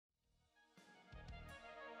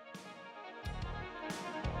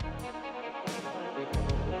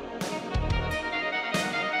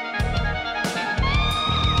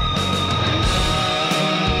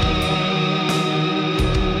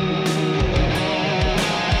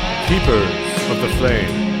Keepers of the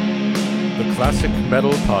Flame, the classic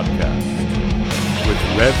metal podcast with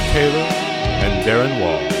Rev Taylor and Darren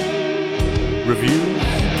Wall. Reviews,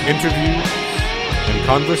 interviews, and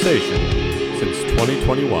conversation since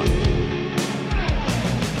 2021.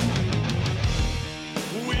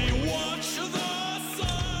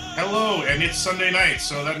 Hello, and it's Sunday night,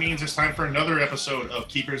 so that means it's time for another episode of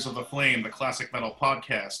Keepers of the Flame, the classic metal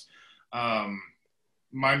podcast.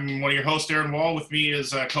 I'm one of your hosts, Darren Wall. With me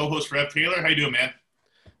is co-host Rev Taylor. How you doing,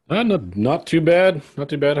 man? Not too bad. Not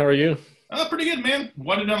too bad. How are you? Pretty good, man.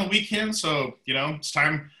 Wanted on the weekend, so it's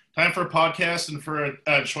time for a podcast and for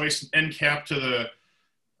a choice end cap to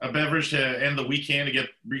a beverage to end the weekend to get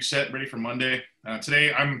reset, ready for Monday.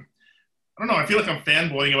 Today, I don't know. I feel like I'm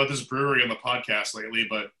fanboying about this brewery on the podcast lately,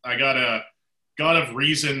 but I got a God of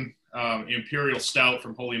Reason Imperial Stout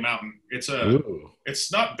from Holy Mountain.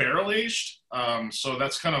 It's not barrel aged, so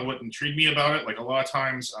that's kind of what intrigued me about it. Like a lot of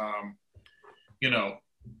times,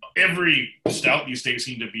 every stout these days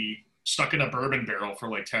seem to be stuck in a bourbon barrel for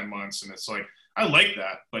like 10 months, and it's like I like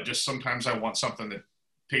that, but just sometimes I want something that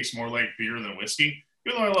tastes more like beer than whiskey.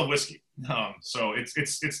 Even though I love whiskey, so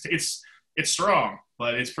it's strong,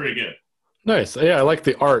 but it's pretty good. Nice. Yeah, I like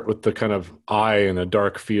the art with the kind of eye in a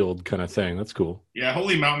dark field kind of thing. That's cool. Yeah,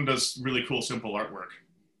 Holy Mountain does really cool, simple artwork.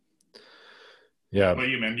 Yeah. What about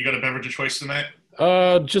you, man? You got a beverage of choice tonight?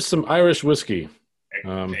 Just some Irish whiskey. Hey,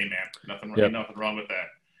 man. Nothing wrong with that.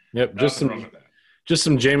 Yep. Just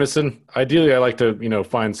some Jameson. Ideally, I like to,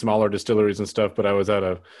 find smaller distilleries and stuff, but I was at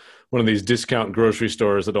one of these discount grocery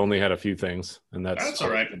stores that only had a few things, and that's all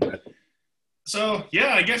right. So,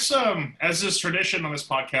 yeah, I guess as is tradition on this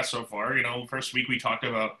podcast so far, first week we talked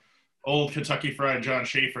about old Kentucky Fried John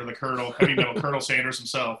Schaefer, the Colonel, heavy metal Colonel Sanders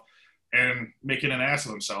himself, and making an ass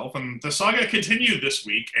of himself. And the saga continued this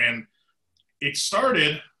week, and it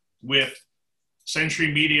started with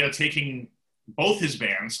Century Media taking both his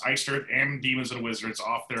bands, Iced Earth and Demons and Wizards,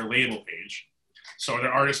 off their label page. So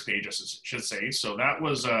their artist page, I should say. So that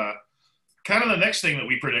was kind of the next thing that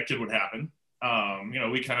we predicted would happen.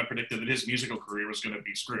 We kind of predicted that his musical career was going to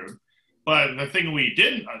be screwed. But the thing we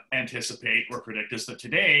didn't anticipate or predict is that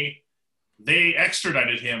today they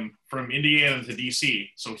extradited him from Indiana to D.C.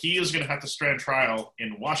 So he is going to have to stand trial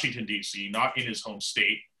in Washington, D.C., not in his home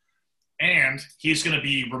state. And he's going to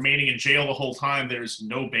be remaining in jail the whole time. There's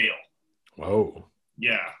no bail. Whoa.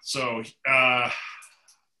 Yeah. So I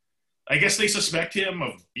guess they suspect him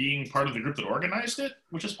of being part of the group that organized it,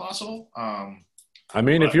 which is possible.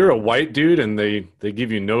 If you're a white dude and they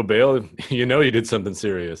give you no bail, you did something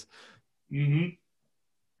serious. Mm-hmm.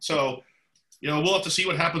 So, we'll have to see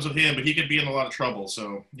what happens with him, but he could be in a lot of trouble.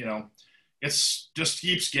 So, it's just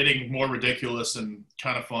keeps getting more ridiculous and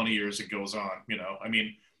kind of funnier as it goes on.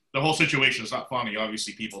 The whole situation is not funny.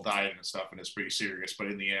 Obviously, people died and stuff, and it's pretty serious. But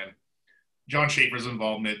in the end, John Schaefer's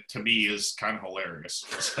involvement to me is kind of hilarious.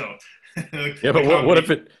 So, yeah, but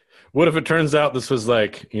what if it turns out this was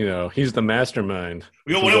like, he's the mastermind?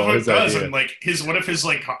 What if it does? And like some of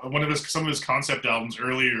his concept albums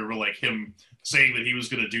earlier were like him saying that he was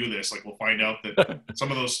going to do this. Like we'll find out that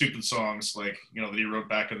some of those stupid songs, like that he wrote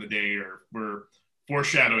back in the day, were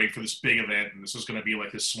foreshadowing for this big event, and this was going to be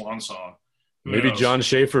like his swan song. Maybe knows? John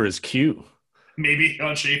Schaefer is Q. Maybe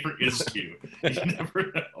John Schaefer is Q. You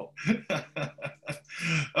never know.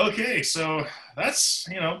 Okay, so that's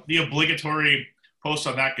the obligatory post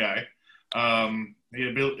on that guy.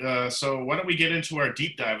 So why don't we get into our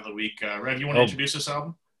deep dive of the week? Rev, you want to introduce this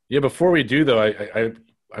album? Yeah, before we do though, I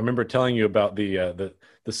remember telling you about the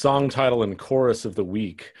song title and chorus of the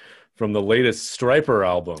week from the latest Stryper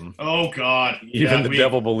album. Oh God! Even the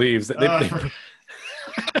devil believes that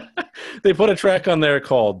they put a track on there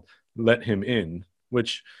called "Let Him In,"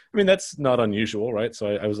 which that's not unusual, right?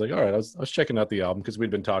 So I was like, all right, I was checking out the album because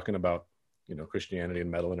we'd been talking about Christianity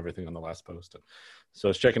and metal and everything on the last post. So I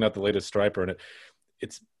was checking out the latest Stryper, and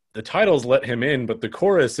it's the title's "Let Him In," but the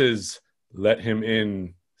chorus is "Let Him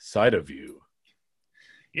Inside of You."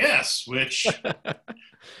 Yes, which I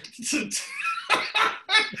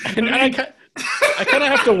kind of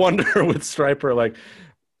have to wonder with Stryper. Like,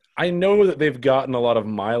 I know that they've gotten a lot of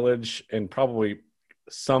mileage and probably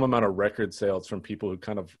some amount of record sales from people who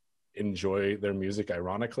kind of enjoy their music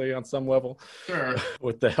ironically on some level. Sure.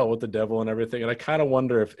 With the hell with the devil and everything. And I kind of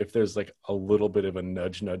wonder if there's like a little bit of a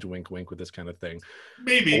nudge, wink, wink with this kind of thing.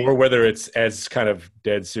 Maybe. Or whether it's as kind of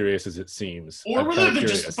dead serious as it seems. Or whether they're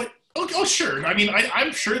just like, oh, sure.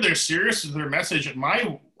 I'm sure they're serious with their message.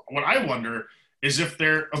 What I wonder is if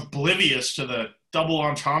they're oblivious to the double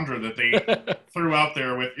entendre that they threw out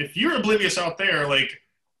there with, if you're oblivious out there, like,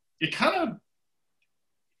 it kind of,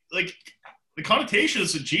 like, the connotation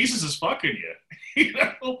is that Jesus is fucking you. You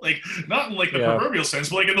know, like not in like the Yeah. proverbial sense,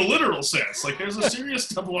 but like in the literal sense. Like there's a serious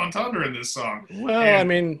double entendre in this song, Well, I and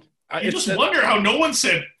mean, you just wonder how no one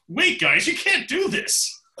said, "Wait, guys, you can't do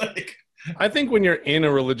this." Like, I think when you're in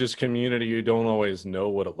a religious community, you don't always know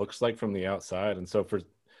what it looks like from the outside, and so for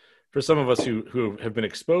some of us who have been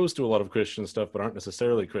exposed to a lot of Christian stuff but aren't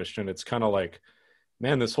necessarily Christian, it's kind of like,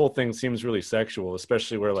 man, this whole thing seems really sexual,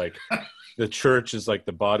 especially where like the church is like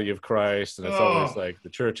the body of Christ, and it's always oh, like the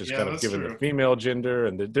church is yeah, kind of that's given the true. female gender,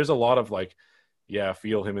 and there's a lot of like, yeah,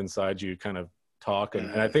 feel him inside you kind of talk, and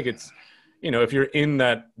I think it's, if you're in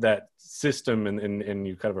that system and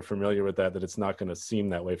you kind of are familiar with that it's not going to seem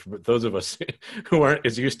that way for those of us who aren't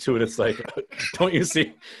as used to it. It's like, don't you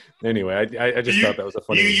see? Anyway, I just thought that was a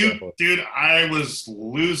funny example. Dude, I was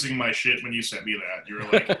losing my shit when you sent me that. You were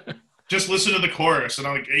like, just listen to the chorus, and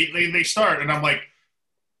I'm like, they start, and I'm like,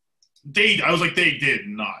 I was like, they did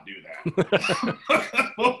not do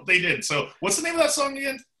that. Well, they did. So, what's the name of that song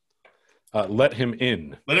again? Let Him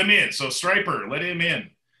In. Let Him In. So, Stryper, Let Him In.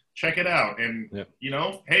 Check it out, and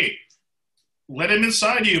hey, let him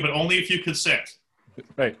inside you, but only if you consent.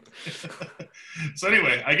 Right. So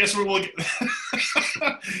anyway, I guess we'll get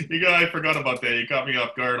I forgot about that. You caught me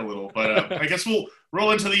off guard a little, but I guess we'll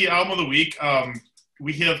roll into the album of the week.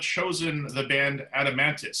 We have chosen the band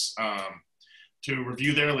Adamantis to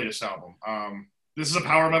review their latest album. This is a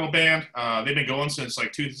power metal band. They've been going since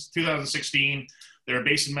like 2016. They're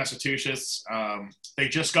based in Massachusetts. They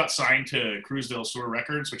just got signed to Cruz del Sur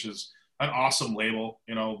Records, which is an awesome label.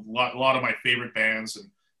 A lot of my favorite bands and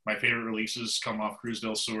my favorite releases come off Cruz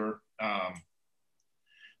del Sur.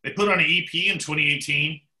 They put on an EP in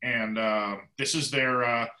 2018, and this is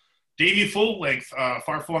their debut full-length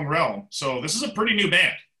Far Flung Realm. So this is a pretty new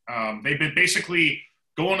band. They've been basically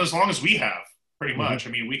going as long as we have, pretty much.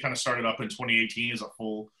 I mean, we kind of started up in 2018 as a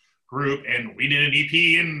full group, and we did an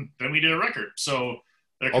EP, and then we did a record. So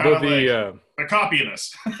they're kind of they're copying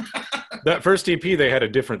us. That first EP, they had a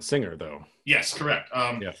different singer, though. Yes, correct.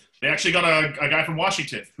 They actually got a guy from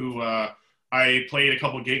Washington who I played a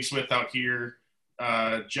couple gigs with out here.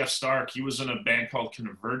 Jeff Stark. He was in a band called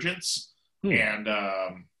Convergence, and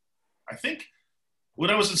I think when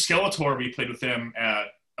I was in Skeletor, we played with them at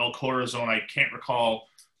El Corazon. I can't recall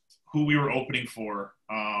who we were opening for.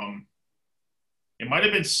 It might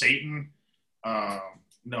have been Satan.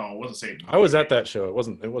 No, it wasn't Satan. I was at that show. It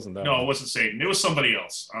wasn't that. No, it wasn't Satan. It was somebody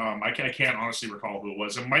else. I can't honestly recall who it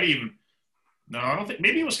was. It might even. No, I don't think.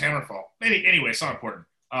 Maybe it was Hammerfall. Maybe anyway, it's not important.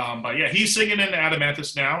 But yeah, he's singing in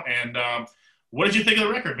Adamantis now. And what did you think of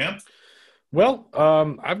the record, man? Well,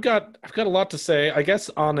 I've got a lot to say. I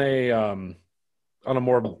guess on a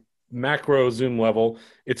more macro zoom level,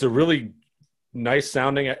 it's a really nice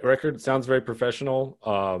sounding record. It sounds very professional.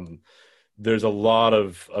 There's a lot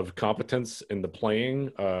of competence in the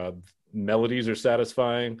playing. Melodies are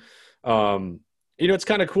satisfying. It's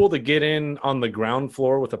kind of cool to get in on the ground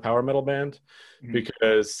floor with a power metal band,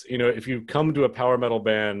 because, if you come to a power metal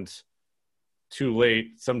band too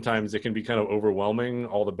late, sometimes it can be kind of overwhelming,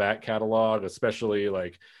 all the back catalog, especially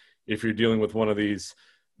like if you're dealing with one of these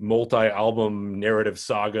multi-album narrative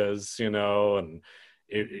sagas, and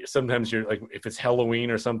sometimes you're like, if it's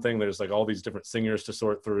Halloween or something, there's like all these different singers to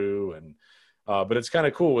sort through, and but it's kind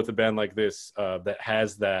of cool with a band like this that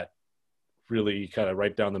has that really kind of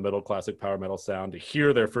right down the middle classic power metal sound, to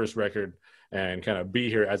hear their first record and kind of be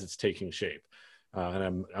here as it's taking shape.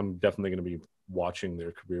 And I'm definitely going to be watching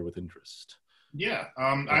their career with interest. Yeah,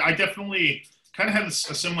 I definitely kind of had a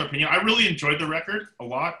similar opinion. I really enjoyed the record a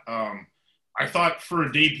lot. I thought for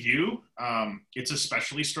a debut, it's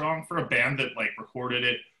especially strong for a band that like recorded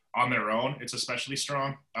it on their own. It's especially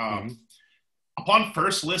strong. Upon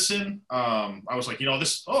first listen, I was like,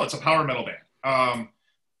 it's a power metal band.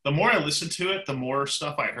 The more I listened to it, the more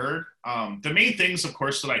stuff I heard. The main things, of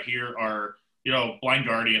course, that I hear are, Blind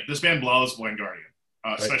Guardian. This band loves Blind Guardian,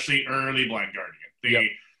 especially early Blind Guardian.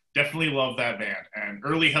 They definitely love that band. And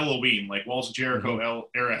early Helloween, like Walls of Jericho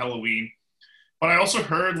era Helloween. But I also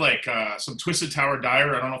heard like some Twisted Tower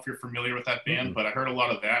Dire. I don't know if you're familiar with that band, but I heard a lot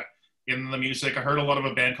of that in the music. I heard a lot of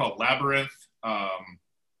a band called Labyrinth.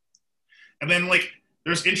 And then like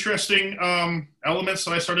there's interesting elements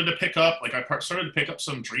that I started to pick up. Like I started to pick up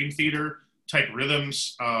some Dream Theater type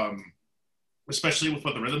rhythms, especially with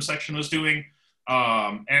what the rhythm section was doing.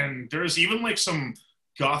 And there's even like some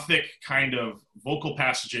gothic kind of vocal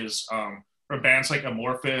passages from bands like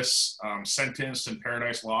Amorphous, Sentenced, and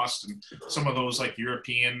Paradise Lost, and some of those like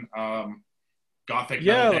European gothic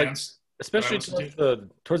metal bands. Especially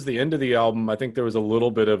towards the end of the album, I think there was a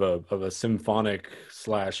little bit of a symphonic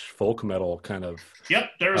 / folk metal kind of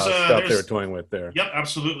there's stuff they were toying with there. Yep,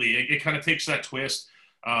 absolutely. It kind of takes that twist.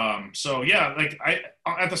 So yeah, like I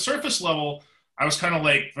at the surface level, I was kind of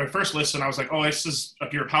like my first listen, I was like, oh, this is a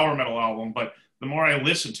pure power metal album. But the more I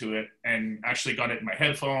listened to it and actually got it in my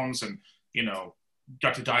headphones and you know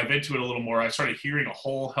got to dive into it a little more, I started hearing a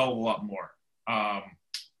whole hell of a lot more. Um,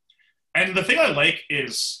 and the thing I like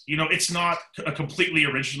is, you know, it's not a completely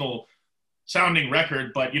original sounding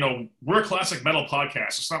record, but you know, we're a classic metal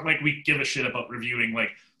podcast. It's not like we give a shit about reviewing like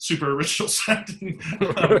super original sounding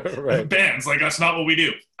Right. bands. Like that's not what we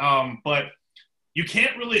do. But you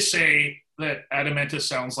can't really say that Adamantis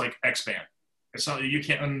sounds like X band. It's not you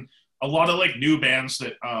can't. And a lot of like new bands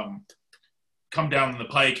that come down the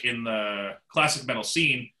pike in the classic metal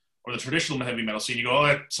scene or the traditional heavy metal scene, you go, oh,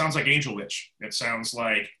 that sounds like Angel Witch. It sounds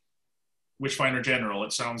like Witchfinder General.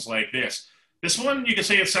 It sounds like this. This one, you can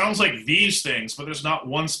say it sounds like these things, but there's not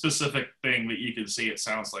one specific thing that you can say it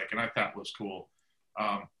sounds like, and I thought was cool.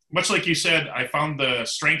 Much like you said, I found the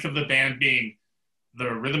strength of the band being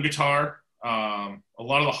the rhythm guitar. A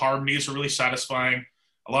lot of the harmonies were really satisfying.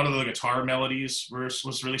 A lot of the guitar melodies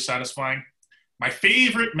was really satisfying. My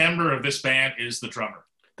favorite member of this band is the drummer.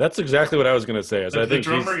 That's exactly what I was going to say. The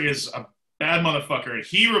drummer is a bad motherfucker.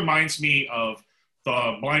 He reminds me of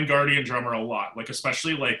the Blind Guardian drummer a lot, like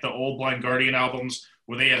especially like the old Blind Guardian albums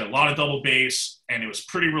where they had a lot of double bass and it was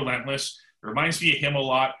pretty relentless. It reminds me of him a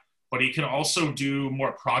lot, but he can also do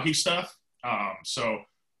more proggy stuff. So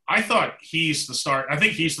I thought he's the star. I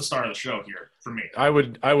think he's the star of the show here for me. I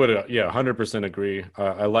would, yeah, 100% agree.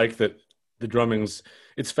 I like that the drumming's,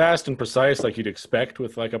 it's fast and precise like you'd expect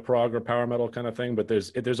with like a prog or power metal kind of thing, but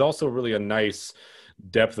there's also really a nice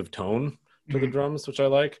depth of tone to the drums, which I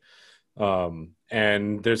like.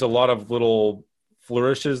 And there's a lot of little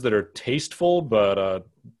flourishes that are tasteful, but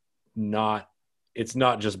it's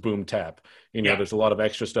not just boom tap. You know, there's a lot of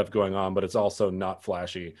extra stuff going on, but it's also not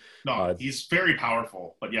flashy. No, he's very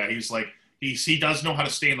powerful, but yeah, he's like, he does know how to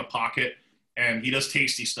stay in the pocket and he does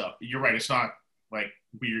tasty stuff. You're right. It's not like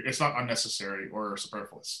weird. It's not unnecessary or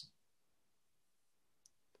superfluous.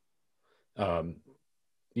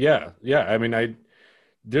 Yeah. I mean,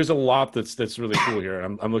 there's a lot that's really cool here.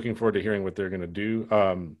 I'm looking forward to hearing what they're going to do.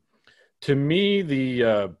 To me,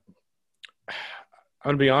 I'm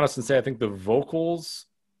going to be honest and say I think the vocals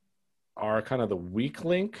are kind of the weak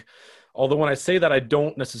link. Although when I say that, I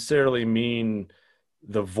don't necessarily mean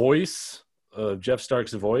the voice, Jeff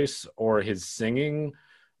Stark's voice, or his singing,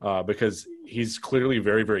 because he's clearly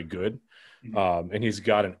very, very good. And he's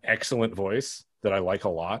got an excellent voice that I like a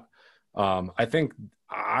lot. I think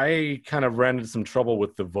I kind of ran into some trouble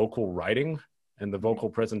with the vocal writing and the vocal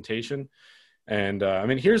presentation. And I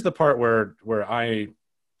mean, here's the part where I'm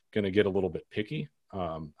going to get a little bit picky.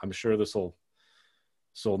 I'm sure this will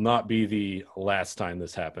not be the last time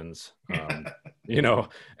this happens. You know,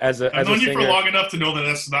 I've known you for long enough to know that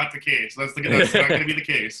that's not the case. That's not going to be the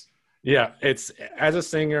case. Yeah, it's as a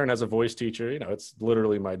singer and as a voice teacher, you know, it's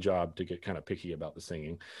literally my job to get kind of picky about the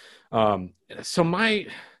singing. So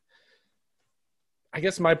I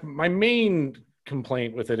guess my main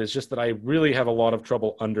complaint with it is just that I really have a lot of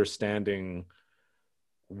trouble understanding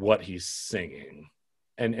what he's singing,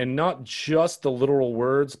 and not just the literal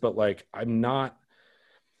words, but like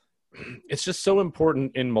it's just so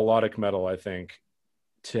important in melodic metal, I think,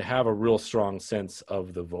 to have a real strong sense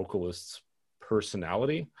of the vocalist's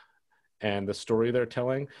personality and the story they're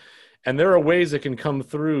telling. And there are ways that can come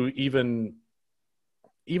through even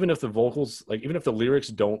if the vocals, like even if the lyrics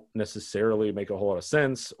don't necessarily make a whole lot of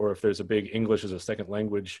sense, or if there's a big English as a second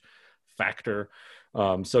language factor.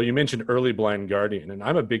 So you mentioned early Blind Guardian, and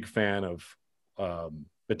I'm a big fan of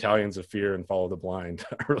Battalions of Fear and Follow the Blind.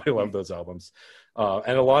 I really love those albums.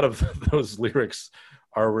 And a lot of those lyrics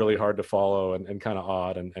are really hard to follow and kind of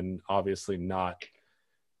odd and obviously not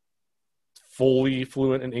fully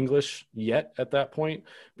fluent in English yet at that point,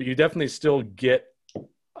 but you definitely still get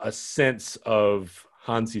a sense of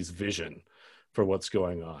Hansi's vision for what's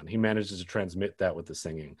going on. He manages to transmit that with the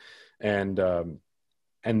singing. And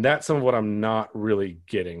that's some of what I'm not really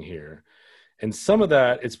getting here. And some of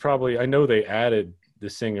that, it's probably, I know they added the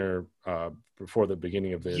singer before the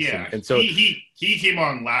beginning of this. Yeah, and so he came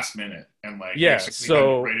on last minute and like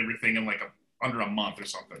so write everything in like under a month or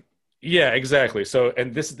something. Yeah, exactly. So,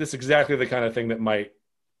 and this exactly the kind of thing that might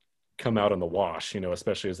come out in the wash, you know,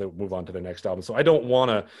 especially as they move on to the next album. So I don't want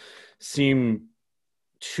to seem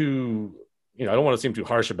too, I don't want to seem too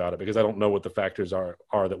harsh about it because I don't know what the factors are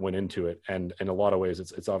that went into it. And in a lot of ways,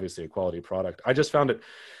 it's obviously a quality product. I just found it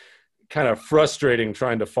kind of frustrating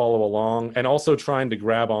trying to follow along and also trying to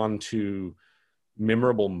grab onto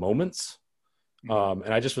memorable moments.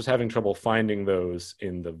 And I just was having trouble finding those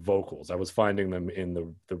in the vocals. I was finding them in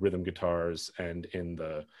the rhythm guitars and in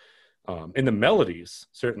the in the melodies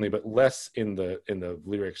certainly, but less in the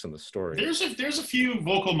lyrics and the story. There's a few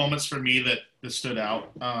vocal moments for me that stood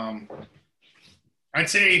out. I'd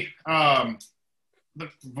say the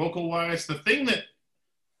vocal wise, the thing that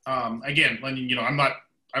again, you know,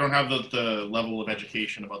 I don't have the level of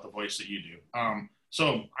education about the voice that you do.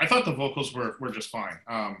 So I thought the vocals were just fine.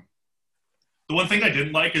 The one thing I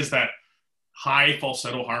didn't like is that high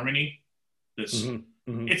falsetto harmony. This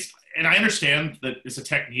it's, and I understand that it's a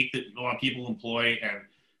technique that a lot of people employ,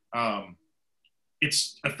 and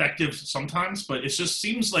it's effective sometimes, but it just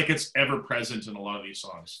seems like it's ever present in a lot of these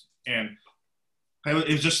songs. And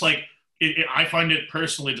it's just like I find it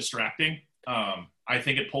personally distracting. I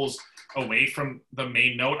think it pulls away from the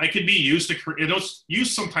main note. It could be used it's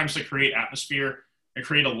used sometimes to create atmosphere and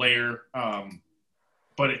create a layer.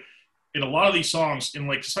 But in a lot of these songs, in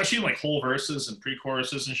like, especially in like whole verses and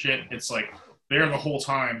pre-choruses and shit, it's like there the whole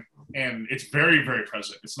time, and it's very, very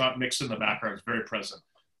present. It's not mixed in the background. It's very present.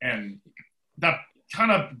 And that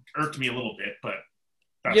kind of irked me a little bit, but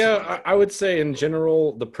that's I would say in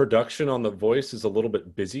general, the production on the voice is a little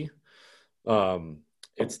bit busy.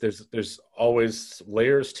 There's always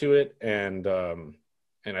layers to it, and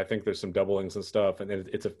I think there's some doublings and stuff, and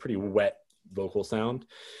it's a pretty wet vocal sound,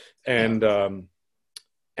 and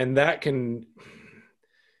that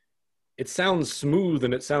it sounds smooth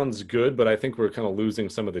and it sounds good, but I think we're kind of losing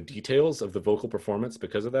some of the details of the vocal performance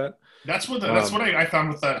because of that. That's what I found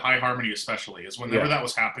with that high harmony, especially, is whenever that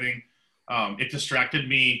was happening, it distracted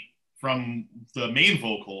me from the main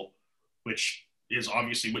vocal, which is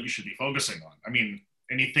obviously what you should be focusing on. I mean,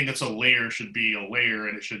 anything that's a layer should be a layer,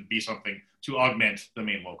 and it should be something to augment the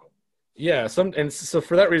main vocal. Yeah, and so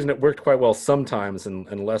for that reason, it worked quite well sometimes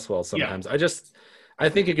and less well sometimes. Yeah. I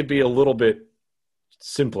think it could be a little bit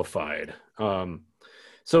simplified.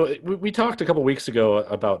 So we talked a couple weeks ago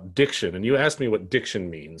about diction, and you asked me what diction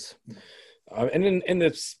means. And in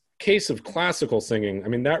this case of classical singing, I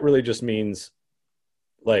mean, that really just means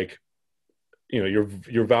like, you know,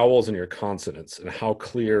 your vowels and your consonants, and how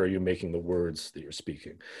clear are you making the words that you're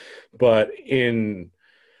speaking. But in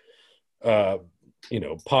you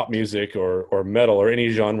know, pop music or metal or any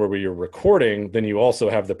genre where you're recording, then you also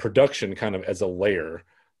have the production kind of as a layer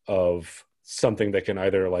of something that can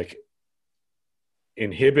either like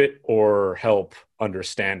inhibit or help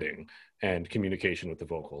understanding and communication with the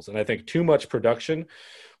vocals. And I think too much production,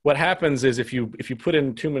 what happens is if you put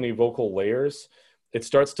in too many vocal layers, it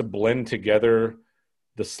starts to blend together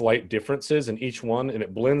the slight differences in each one, and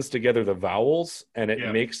it blends together the vowels, and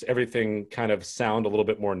it makes everything kind of sound a little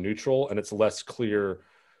bit more neutral, and it's less clear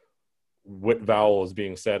what vowel is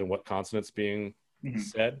being said and what consonant's being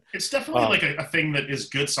said. It's definitely like a thing that is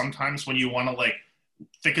good sometimes when you want to like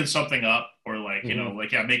thicken something up, or like, you know,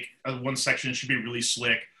 like, make one section should be really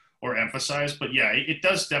slick or emphasized, but it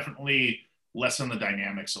does definitely lessen the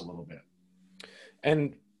dynamics a little bit.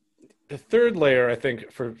 And the third layer, I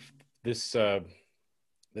think, for this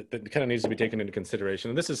that kind of needs to be taken into consideration,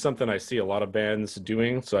 and this is something I see a lot of bands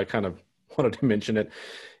doing, so I kind of wanted to mention it,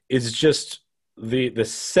 is just the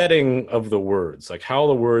setting of the words, like how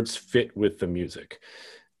the words fit with the music,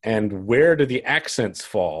 and where do the accents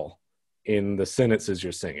fall in the sentences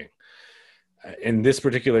you're singing. In this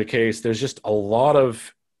particular case, there's just a lot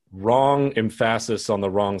of wrong emphasis on the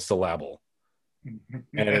wrong syllable,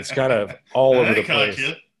 and it's kind of all over the place.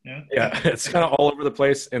 Yeah, it's kind of all over the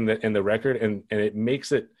place in the record, and it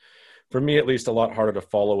makes it, for me at least, a lot harder to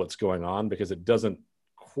follow what's going on, because it doesn't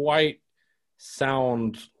quite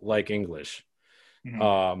sound like English.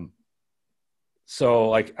 So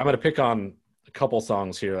like, I'm going to pick on a couple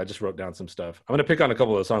songs here. I just wrote down some stuff. I'm going to pick on a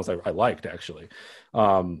couple of the songs I liked, actually.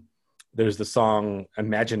 There's the song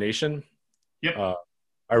Imagination. Yep.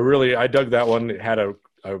 I dug that one. It had a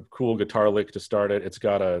cool guitar lick to start it. It's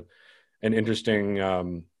got an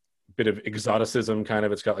interesting bit of exoticism, kind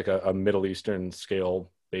of. It's got like a Middle Eastern scale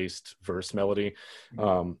based verse melody,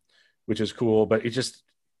 which is cool. But it just,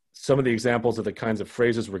 some of the examples of the kinds of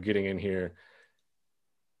phrases we're getting in here: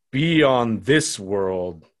 beyond this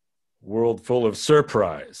world full of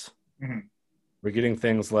surprise. We're getting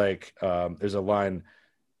things like, there's a line,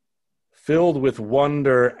 filled with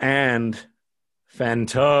wonder and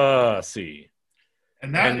fantasy.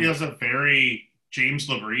 And that is a very James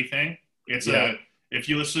LaBrie thing. It's if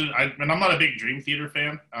you listen, and I'm not a big Dream Theater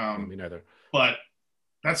fan. Me neither. But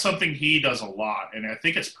that's something he does a lot, and I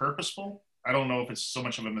think it's purposeful. I don't know if it's so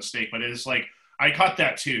much of a mistake, but it's like, I caught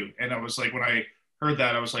that too, and I was like, when I heard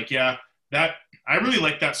that, I was like, yeah, that, I really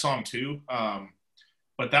like that song too.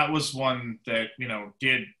 But that was one that, you know,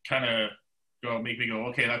 did kind of make me go,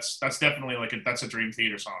 okay, that's definitely like that's a Dream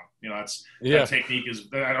Theater song. You know, that technique is,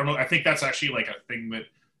 I don't know, I think that's actually like a thing that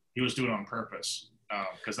he was doing it on purpose,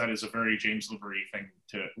 because that is a very James LaVrie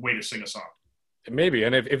way to sing a song. Maybe,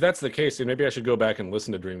 and if that's the case, then maybe I should go back and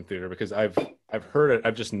listen to Dream Theater, because I've heard it,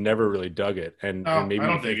 I've just never really dug it, and No, maybe I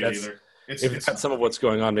don't dig it either. if that's some of what's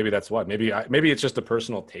going on, maybe that's what. Maybe it's just a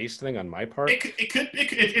personal taste thing on my part.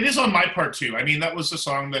 It is on my part too. I mean, that was a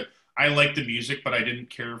song that I liked the music, but I didn't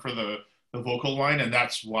care for the vocal line, and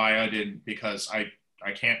that's why I didn't, because I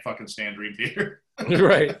can't fucking stand Dream Theater.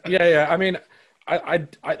 Right? Yeah. I mean,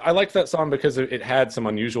 I liked that song because it had some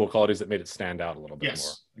unusual qualities that made it stand out a little bit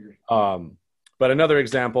more. But another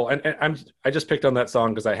example, and I just picked on that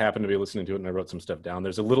song because I happened to be listening to it and I wrote some stuff down.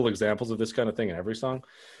 There's a little examples of this kind of thing in every song.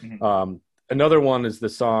 Mm-hmm. Another one is the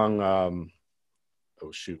song,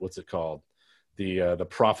 what's it called? The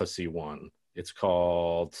Prophecy one. It's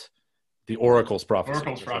called The Oracle's Prophecy.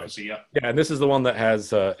 Oracle's Prophecy, yeah. Yeah, and this is the one that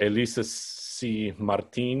has Elisa C.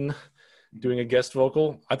 Martin doing a guest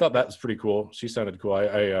vocal. I thought that was pretty cool. She sounded cool.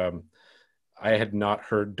 I had not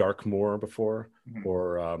heard Darkmoor before, mm-hmm.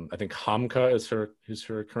 or I think Hamka is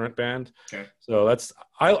her current band. Okay. So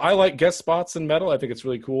I like guest spots in metal. I think it's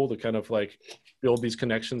really cool to kind of like build these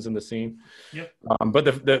connections in the scene. Yep.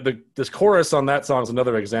 But this chorus on that song is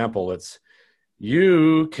another example. It's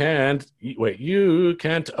you can't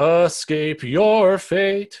escape your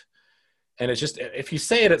fate, and it's just, if you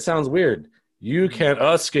say it, it sounds weird. You can't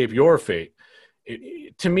escape your fate.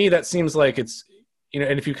 To me, that seems like it's,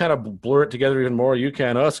 and if you kind of blur it together even more, you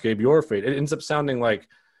can't escape your fate. It ends up sounding like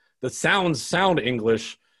the sounds sound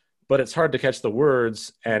English, but it's hard to catch the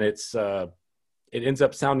words, and it ends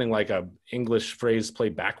up sounding like a English phrase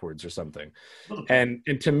played backwards or something. And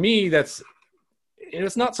to me, it's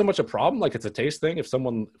not so much a problem. Like, it's a taste thing. If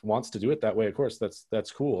someone wants to do it that way, of course,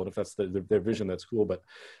 that's cool. And if that's their vision, that's cool. But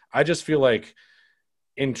I just feel like,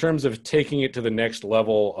 in terms of taking it to the next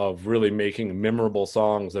level of really making memorable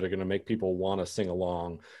songs that are going to make people want to sing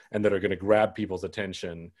along and that are going to grab people's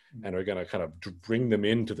attention and are going to kind of bring them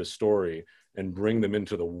into the story and bring them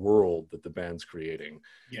into the world that the band's creating,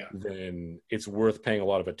 then it's worth paying a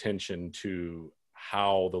lot of attention to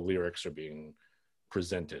how the lyrics are being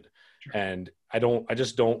presented. Sure. And I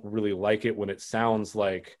just don't really like it when it sounds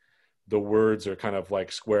like the words are kind of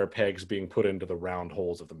like square pegs being put into the round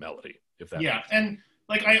holes of the melody. If that makes sense. And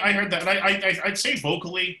like I heard that, and I'd say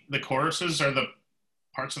vocally, the choruses are the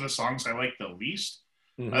parts of the songs I like the least.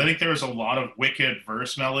 Mm-hmm. I think there's a lot of wicked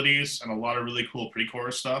verse melodies and a lot of really cool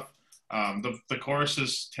pre-chorus stuff. The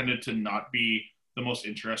choruses tended to not be the most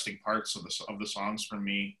interesting parts of the songs for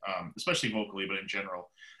me, especially vocally, but in general.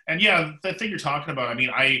 And yeah, the thing you're talking about, I mean,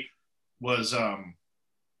 I was,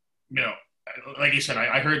 like you said,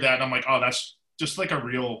 I heard that and I'm like, oh, that's just like a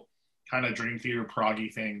real kind of Dream Theater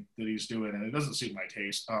proggy thing that he's doing, and it doesn't suit my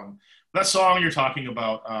taste. That song you're talking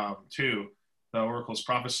about, too, the Oracle's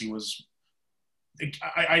Prophecy,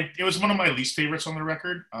 it was one of my least favorites on the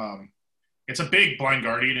record. It's a big Blind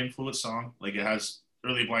Guardian influence song. Like, it has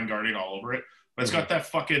early Blind Guardian all over it, but it's got that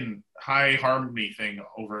fucking high harmony thing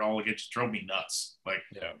over it all. Like, it just drove me nuts. Like,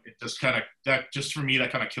 it just kind of, for me,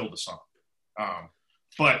 that kind of killed the song.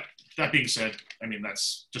 But that being said, I mean,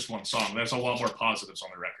 that's just one song. There's a lot more positives on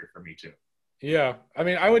the record for me too. Yeah. I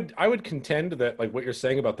mean, I would contend that, like what you're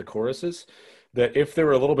saying about the choruses, that if there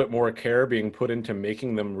were a little bit more care being put into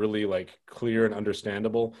making them really like clear and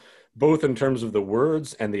understandable, both in terms of the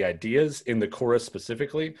words and the ideas in the chorus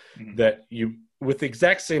specifically, mm-hmm. that you, with the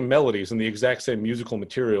exact same melodies and the exact same musical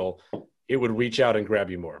material, it would reach out and grab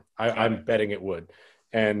you more. I'm betting it would.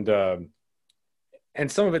 And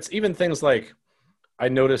some of it's even things like, I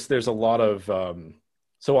noticed there's a lot of,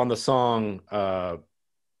 so on the song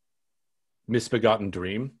Misbegotten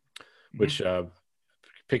Dream, which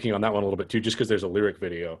picking on that one a little bit too, just because there's a lyric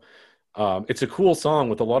video. It's a cool song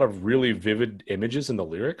with a lot of really vivid images in the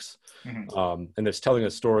lyrics. Mm-hmm. And it's telling a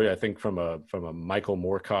story, I think, from a Michael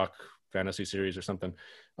Moorcock fantasy series or something.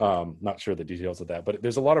 Not sure the details of that, but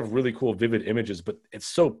there's a lot of really cool, vivid images, but it's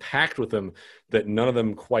so packed with them that none of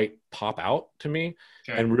them quite pop out to me.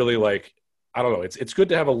 Okay. And really, like, I don't know. It's good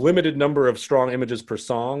to have a limited number of strong images per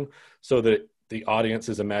song so that the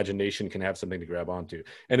audience's imagination can have something to grab onto.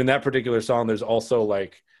 And in that particular song, there's also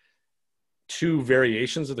like 2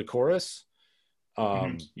 variations of the chorus.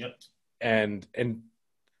 Yep. And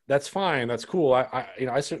that's fine. That's cool.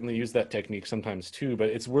 I certainly use that technique sometimes too, but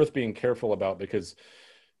it's worth being careful about because,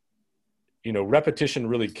 repetition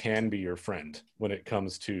really can be your friend when it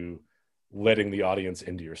comes to letting the audience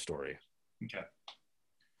into your story. Okay.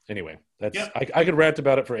 Anyway, I could rant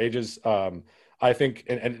about it for ages. I think,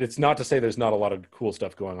 and it's not to say there's not a lot of cool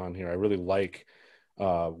stuff going on here. I really like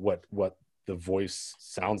what the voice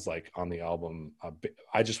sounds like on the album.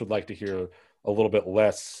 I just would like to hear a little bit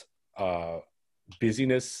less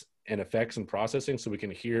busyness and effects and processing so we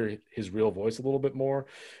can hear his real voice a little bit more.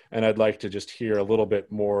 And I'd like to just hear a little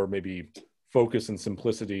bit more maybe focus and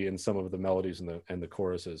simplicity in some of the melodies and the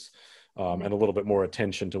choruses, and a little bit more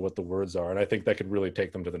attention to what the words are. And I think that could really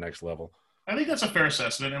take them to the next level. I think that's a fair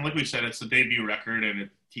assessment. And like we said, it's the debut record, and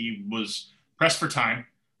he was pressed for time.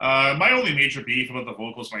 My only major beef about the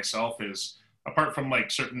vocals myself is, apart from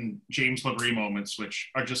like certain James LaBrie moments,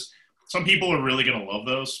 which are just, some people are really going to love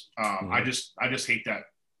those. I just hate that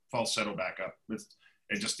falsetto backup.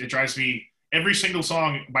 It drives me, every single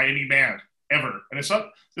song by any band ever. And this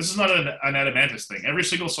is not an Adamantist thing. Every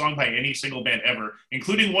single song by any single band ever,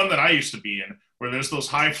 including one that I used to be in, where there's those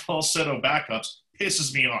high falsetto backups,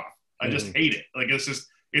 pisses me off. I just hate it. Like,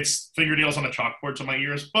 it's fingernails on a chalkboard to my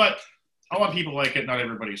ears, but a lot of people like it. Not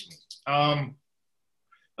everybody's me.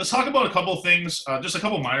 Let's talk about a couple things, just a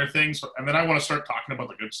couple minor things, and then I want to start talking about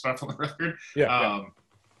the good stuff on the record.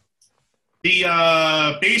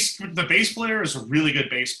 The bass player is a really good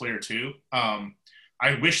bass player too.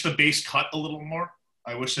 I wish the bass cut a little more.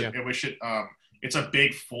 I wish it. It's a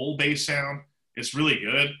big full bass sound. It's really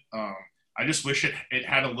good. I just wish it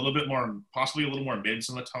had a little bit more, possibly a little more mids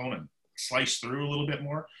in the tone and slice through a little bit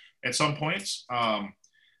more at some points.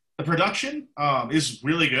 The production is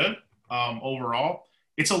really good overall.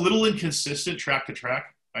 It's a little inconsistent track to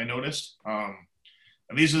track, I noticed. And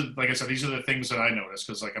these are, like I said, these are the things that I noticed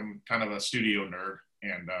because, like, I'm kind of a studio nerd,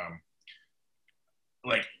 and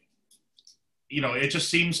like, you know, it just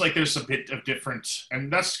seems like there's a bit of difference,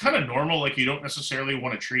 and that's kind of normal. Like, you don't necessarily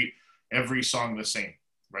want to treat every song the same,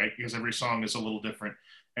 right? Because every song is a little different,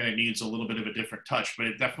 and it needs a little bit of a different touch. But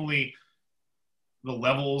it definitely, the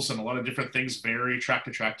levels and a lot of different things vary track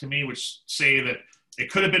to track to me, which say that it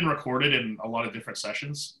could have been recorded in a lot of different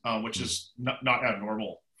sessions, which is not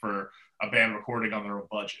abnormal for a band recording on their own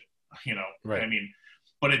budget, you know. Right. I mean,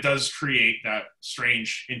 but it does create that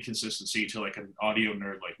strange inconsistency to like an audio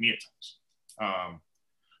nerd like me at times.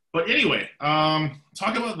 But anyway, I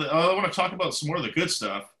want to talk about some more of the good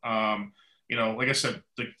stuff. You know, like I said,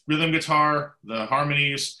 the rhythm guitar, the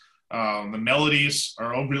harmonies, the melodies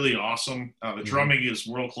are all really awesome. The drumming is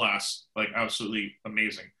world class, like absolutely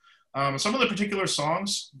amazing. Some of the particular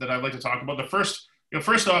songs that I'd like to talk about.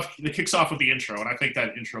 First off, it kicks off with the intro, and I think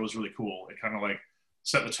that intro is really cool. It kind of like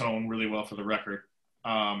set the tone really well for the record.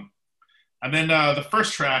 And then the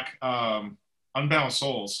first track, Unbound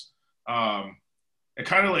Souls, it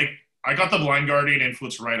kind of like, I got the Blind Guardian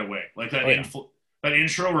influence right away. Like that, that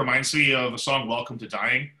intro reminds me of the song Welcome to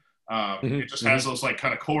Dying. It just has those like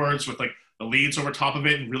kind of chords with like the leads over top of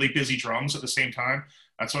it and really busy drums at the same time.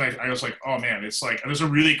 That's when I was like, oh man, it's like, there's a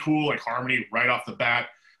really cool like harmony right off the bat.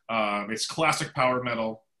 It's classic power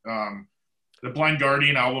metal. The Blind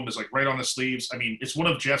Guardian album is like right on the sleeves. I mean, it's one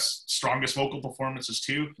of Jeff's strongest vocal performances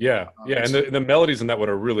too. Yeah, and the melodies in that one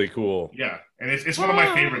are really cool. Yeah, and it's one of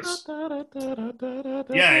my favorites.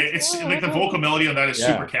 Yeah, it's like the vocal melody on that is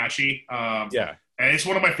super catchy. And it's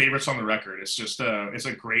one of my favorites on the record. It's just it's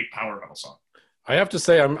a great power metal song. I have to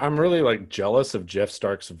say, I'm really like jealous of Jeff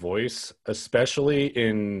Stark's voice, especially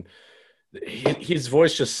in his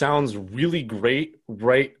voice just sounds really great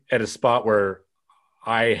right at a spot where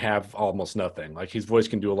I have almost nothing. Like, his voice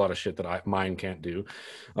can do a lot of shit that mine can't do.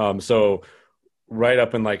 So right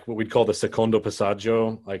up in like what we'd call the secondo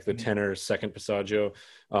passaggio, like the tenor second passaggio,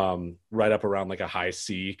 right up around like a high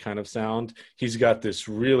C kind of sound. He's got this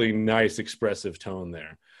really nice expressive tone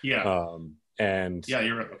there. Yeah. And yeah,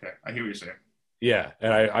 you're right. Okay, I hear what you're saying. Yeah,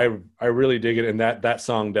 and I really dig it, and that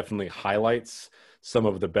song definitely highlights some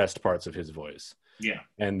of the best parts of his voice. Yeah,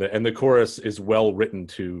 and the chorus is well written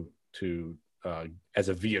to as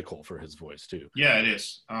a vehicle for his voice too. Yeah, it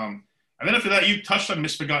is. And then after that, you touched on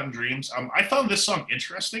Misbegotten Dreams. I found this song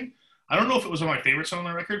interesting. I don't know if it was one of my favorites on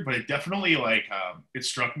the record, but it definitely like it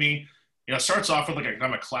struck me. You know, it starts off with like a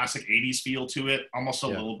kind of a classic '80s feel to it, almost a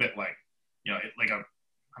little bit like, you know, I don't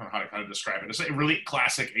know how to describe it. It's a really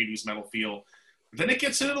classic '80s metal feel. Then it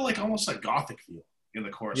gets into like almost like gothic feel in the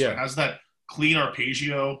chorus. Yeah. It has that clean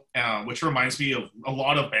arpeggio, which reminds me of a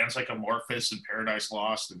lot of bands like Amorphis and Paradise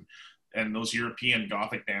Lost and those European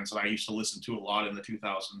gothic bands that I used to listen to a lot in the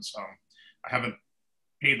 2000s. I haven't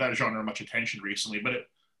paid that genre much attention recently, but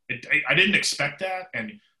I didn't expect that.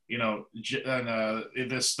 And, you know,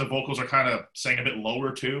 the vocals are kind of sang a bit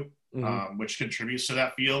lower too, which contributes to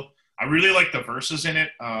that feel. I really like the verses in it.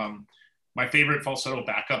 My favorite falsetto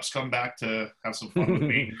backups come back to have some fun with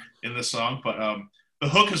me in this song, but the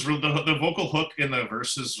hook is the vocal hook in the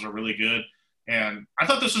verses are really good, and I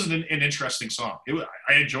thought this was an interesting song.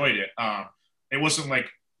 I enjoyed it. It wasn't like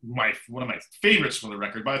one of my favorites from the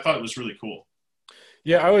record, but I thought it was really cool.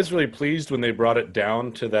 Yeah, I was really pleased when they brought it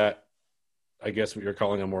down to that I guess what you're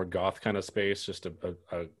calling a more goth kind of space, just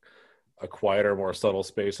a quieter, more subtle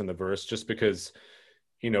space in the verse, just because,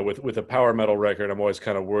 with a power metal record, I'm always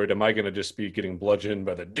kind of worried, am I going to just be getting bludgeoned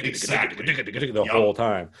by the Exactly. the whole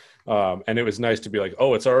time? And it was nice to be like,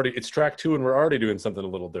 oh, it's track 2 and we're already doing something a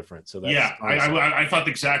little different. So that's Yeah, I thought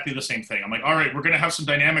exactly the same thing. I'm like, all right, we're going to have some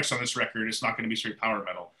dynamics on this record. It's not going to be straight power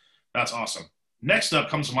metal. That's awesome. Next up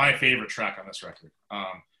comes my favorite track on this record.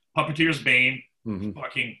 Puppeteer's Bane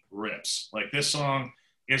fucking rips. Like, this song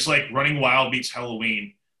is like Running Wild meets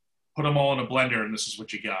Helloween. Put them all in a blender and this is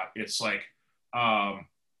what you got. It's like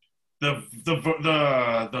the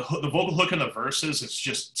vocal hook in the verses, it's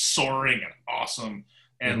just soaring and awesome.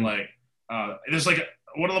 And there's like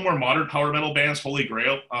one of the more modern power metal bands, Holy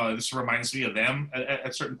Grail. This reminds me of them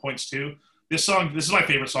at certain points too. This is my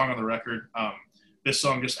favorite song on the record. This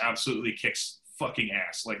song just absolutely kicks fucking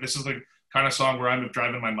ass. Like, this is the kind of song where I'm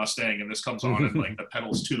driving my Mustang and this comes on and like the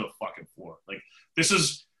pedals to the fucking floor. Like, the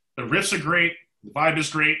riffs are great. The vibe is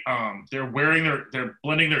great. They're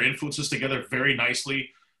blending their influences together very nicely.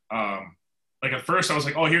 Like, at first I was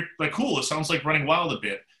like, oh, here, like, cool. It sounds like Running Wild a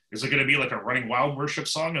bit. Is it going to be like a Running Wild worship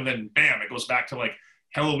song? And then bam, it goes back to like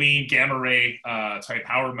Helloween, Gamma Ray type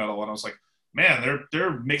power metal. And I was like, man,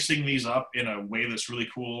 they're mixing these up in a way that's really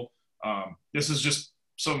cool. This is just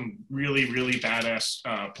some really, really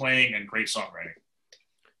badass playing and great songwriting.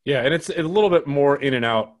 Yeah, and it's a little bit more in and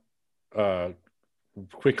out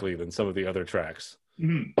quickly than some of the other tracks.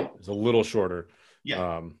 It's a little shorter.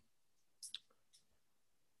 Yeah.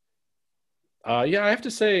 I have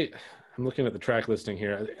to say, I'm looking at the track listing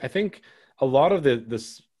here. I think a lot of the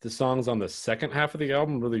songs on the second half of the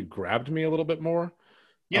album really grabbed me a little bit more.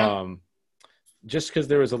 Yeah. Just because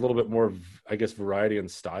there was a little bit more, I guess, variety and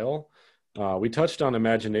style. We touched on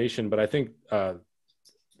Imagination, but I think the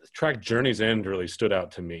track Journey's End really stood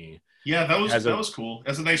out to me. Yeah, that was cool.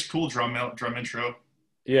 That's a nice, cool drum intro.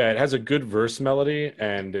 Yeah, it has a good verse melody,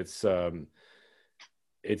 and it's a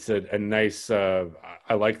nice.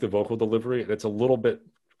 I like the vocal delivery. It's a little bit,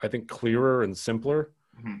 I think, clearer and simpler,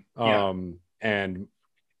 and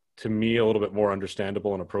to me a little bit more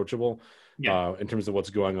understandable and approachable. In terms of what's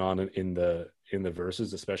going on in the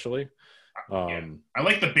verses, especially. I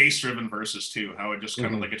like the bass-driven verses too. How it just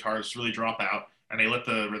kind of the guitars really drop out, and they let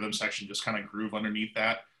the rhythm section just kind of groove underneath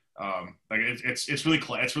that. Like, it's really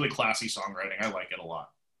classy songwriting. I like it a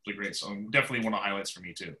lot. It's a great song. Definitely one of the highlights for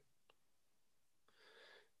me too.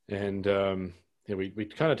 And we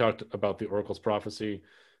kind of talked about the Oracle's Prophecy,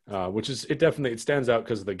 which is it stands out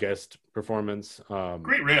because of the guest performance.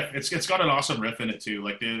 Great riff. It's got an awesome riff in it too.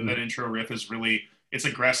 Like that intro riff is it's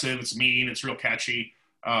aggressive. It's mean. It's real catchy.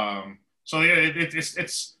 So yeah,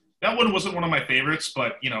 it's that one wasn't one of my favorites,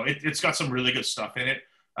 but it's got some really good stuff in it.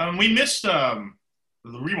 We missed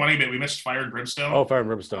rewinding a bit. We missed Fire and Brimstone. Oh, Fire and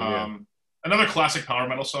Brimstone. Another classic power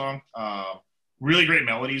metal song. Really great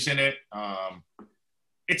melodies in it.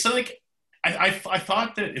 It's like I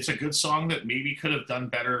thought that it's a good song that maybe could have done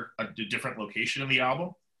better at a different location in the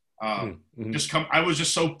album. I was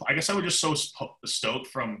just so stoked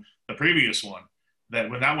from the previous one that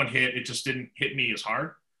when that one hit, it just didn't hit me as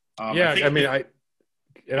hard. I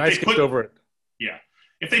skipped over it. Yeah,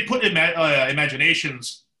 if they put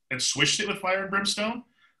Imaginations and switched it with Fire and Brimstone,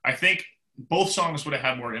 I think both songs would have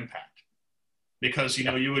had more impact, because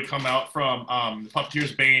you would come out from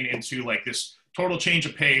Puppeteer's Bane into like this total change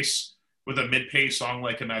of pace with a mid-pace song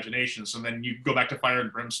like Imaginations, and then you go back to Fire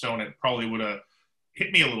and Brimstone, it probably would have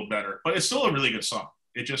hit me a little better. But it's still a really good song.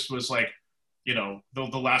 It just was like, the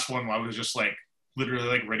last one, I was just like literally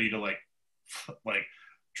like ready to like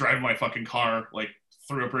drive my fucking car like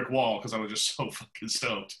through a brick wall because I was just so fucking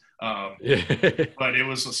stoked. But it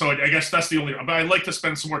was, so I guess that's the only, but I'd like to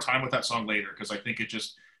spend some more time with that song later, because I think it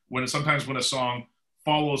just, sometimes when a song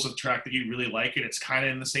follows a track that you really like and it's kind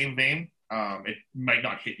of in the same vein, it might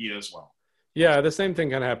not hit you as well. Yeah, the same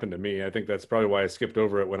thing kind of happened to me. I think that's probably why I skipped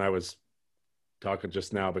over it when I was talking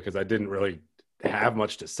just now, because I didn't really have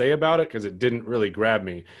much to say about it, because it didn't really grab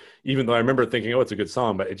me, even though I remember thinking, oh, it's a good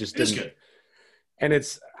song, but it just didn't. It's good.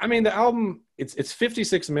 And the album, it's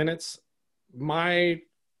 56 minutes. My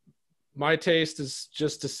taste is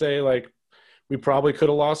just to say, like, we probably could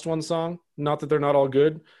have lost one song. Not that they're not all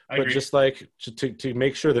good, but just like to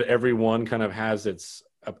make sure that everyone kind of has its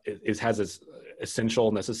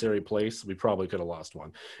essential necessary place. We probably could have lost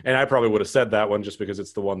one, and I probably would have said that one just because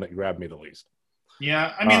it's the one that grabbed me the least.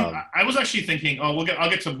 Yeah, I mean, I was actually thinking, I'll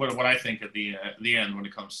get to what I think at the end when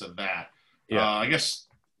it comes to that. Yeah, I guess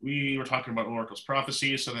we were talking about Oracle's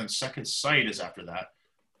Prophecy, so then Second Sight is after that.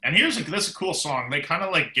 And that's a cool song. They kind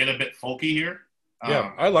of like get a bit folky here.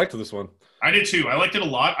 Yeah, I liked this one. I did too. I liked it a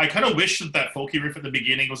lot. I kind of wish that folky riff at the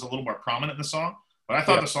beginning was a little more prominent in the song, but Yeah. I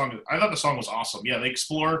thought the song was awesome. Yeah, they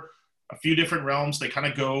explore a few different realms. They kind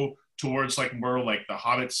of go towards like more like the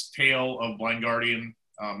Hobbit's tale of Blind Guardian,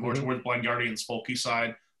 more towards Blind Guardian's folky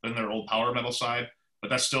side than their old power metal side. But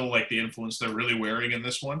that's still like the influence they're really wearing in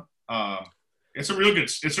this one. It's a real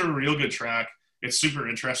good track. It's super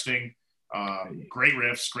interesting. Great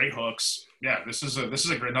riffs, great hooks. Yeah, this is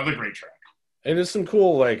another great track. And there's some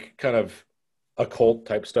cool, like, kind of occult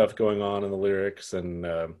type stuff going on in the lyrics, and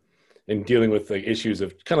in dealing with the issues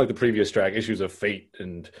of kind of like the previous track, issues of fate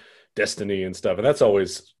and destiny and stuff. And that's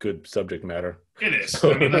always good subject matter. It is.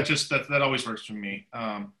 So, I mean, that always works for me.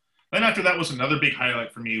 Then after that was another big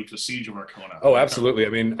highlight for me, which was Siege of Arcona. Oh, absolutely. I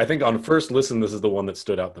mean, I think on first listen, this is the one that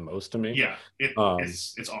stood out the most to me. Yeah, it's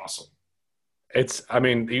awesome. I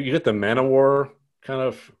mean, you get the Manowar kind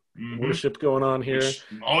of worship going on here. Which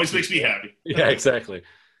always makes me happy. Yeah, exactly.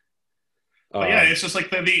 But yeah, it's just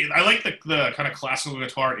like I like the kind of classical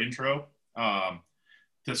guitar intro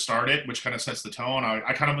to start it, which kind of sets the tone.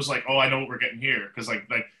 I kind of was like, oh, I know what we're getting here, because like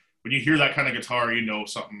when you hear that kind of guitar, you know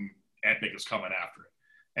something epic is coming after it.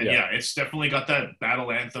 And yeah, it's definitely got that battle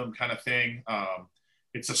anthem kind of thing.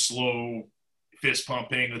 It's a slow fist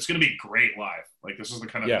pumping. It's going to be great live. Like, this is the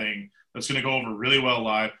kind of thing that's going to go over really well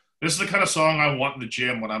live. This is the kind of song I want in the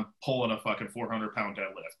gym when I'm pulling a fucking 400-pound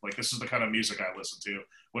deadlift. Like, this is the kind of music I listen to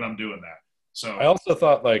when I'm doing that. So I also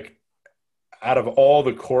thought, like, out of all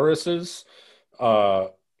the choruses,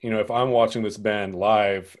 if I'm watching this band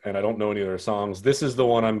live and I don't know any of their songs, this is the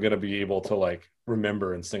one I'm going to be able to, like,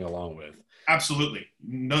 remember and sing along with. Absolutely.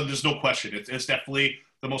 No, there's no question. It's definitely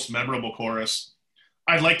the most memorable chorus.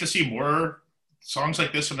 I'd like to see more songs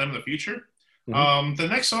like this from them in the future. The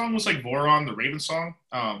next song was like Voron, the Raven song.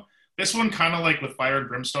 This one kind of like with Fire and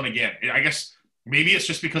Brimstone again. I guess maybe it's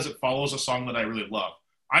just because it follows a song that I really love.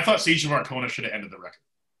 I thought Siege of Arcona should have ended the record.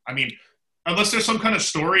 I mean, unless there's some kind of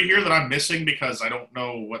story here that I'm missing because I don't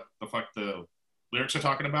know what the fuck the lyrics are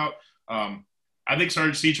talking about. I think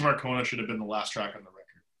Siege of Arcona should have been the last track on the record.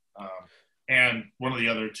 And one of the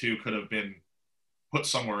other two could have been put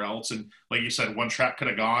somewhere else. And like you said, one track could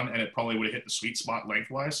have gone and it probably would have hit the sweet spot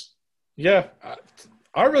lengthwise. Yeah.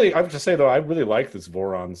 I have to say, though, I really like this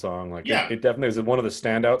Voron song. Like, yeah. It definitely is one of the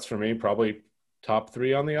standouts for me, probably top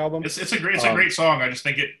 3 on the album. It's a great song. I just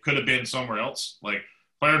think it could have been somewhere else. Like,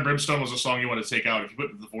 Fire and Brimstone was a song you want to take out. If you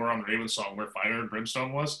put the Voron Raven song where Fire and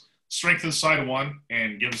Brimstone was, strengthens side 1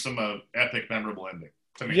 and gives them a epic, memorable ending.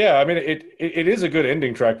 Yeah, I mean, it is a good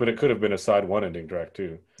ending track, but it could have been a side 1 ending track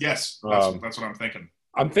too. Yes, that's what I'm thinking.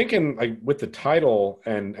 I'm thinking, like, with the title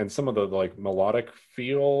and some of the, like, melodic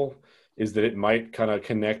feel, is that it might kind of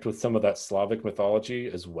connect with some of that Slavic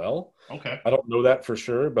mythology as well. Okay. I don't know that for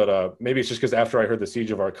sure, but maybe it's just because after I heard the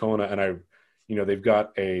Siege of Arcona and they've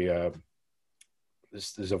got there's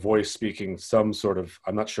a voice speaking some sort of,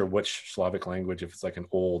 I'm not sure which Slavic language, if it's like an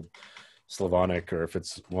old Slavonic or if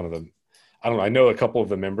it's one of them. I don't know. I know a couple of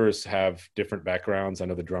the members have different backgrounds. I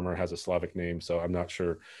know the drummer has a Slavic name, so I'm not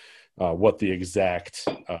sure what the exact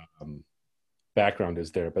background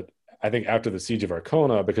is there. But I think after the Siege of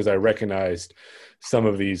Arcona, because I recognized some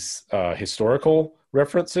of these historical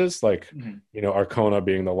references, like, Arcona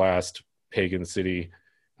being the last pagan city,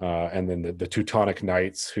 and then the Teutonic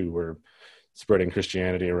Knights who were spreading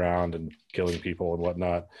Christianity around and killing people and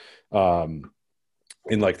whatnot.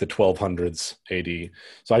 In like the 1200s AD.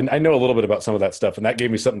 So I know a little bit about some of that stuff, and that gave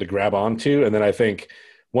me something to grab onto. And then I think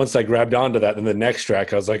once I grabbed onto that, then the next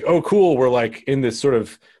track, I was like, oh, cool. We're like in this sort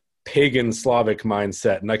of pagan Slavic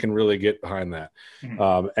mindset, and I can really get behind that.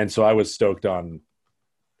 And so I was stoked on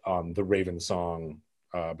the Raven song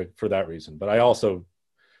but for that reason. But I also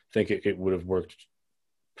think it would have worked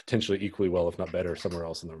potentially equally well, if not better, somewhere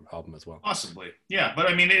else in the album as well. Possibly. Yeah. But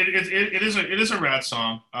I mean, it is a rad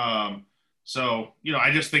song. So, I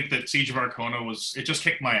just think that Siege of Arcona it just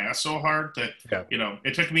kicked my ass so hard that,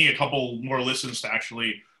 it took me a couple more listens to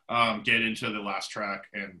actually get into the last track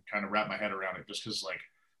and kind of wrap my head around it. Just because, like,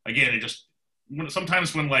 again,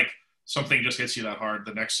 sometimes when, like, something just hits you that hard,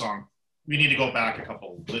 the next song, we need to go back a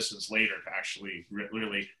couple listens later to actually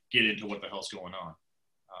really get into what the hell's going on.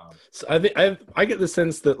 So I get the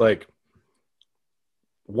sense that, like,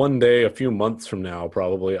 one day, a few months from now,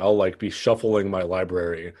 probably, I'll, like, be shuffling my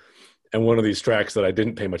library, and one of these tracks that I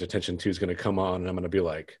didn't pay much attention to is going to come on, and I'm going to be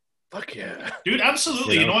like, fuck yeah. Dude,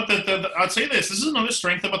 absolutely. You know what? I'd say this. This is another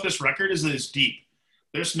strength about this record is that it's deep.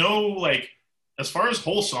 There's no, like, as far as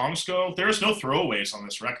whole songs go, there's no throwaways on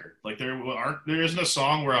this record. Like, there isn't a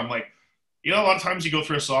song where I'm like, a lot of times you go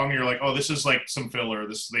through a song and you're like, oh, this is like some filler.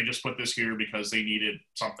 They just put this here because they needed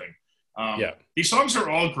something. Yeah. These songs are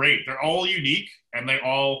all great. They're all unique, and they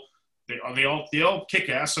all kick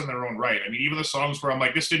ass in their own right. I mean, even the songs where I'm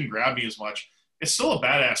like, this didn't grab me as much, it's still a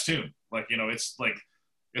badass tune. Like,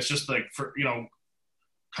 it's just like, for,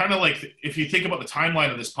 kind of like if you think about the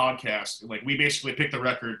timeline of this podcast, like we basically picked the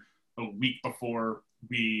record a week before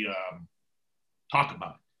we talk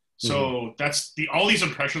about it. So that's all these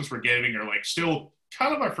impressions we're getting are like still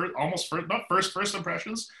kind of our not first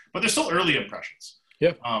impressions, but they're still early impressions.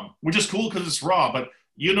 Yeah. Which is cool because it's raw, but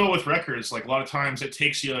with records, like a lot of times it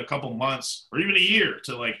takes you a couple months or even a year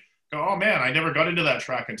to like go, oh man, I never got into that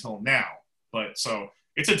track until now. But so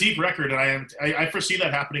it's a deep record, and I foresee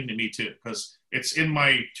that happening to me too, because it's in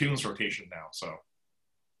my tunes rotation now. So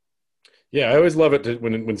yeah, I always love it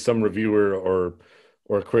when some reviewer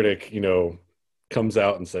or critic, comes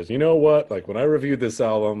out and says, you know what, like when I reviewed this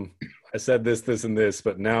album, I said this, and this,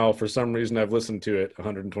 but now for some reason I've listened to it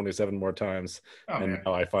 127 more times, and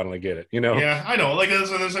now I finally get it. Yeah, I know. Like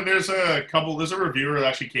there's a reviewer that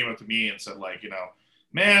actually came up to me and said, like,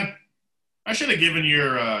 man, I should have given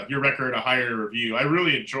your record a higher review. I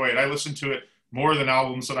really enjoy it. I listened to it more than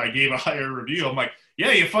albums that I gave a higher review. I'm like,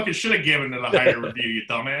 yeah, you fucking should have given it a higher review, you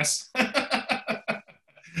dumbass.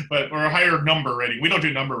 Or a higher number rating. We don't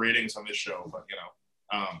do number ratings on this show, but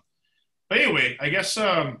But anyway, I guess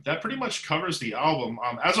that pretty much covers the album.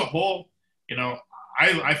 As a whole,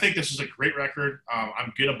 I think this is a great record.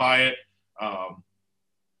 I'm gonna buy it.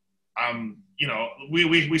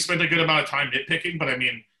 We spent a good amount of time nitpicking, but I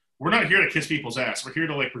mean, we're not here to kiss people's ass. We're here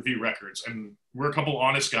to like review records, and we're a couple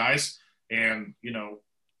honest guys. And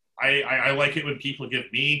I like it when people give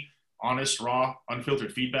me honest, raw,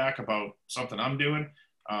 unfiltered feedback about something I'm doing.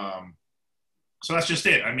 So that's just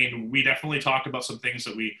it. I mean, we definitely talked about some things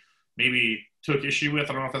that we maybe took issue with.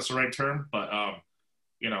 I don't know if that's the right term, but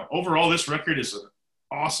overall, this record is an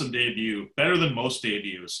awesome debut, better than most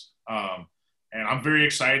debuts. And I'm very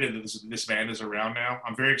excited that this band is around now.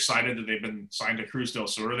 I'm very excited that they've been signed to Cruz del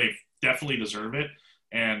Sur. They definitely deserve it.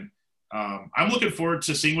 And I'm looking forward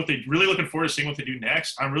to seeing what they do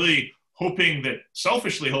next. I'm really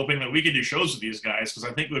selfishly hoping that we can do shows with these guys, because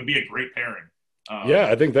I think it would be a great pairing. Yeah,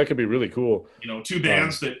 I think that could be really cool. Two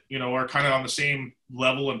bands that, are kind of on the same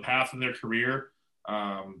level and path in their career,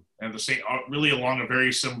 and the same, really along a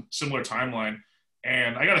very similar timeline.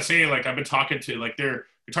 And I got to say, like, I've been talking to, like, their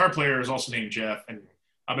guitar player is also named Jeff, and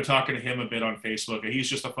I've been talking to him a bit on Facebook, and he's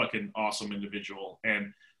just a fucking awesome individual.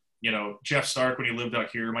 And, Jeff Stark, when he lived out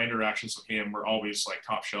here, my interactions with him were always like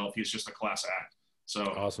top shelf. He's just a class act. So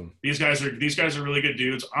awesome. These guys are really good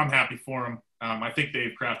dudes. I'm happy for them. I think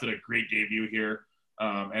they've crafted a great debut here,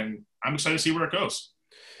 and I'm excited to see where it goes.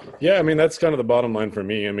 Yeah, I mean, that's kind of the bottom line for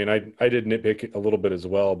me. I mean, I did nitpick a little bit as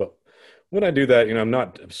well, but when I do that,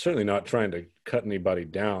 I'm certainly not trying to cut anybody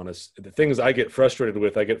down. It's the things I get frustrated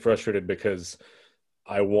with. I get frustrated because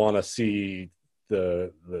I want to see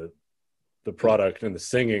the product and the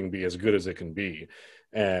singing be as good as it can be.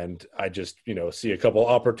 And I just, see a couple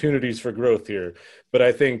opportunities for growth here. But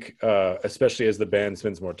I think, especially as the band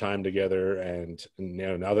spends more time together and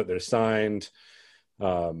now that they're signed,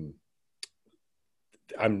 I'm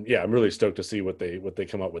really stoked to see what they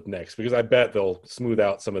come up with next, because I bet they'll smooth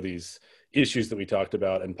out some of these issues that we talked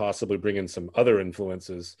about and possibly bring in some other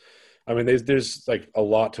influences. I mean, there's like a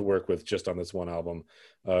lot to work with just on this one album,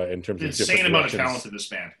 in terms of insane amount of talent in this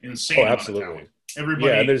band. Insane amount absolutely. Of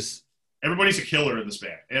talent. Everybody's a killer in this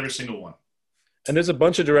band. Every single one. And there's a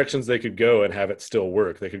bunch of directions they could go and have it still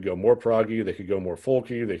work. They could go more proggy, they could go more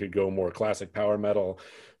folky, they could go more classic power metal,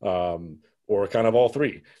 or kind of all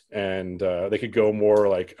three. And they could go more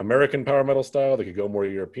like American power metal style. They could go more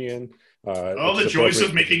European. The joys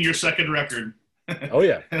of making your second record. Oh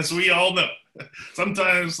yeah. As we all know.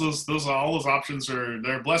 Sometimes all those options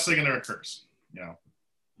they're a blessing and they're a curse.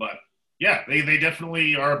 But yeah, they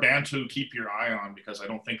definitely are a band to keep your eye on, because I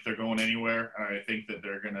don't think they're going anywhere. I think that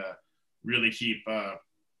they're gonna really keep.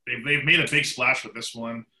 They've made a big splash with this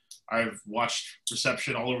one. I've watched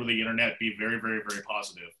reception all over the internet be very, very, very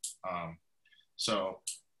positive.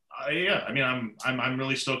 Yeah, I mean, I'm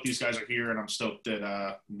really stoked these guys are here, and I'm stoked that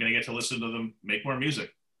I'm gonna get to listen to them make more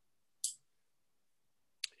music.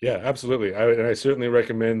 Yeah, absolutely. I certainly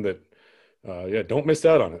recommend that. Don't miss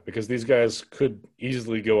out on it, because these guys could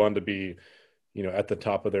easily go on to be, at the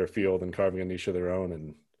top of their field and carving a niche of their own.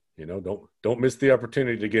 And, don't miss the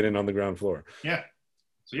opportunity to get in on the ground floor. Yeah.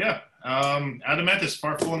 So yeah, Adeimantus,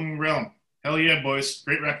 Far-Flung Realm. Hell yeah, boys.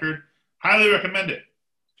 Great record. Highly recommend it.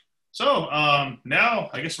 So now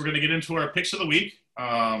I guess we're going to get into our picks of the week.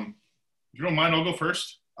 If you don't mind, I'll go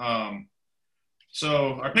first.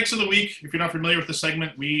 So our picks of the week, if you're not familiar with the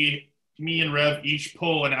segment, me and Rev each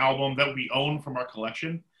pull an album that we own from our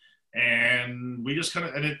collection, and we just kind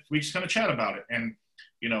of chat about it. And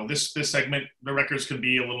this segment, the records can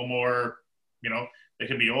be a little more, they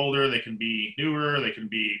can be older, they can be newer, they can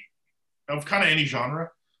be of kind of any genre.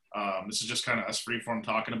 This is just kind of us freeform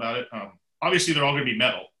talking about it. Obviously, they're all going to be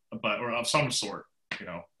metal, or of some sort,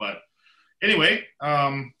 But anyway,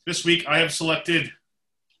 this week I have selected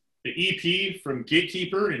the EP from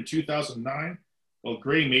Gatekeeper in 2009, called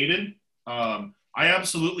Grey Maiden. I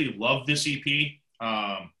absolutely love this EP.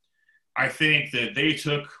 I think that they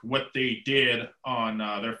took what they did on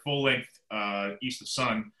their full-length East of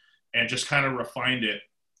Sun and just kind of refined it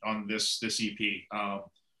on this EP.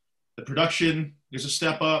 The production is a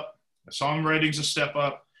step up. The songwriting's a step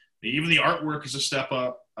up. Even the artwork is a step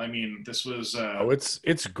up. I mean, this was...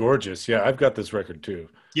 it's gorgeous. Yeah, I've got this record too.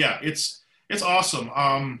 Yeah, it's awesome.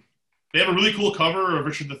 They have a really cool cover of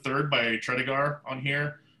Richard III by Tredegar on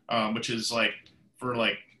here, which is like, for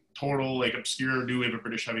like total like obscure new wave of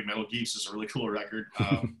British heavy metal geeks, is a really cool record.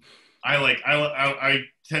 I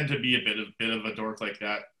tend to be a bit of a dork like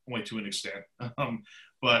that, only to an extent.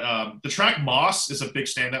 But the track Moss is a big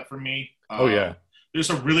standout for me. Oh yeah, there's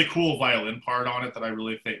a really cool violin part on it that I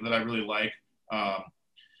really like.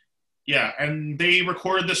 Yeah, and they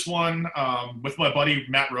recorded this one with my buddy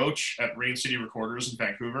Matt Roach at Rain City Recorders in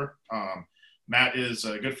Vancouver. Matt is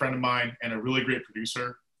a good friend of mine and a really great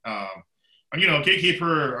producer. And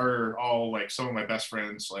Gatekeeper are all like some of my best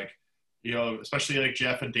friends, like, especially like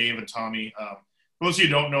Jeff and Dave and Tommy. For those of you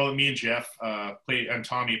who don't know, me and Jeff and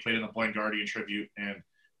Tommy played in the Blind Guardian tribute, and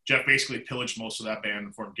Jeff basically pillaged most of that band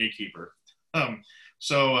and formed Gatekeeper.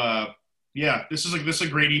 Yeah, this is a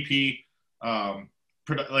great EP.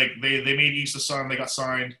 Like they made East of Sun, they got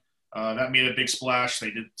signed. That made a big splash.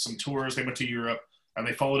 They did some tours, they went to Europe, and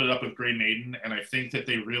they followed it up with Grey Maiden. And I think that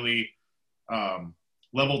they really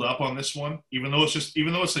leveled up on this one, even though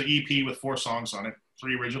it's an EP with 4 songs on it,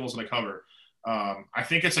 3 originals and a cover. I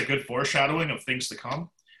think it's a good foreshadowing of things to come.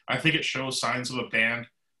 I think it shows signs of a band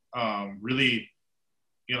really,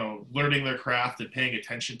 learning their craft and paying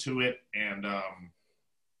attention to it, and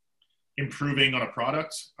improving on a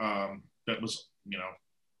product that was,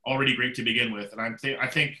 already great to begin with. And I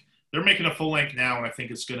think they're making a full length now, and I think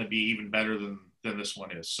it's going to be even better than this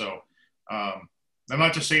one is. So I'm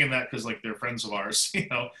not just saying that because like they're friends of ours.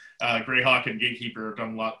 Greyhawk and Gatekeeper have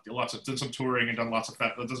done done some touring and done lots of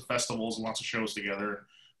festivals and lots of shows together.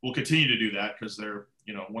 We'll continue to do that because they're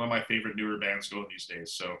one of my favorite newer bands going these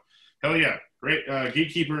days. So hell yeah, great.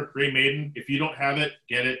 Gatekeeper, Grey Maiden. If you don't have it,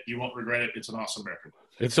 get it. You won't regret it. It's an awesome record.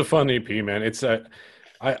 It's a fun EP, man.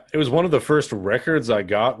 It was one of the first records I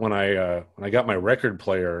got when I got my record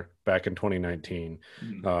player back in 2019.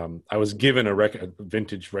 Mm-hmm. I was given a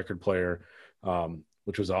vintage record player,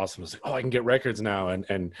 which was awesome. I was like, oh, I can get records now.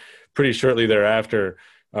 And pretty shortly thereafter,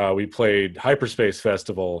 we played Hyperspace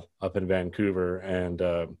Festival up in Vancouver,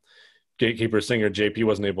 and Gatekeeper singer JP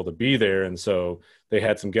wasn't able to be there, and so they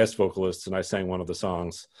had some guest vocalists, and I sang one of the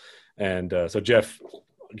songs. And so Jeff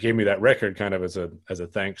gave me that record kind of as a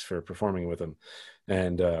thanks for performing with him.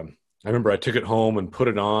 And I remember I took it home and put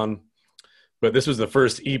it on, but this was the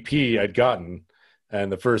first EP I'd gotten,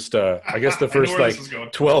 and the first like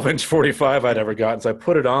 12-inch 45 I'd ever gotten. So I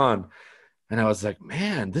put it on, and I was like,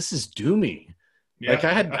 man, this is doomy. Yeah. Like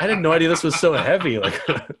I had no idea this was so heavy. Like,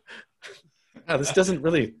 wow, this doesn't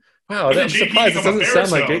really. Wow, I'm surprised it doesn't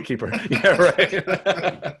sound like Gatekeeper. Yeah, right.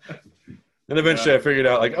 And eventually I figured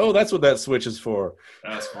out, like, oh, that's what that switch is for.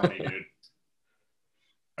 That's funny, dude.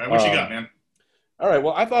 All right, what you got, man? All right,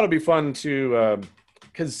 well, I thought it'd be fun to,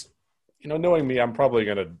 because, knowing me, I'm probably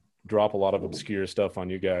going to drop a lot of obscure stuff on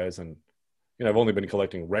you guys. And, I've only been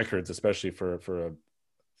collecting records, especially for a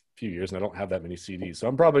few years, and I don't have that many CDs. So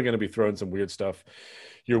I'm probably going to be throwing some weird stuff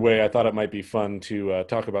your way. I thought it might be fun to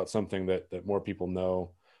talk about something that more people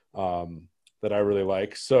know that I really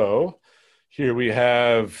like. So here we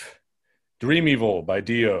have Dream Evil by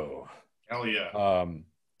Dio. Hell yeah.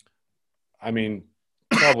 I mean,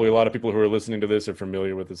 probably a lot of people who are listening to this are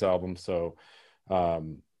familiar with this album, so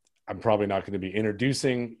I'm probably not going to be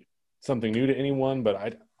introducing something new to anyone,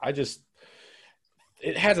 but I just,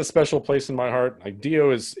 it has a special place in my heart. Like,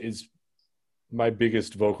 Dio is my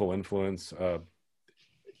biggest vocal influence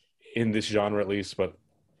in this genre, at least, but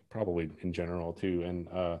probably in general too. And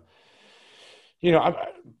I'm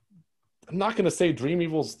not going to say Dream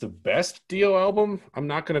Evil's the best Dio album. I'm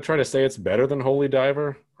not going to try to say it's better than Holy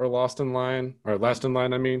Diver or Last in Line,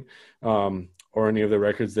 I mean, or any of the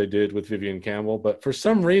records they did with Vivian Campbell. But for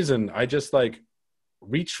some reason, I just like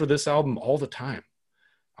reach for this album all the time.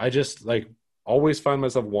 I just like always find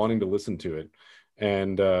myself wanting to listen to it.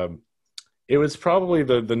 And it was probably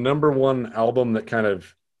the number one album that kind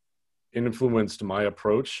of influenced my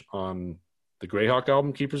approach on the Greyhawk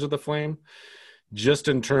album, Keepers of the Flame, just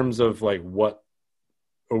in terms of like what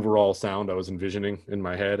overall sound I was envisioning in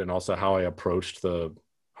my head, and also how I approached the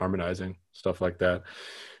harmonizing, stuff like that.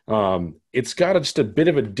 It's got just a bit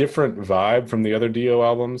of a different vibe from the other Dio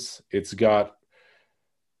albums. It's got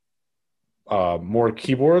more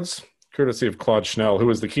keyboards, courtesy of Claude Schnell, who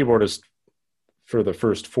was the keyboardist for the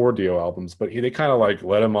first 4 Dio albums, but they kind of like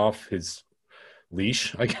let him off his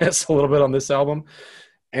leash, I guess, a little bit on this album.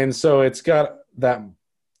 And so it's got that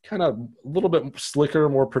kind of a little bit slicker,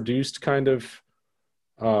 more produced kind of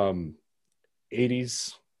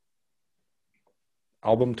 80s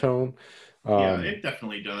album tone. Yeah, it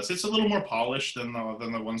definitely does. It's a little more polished than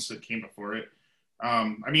the ones that came before it.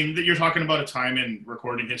 I mean, you're talking about a time in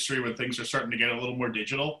recording history when things are starting to get a little more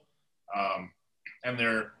digital, and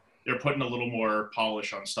they're putting a little more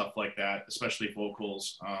polish on stuff like that, especially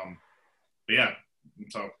vocals. But yeah,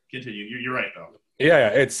 so continue. You're right though. Yeah,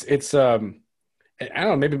 it's I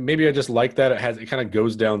don't know, maybe I just like that it kind of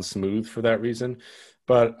goes down smooth for that reason.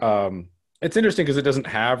 But it's interesting because it doesn't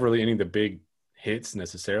have really any of the big hits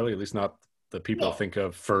necessarily, at least not the people think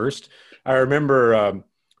of first. I remember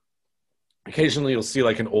occasionally you'll see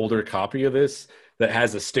like an older copy of this that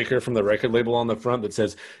has a sticker from the record label on the front that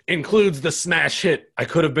says includes the smash hit "I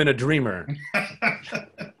Could Have Been a Dreamer."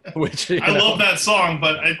 Which I love that song,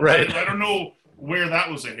 but I right. don't know where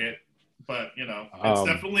that was a hit, but it's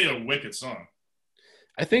definitely a wicked song.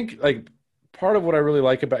 I think like part of what I really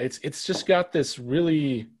like about it's just got this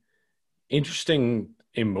really interesting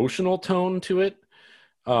emotional tone to it.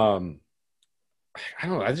 I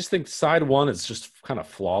don't know. I just think side 1 is just kind of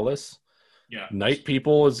flawless. Yeah. Night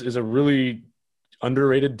People is a really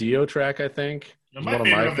underrated Dio track, I think. My one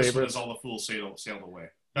favorite of my favorites is All the Fools Sailed Away.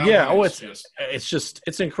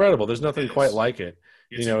 It's incredible. There's nothing quite like it.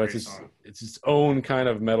 It's its own kind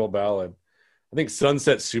of metal ballad. I think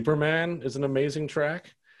Sunset Superman is an amazing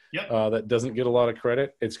track. Yep. That doesn't get a lot of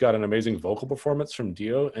credit. It's got an amazing vocal performance from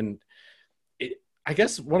Dio, and I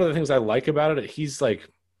guess one of the things I like about it, he's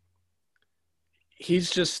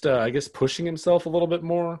just I guess pushing himself a little bit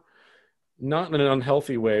more, not in an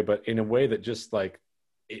unhealthy way, but in a way that just like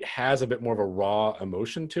it has a bit more of a raw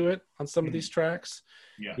emotion to it on some of these tracks.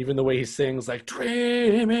 Yeah. Even the way he sings like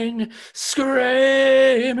dreaming,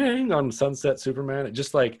 screaming on Sunset Superman, it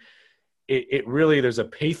just like it really, there's a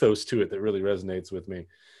pathos to it that really resonates with me.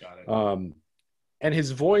 Got it. And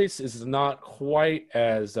his voice is not quite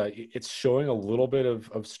as it's showing a little bit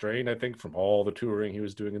of strain, I think, from all the touring he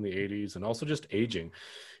was doing in the 80s, and also just aging.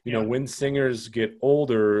 You know, when singers get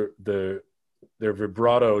older, their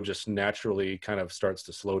vibrato just naturally kind of starts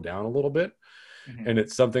to slow down a little bit. Mm-hmm. And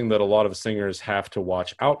it's something that a lot of singers have to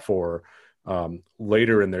watch out for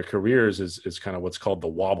later in their careers is kind of what's called the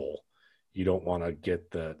wobble. You don't want to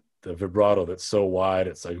get the vibrato that's so wide.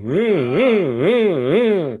 It's like,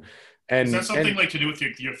 and is that something like to do with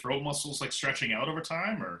your throat muscles like stretching out over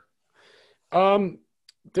time, or?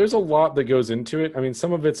 There's a lot that goes into it. I mean,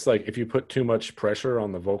 some of it's like if you put too much pressure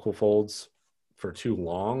on the vocal folds for too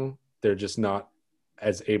long, they're just not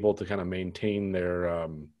as able to kind of maintain their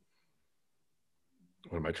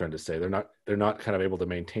what am I trying to say? They're not kind of able to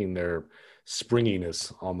maintain their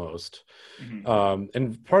springiness almost. Mm-hmm.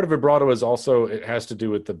 And part of vibrato is also, it has to do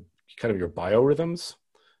with the kind of your biorhythms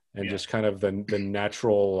and just kind of the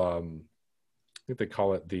natural, I think they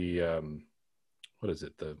call it the, what is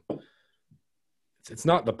it? It's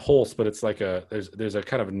not the pulse, but it's like there's a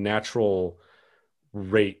kind of natural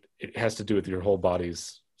rate. It has to do with your whole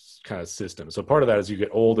body's kind of system. So part of that is you get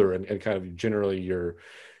older and kind of generally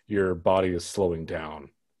your body is slowing down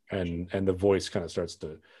and the voice kind of starts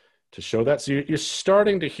to show that. So you're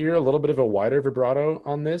starting to hear a little bit of a wider vibrato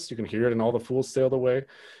on this. You can hear it in All the Fools Sailed Away.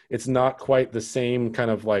 It's not quite the same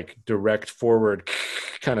kind of like direct forward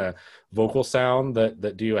kind of vocal sound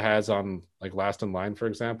that Dio has on like Last in Line, for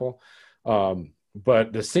example.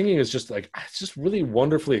 But the singing is just like, it's just really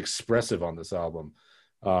wonderfully expressive on this album.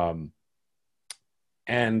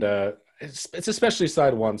 And it's especially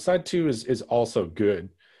side 1. Side 2 is also good.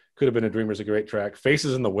 Could Have Been a Dreamer is a great track.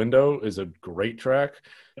 Faces in the Window is a great track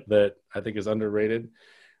that I think is underrated.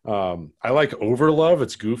 I like Overlove.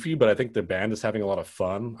 It's goofy, but I think the band is having a lot of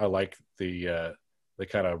fun. I like the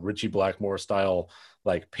kind of Ritchie Blackmore style,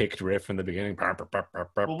 like picked riff in the beginning. Well,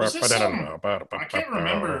 was this, I can't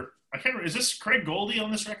remember. Is this Craig Goldie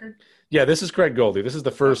on this record? Yeah, this is Craig Goldie. This is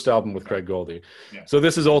the first album with Craig Goldie. Yeah. So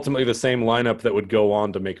this is ultimately the same lineup that would go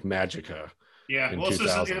on to make Magica. Yeah, well,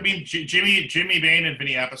 I mean, Jimmy Bain and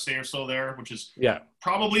Vinny Appice are still there, which is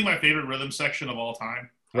probably my favorite rhythm section of all time.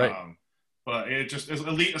 Right. But it just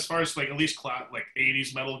as far as like at least like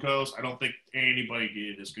 80s metal goes, I don't think anybody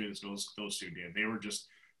did as good as those two did.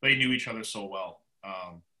 They knew each other so well.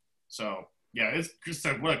 So yeah, it's just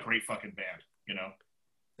what a great fucking band, you know.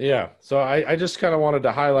 Yeah. So I just kind of wanted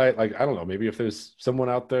to highlight, like, I don't know, maybe if there's someone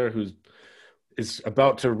out there who's is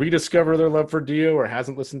about to rediscover their love for Dio or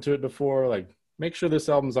hasn't listened to it before, like, make sure this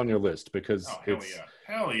album's on your list, because Oh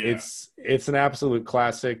hell yeah, it's an absolute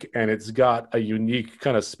classic, and it's got a unique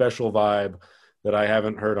kind of special vibe that I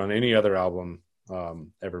haven't heard on any other album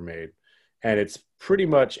ever made. And it's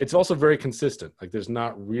also very consistent. Like, there's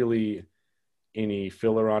not really any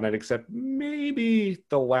filler on it, except maybe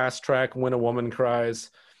the last track, When a Woman Cries.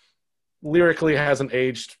 Lyrically hasn't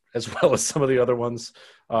aged as well as some of the other ones,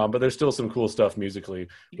 but there's still some cool stuff musically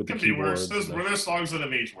with the keyboards. There's songs that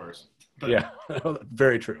have aged worse. But, yeah,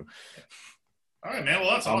 very true. All right, man.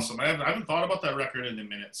 Well, that's awesome. I haven't thought about that record in a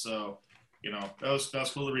minute, so you know that was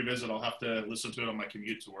cool to revisit. I'll have to listen to it on my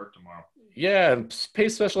commute to work tomorrow. Yeah, and pay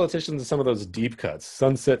special attention to some of those deep cuts: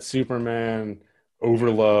 Sunset Superman,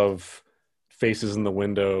 Overlove, Faces in the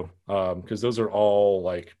Window, because those are all,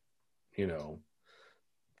 like, you know,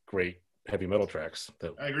 great heavy metal tracks.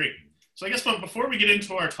 I agree. So I guess before we get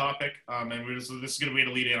into our topic, and this is going to be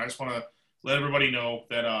to lead in, I just want to let everybody know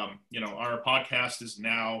that our podcast is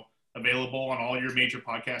now available on all your major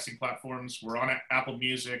podcasting platforms. We're on Apple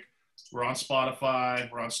Music, we're on Spotify,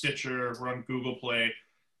 we're on Stitcher, we're on Google Play.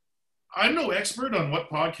 I'm no expert on what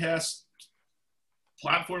podcast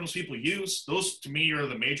platforms people use. Those, to me, are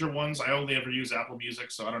the major ones. I only ever use Apple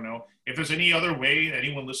Music, so I don't know. If there's any other way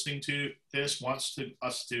anyone listening to this wants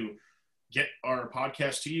us to get our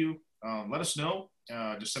podcast to you, let us know.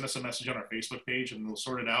 Just send us a message on our Facebook page, and we'll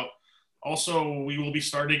sort it out. Also, we will be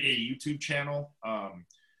starting a YouTube channel.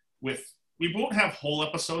 We won't have whole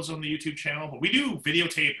episodes on the YouTube channel, but we do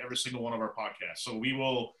videotape every single one of our podcasts. So we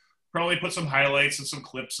will probably put some highlights and some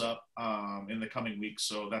clips up in the coming weeks.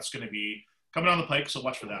 So that's going to be coming down the pike, so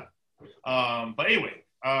watch for that. But anyway,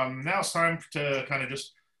 now it's time to kind of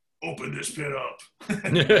just open this pit up.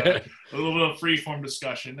 A little bit of free-form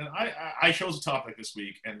discussion. And I chose a topic this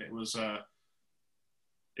week, and it was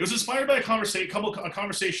inspired by a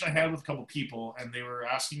conversation I had with a couple people, and they were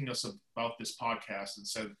asking us about this podcast and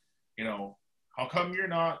said, you know, how come you're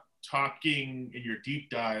not talking in your deep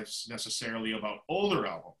dives necessarily about older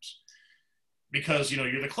albums? Because, you know,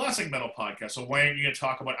 you're the classic metal podcast, so why aren't you going to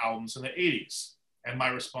talk about albums in the 80s? And my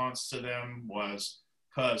response to them was,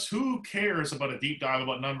 because who cares about a deep dive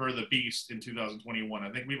about Number of the Beast in 2021? I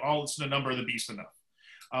think we've all listened to Number of the Beast enough.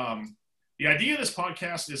 The idea of this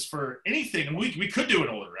podcast is for anything, and we could do an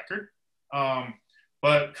older record,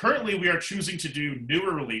 but currently we are choosing to do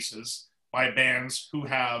newer releases by bands who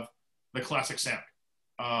have the classic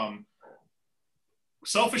sound.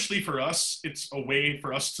 Selfishly for us, it's a way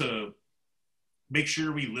for us to make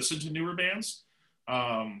sure we listen to newer bands.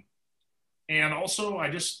 And also, I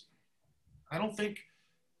don't think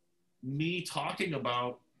me talking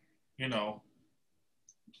about, you know,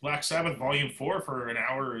 Black Sabbath Volume 4 for an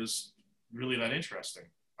hour is really that interesting.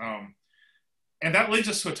 And that leads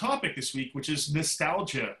us to a topic this week, which is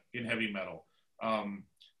nostalgia in heavy metal.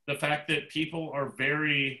 The fact that people are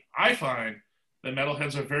I find that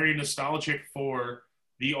metalheads are very nostalgic for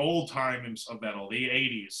the old times of metal, the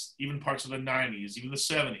 80s, even parts of the 90s, even the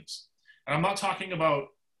 70s. And I'm not talking about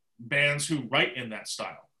bands who write in that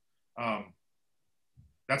style.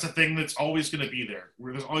 That's a thing that's always going to be there.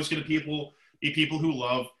 Where there's always going to be people who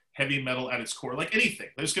love heavy metal at its core, like anything.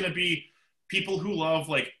 There's going to be people who love,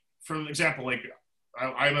 like, for example, like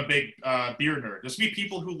I'm a big beer nerd. There's going to be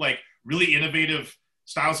people who like really innovative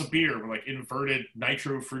styles of beer, like inverted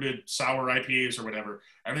nitro fruited sour IPAs or whatever.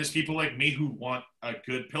 And there's people like me who want a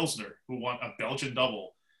good Pilsner, who want a Belgian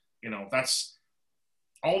double. You know, that's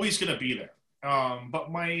always going to be there. But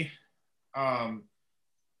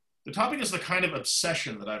the topic is the kind of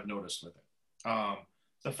obsession that I've noticed with it.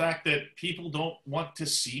 The fact that people don't want to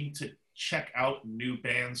seem to check out new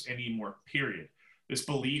bands anymore, period. This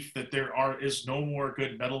belief that there is no more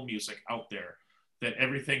good metal music out there, that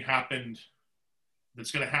everything happened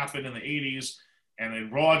that's going to happen in the 80s, and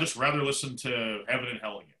they'd just rather listen to Heaven and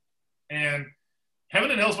Hell again. And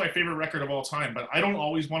Heaven and Hell is my favorite record of all time, but I don't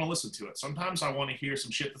always want to listen to it. Sometimes I want to hear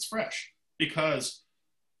some shit that's fresh, because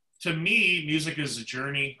to me, music is a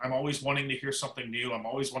journey. I'm always wanting to hear something new. I'm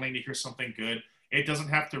always wanting to hear something good. It doesn't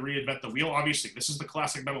have to reinvent the wheel. Obviously, this is the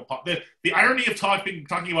Classic Metal podcast. The irony of talking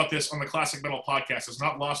about this on the Classic Metal podcast is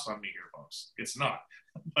not lost on me here, folks. It's not.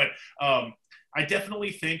 But I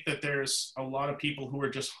definitely think that there's a lot of people who are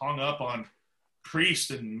just hung up on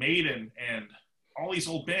Priest and Maiden and all these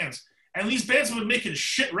old bands. And these bands have been making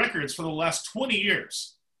shit records for the last 20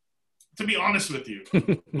 years. to be honest with you,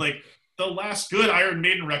 like the last good Iron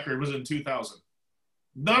Maiden record was in 2000.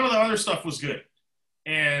 None of the other stuff was good.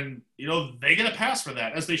 And, you know, they get a pass for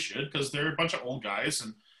that, as they should, because they're a bunch of old guys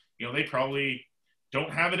and, you know, they probably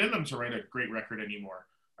don't have it in them to write a great record anymore.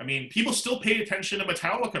 I mean, people still pay attention to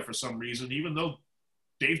Metallica for some reason, even though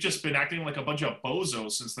they've just been acting like a bunch of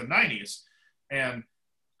bozos since the 90s. And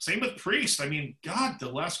same with Priest. I mean, God, the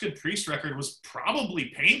last good Priest record was probably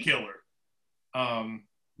Painkiller.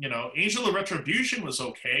 You know, Angel of Retribution was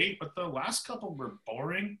okay, but the last couple were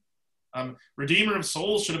boring. Redeemer of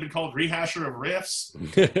Souls should have been called Rehasher of Riffs.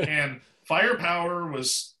 And Firepower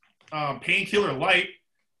was Painkiller Light.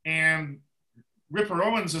 And Ripper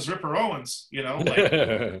Owens is Ripper Owens, you know.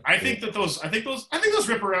 Like, I think those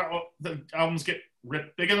Ripper the albums get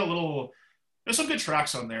ripped. They get a little. There's some good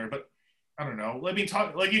tracks on there, but I don't know. Let me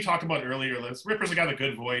talk like you talked about earlier. Ripper's got a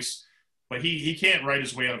good voice, but he can't write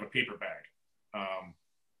his way out of a paper bag.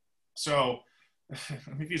 So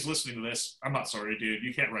if he's listening to this, I'm not sorry, dude.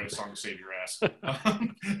 You can't write a song to save your ass.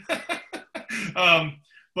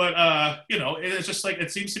 But you know, it's just like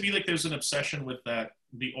it seems to be like there's an obsession with that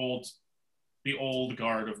the old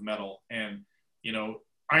guard of metal, and you know,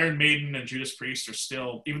 Iron Maiden and Judas Priest are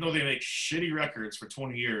still, even though they make shitty records for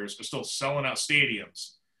 20 years, they're still selling out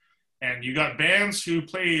stadiums. And you got bands who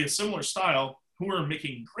play a similar style who are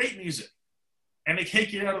making great music, and they can't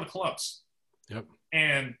get out of the clubs. Yep.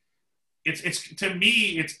 And it's to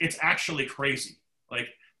me, it's actually crazy. Like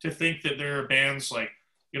to think that there are bands like,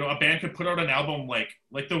 you know, a band could put out an album like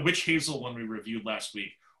the Witch Hazel one we reviewed last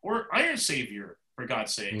week, or Iron Savior, for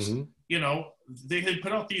God's sakes. Mm-hmm. You know, they had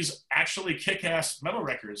put out these actually kick-ass metal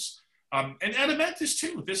records. And Adamentus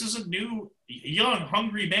too. This is a new, young,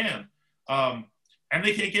 hungry band. And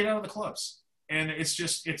they can't get out of the clubs. And it's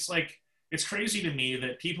crazy to me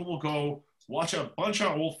that people will go watch a bunch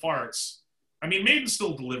of old farts. I mean, Maiden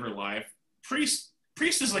still deliver live. Priest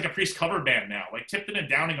is like a Priest cover band now. Like Tipton and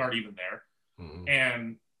Downing aren't even there. Mm-hmm.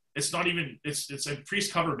 And it's not even, it's a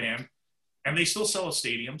Priest cover band. And they still sell at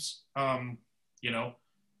stadiums. You know,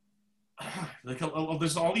 like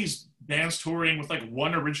there's all these bands touring with like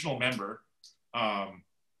one original member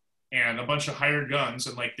and a bunch of hired guns,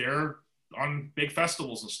 and like they're on big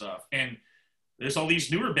festivals and stuff. And there's all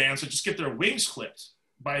these newer bands that just get their wings clipped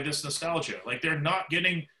by this nostalgia. Like they're not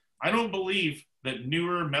getting, I don't believe that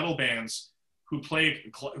newer metal bands who play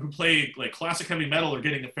like classic heavy metal are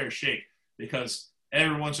getting a fair shake, because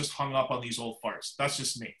everyone's just hung up on these old farts. That's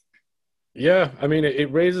just me. Yeah. I mean,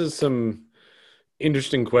 it raises some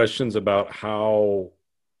interesting questions about how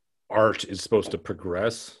art is supposed to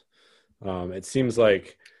progress. It seems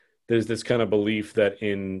like there's this kind of belief that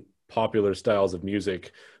in popular styles of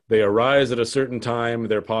music, they arise at a certain time,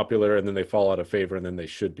 they're popular, and then they fall out of favor, and then they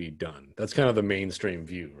should be done. That's kind of the mainstream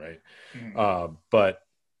view, right? Mm-hmm. But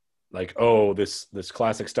like, oh, this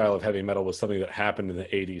classic style of heavy metal was something that happened in the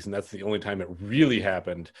 80s, and that's the only time it really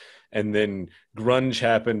happened. And then grunge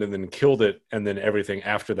happened and then killed it, and then everything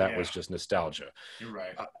after that was just nostalgia. You're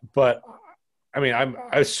right. But I mean,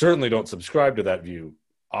 I certainly don't subscribe to that view.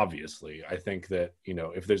 Obviously, I think that, you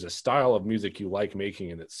know, if there's a style of music you like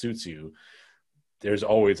making and that suits you, there's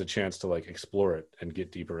always a chance to like explore it and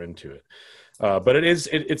get deeper into it. But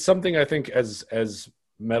it's something I think as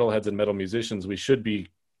metalheads and metal musicians, we should be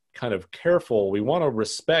kind of careful. We want to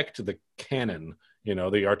respect the canon, you know,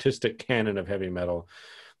 the artistic canon of heavy metal,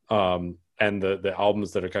 and the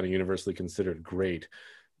albums that are kind of universally considered great.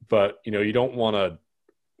 But, you know, you don't want to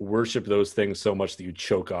worship those things so much that you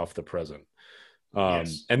choke off the present.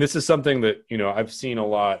 Yes. And this is something that, you know, I've seen a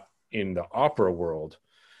lot in the opera world,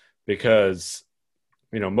 because,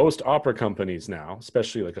 you know, most opera companies now,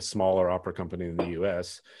 especially like a smaller opera company in the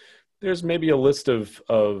US, there's maybe a list of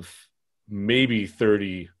maybe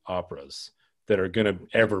 30 operas that are going to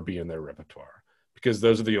ever be in their repertoire, because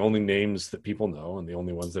those are the only names that people know and the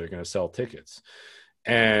only ones that are going to sell tickets.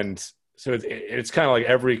 And so it's kind of like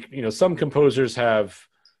every, you know, some composers have,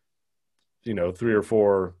 you know, 3 or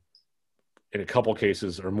 4, in a couple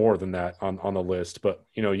cases or more than that on the list. But,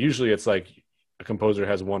 you know, usually it's like a composer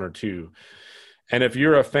has 1 or 2. And if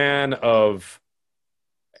you're a fan of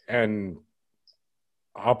an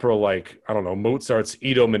opera like, I don't know, Mozart's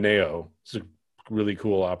Idomeneo, it's a really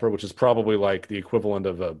cool opera, which is probably like the equivalent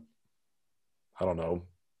of I don't know,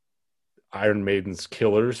 Iron Maiden's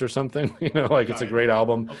Killers or something, you know, like it's a great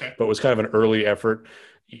album, but was kind of an early effort.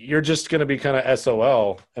 You're just going to be kind of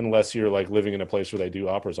SOL unless you're like living in a place where they do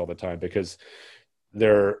operas all the time, because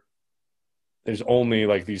there's only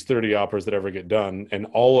like these 30 operas that ever get done, and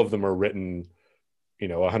all of them are written, you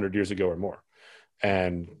know, 100 years ago or more.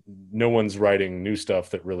 And no one's writing new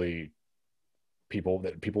stuff that really people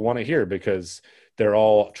want to hear, because they're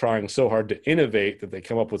all trying so hard to innovate that they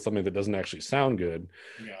come up with something that doesn't actually sound good.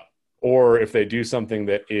 Yeah. Or if they do something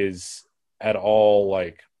that is at all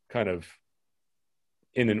like kind of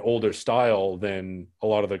in an older style, then a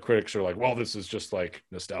lot of the critics are like, well, this is just like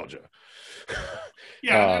nostalgia.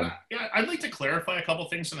 Yeah, I'd like to clarify a couple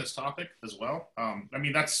things on this topic as well. I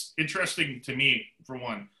mean, that's interesting to me, for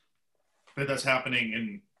one, that that's happening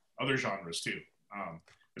in other genres too,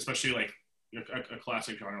 especially like a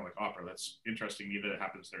classic genre like opera. That's interesting to me that it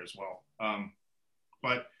happens there as well.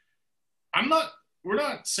 But we're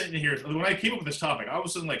not sitting here. When I came up with this topic, I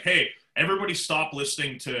was like, hey, everybody stop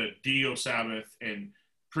listening to Dio, Sabbath, and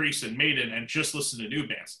Priest and Maiden and just listen to new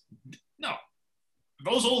bands. No,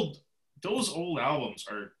 those old albums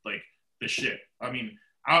are like the shit. I mean,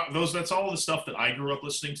 that's all the stuff that I grew up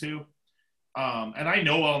listening to. And I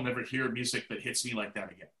know I'll never hear music that hits me like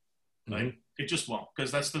that again. Like, it just won't,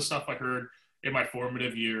 because that's the stuff I heard in my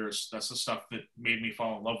formative years. That's the stuff that made me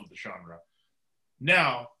fall in love with the genre.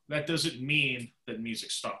 Now, that doesn't mean that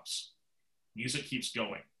music stops. Music keeps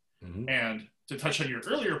going. Mm-hmm. And to touch on your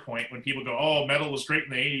earlier point, when people go, oh, metal was great in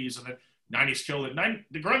the 80s and the 90s killed it.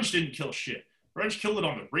 The grunge didn't kill shit. Grunge killed it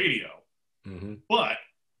on the radio. Mm-hmm. But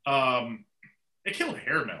it killed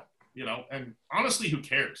hair metal, you know? And honestly, who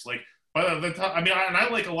cares? Like, by the time, I mean, I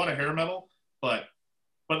like a lot of hair metal, but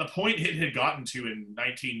the point it had gotten to in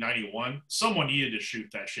 1991, someone needed to shoot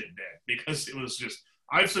that shit dead, because it was just,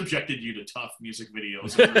 I've subjected you to tough music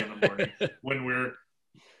videos in the morning when we're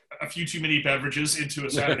a few too many beverages into a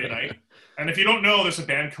Saturday night. And if you don't know, there's a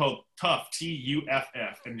band called Tuff,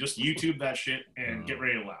 Tuff, and just YouTube that shit and get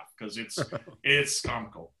ready to laugh, because it's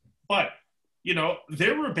comical. But, you know,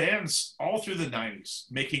 there were bands all through the 90s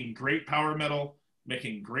making great power metal,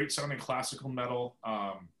 making great sounding classical metal.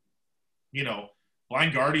 You know,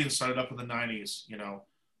 Blind Guardian started up in the 90s, you know,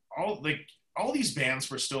 all these bands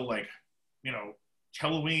were still like, you know,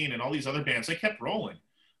 Halloween and all these other bands, they kept rolling.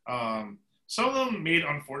 Some of them made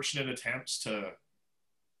unfortunate attempts to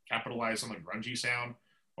capitalize on the grungy sound,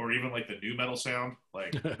 or even like the new metal sound.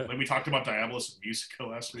 Like we talked about Diabolus and Musica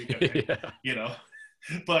last week, I think, you know,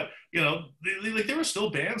 but you know, like there were still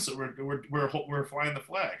bands that were flying the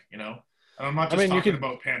flag, you know. And I'm not just talking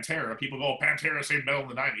about Pantera. People go, oh, Pantera saved metal in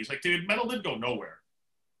the 90s. Like, dude, metal didn't go nowhere.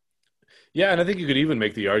 Yeah, and I think you could even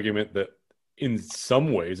make the argument that in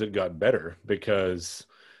some ways it got better, because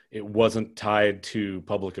it wasn't tied to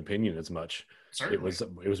public opinion as much. Certainly.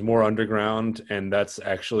 It was more underground, and that's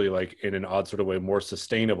actually, like, in an odd sort of way, more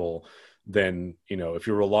sustainable than, you know, if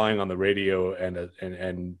you're relying on the radio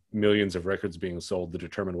and millions of records being sold to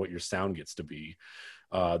determine what your sound gets to be,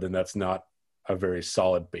 then that's not a very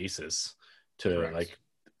solid basis to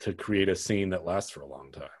create a scene that lasts for a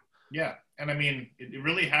long time. Yeah, and I mean, it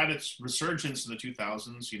really had its resurgence in the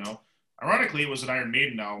 2000s, you know. Ironically, it was an Iron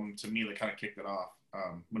Maiden album, to me, that kind of kicked it off.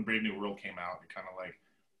 When Brave New World came out, it kind of, like,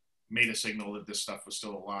 made a signal that this stuff was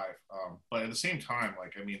still alive. But at the same time,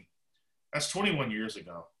 like, I mean, that's 21 years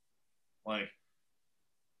ago. Like,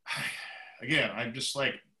 again, I'm just,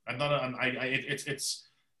 like, it's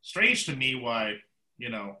strange to me why, you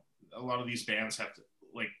know, a lot of these bands have to,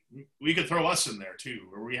 like, we could throw us in there too,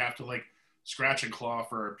 where we have to, like, scratch and claw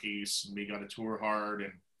for our piece, and we got to tour hard,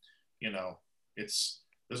 and, you know, there's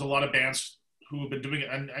a lot of bands who have been doing it,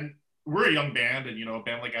 and we're a young band, and, you know, a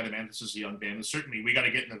band like Adamantis is a young band, and certainly we got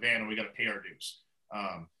to get in the van and we got to pay our dues.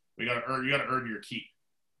 You got to earn your keep.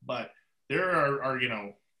 But there are, you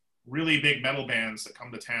know, really big metal bands that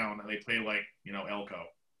come to town and they play, like, you know, Elko,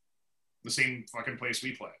 the same fucking place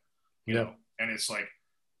we play, you know, and it's like,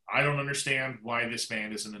 I don't understand why this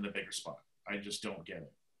band isn't in a bigger spot. I just don't get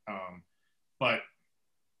it. But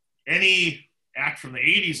any act from the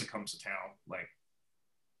 80s that comes to town, like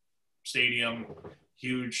stadium,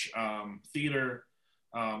 huge theater,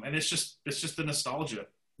 and it's just the nostalgia,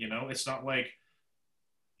 you know. It's not like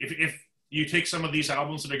if you take some of these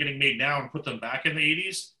albums that are getting made now and put them back in the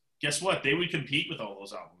 80s, guess what? They would compete with all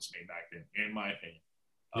those albums made back then, in my opinion.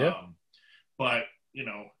 Yeah. But, you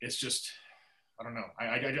know, it's just, I don't know.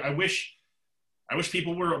 I wish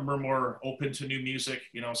people were more open to new music.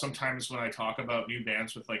 You know, sometimes when I talk about new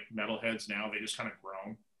bands with, like, metalheads now, they just kind of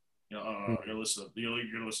groan. You know, you're listening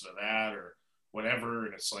to that or whatever,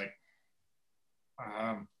 and it's like,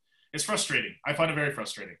 it's frustrating. I find it very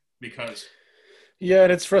frustrating because. Yeah,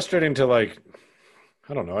 and it's frustrating to, like,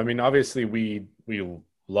 I don't know. I mean, obviously we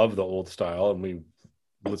love the old style, and we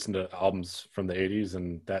listen to albums from the 80s,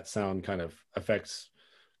 and that sound kind of affects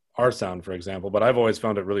our sound, for example. But I've always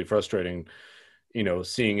found it really frustrating, you know,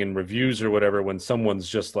 seeing in reviews or whatever, when someone's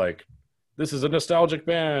just like, this is a nostalgic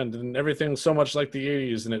band and everything's so much like the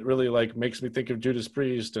 80s, and it really, like, makes me think of Judas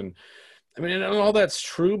Priest. And I mean, and all that's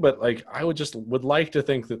true, but like, I would like to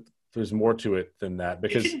think that there's more to it than that, It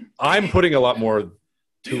because can, I'm putting a lot more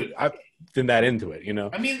dude. than that into it, you know?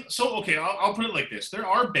 I mean, so okay, I'll put it like this: there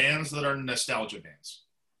are bands that are nostalgia bands,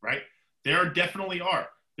 right? There definitely are.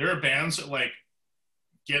 There are bands that like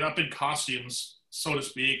get up in costumes, so to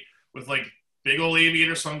speak, with like big old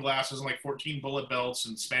aviator sunglasses and like 14 bullet belts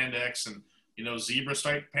and spandex and zebra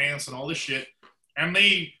striped pants and all this shit, and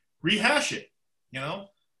they rehash it, you know.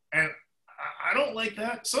 And I don't like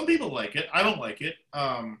that. Some people like it. I don't like it.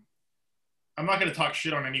 I'm not going to talk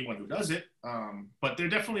shit on anyone who does it, but there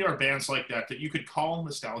definitely are bands like that you could call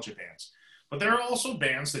nostalgia bands. But there are also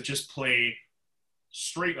bands that just play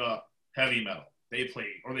straight up heavy metal. They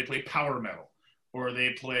play power metal, or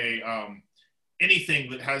they play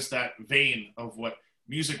anything that has that vein of what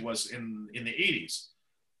music was in the 80s.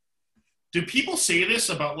 Do people say this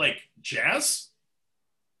about like jazz?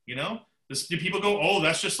 Do people go, "Oh,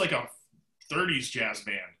 that's just like a 30s jazz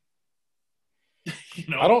band"?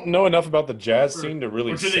 I don't know enough about the jazz scene to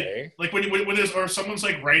really say. They, like when there's, or someone's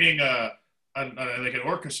like writing like an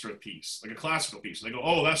orchestra piece, like a classical piece. They go,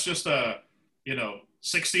 "Oh, that's just a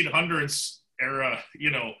 1600s era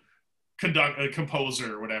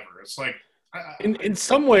composer or whatever." It's like in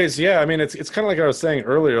some ways, yeah. I mean, it's kind of like I was saying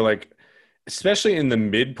earlier, like especially in the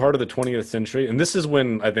mid part of the 20th century, and this is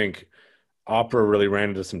when I think opera really ran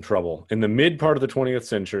into some trouble. In the mid part of the 20th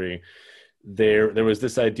century, there was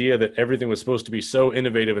this idea that everything was supposed to be so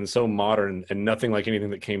innovative and so modern and nothing like anything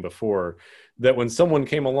that came before, that when someone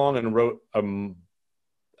came along and wrote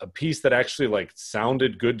a piece that actually like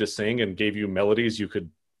sounded good to sing and gave you melodies you could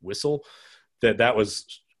whistle, that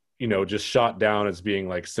was just shot down as being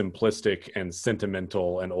like simplistic and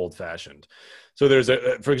sentimental and old fashioned. So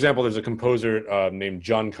for example, there's a composer named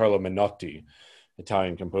Giancarlo Menotti,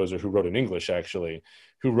 Italian composer, who wrote in English actually,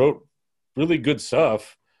 who wrote really good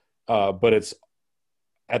stuff. But it's,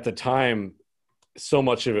 at the time, so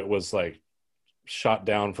much of it was like shot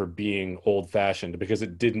down for being old fashioned because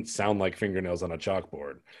it didn't sound like fingernails on a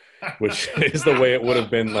chalkboard, which is the way it would have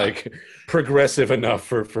been like progressive enough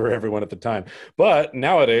for everyone at the time. But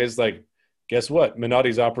nowadays, like, guess what?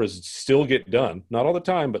 Menotti's operas still get done, not all the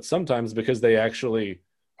time, but sometimes, because they actually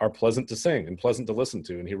are pleasant to sing and pleasant to listen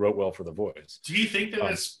to, and he wrote well for the voice. Do you think that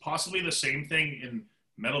it's possibly the same thing in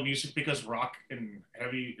metal music, because rock and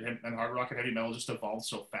hard rock and heavy metal just evolved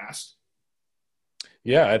so fast?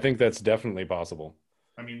 Yeah, I think that's definitely possible.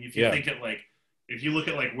 I mean, if you think it, like, if you look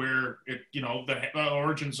at like where it, the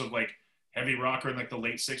origins of like heavy rock are in like the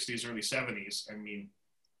late 60s, early 70s. I mean,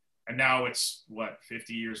 and now it's what,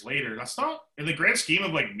 50 years later. That's not, in the grand scheme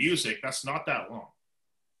of like music, that's not that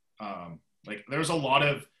long. Like there's a lot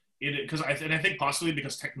of it, because I think possibly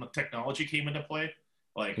because technology came into play.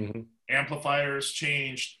 Like amplifiers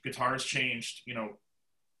changed, guitars changed,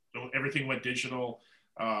 everything went digital.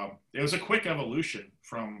 It was a quick evolution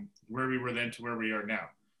from where we were then to where we are now.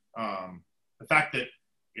 The fact that,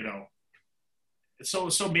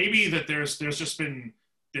 so maybe that there's just been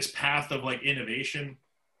this path of like innovation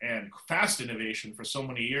and fast innovation for so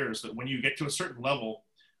many years that when you get to a certain level,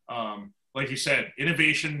 like you said,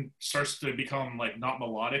 innovation starts to become like not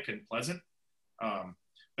melodic and pleasant.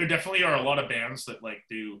 There definitely are a lot of bands that like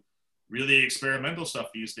do really experimental stuff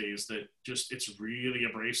these days that just, it's really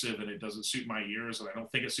abrasive and it doesn't suit my ears, and I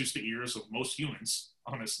don't think it suits the ears of most humans,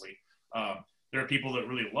 honestly. There are people that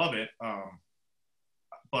really love it,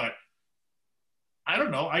 but I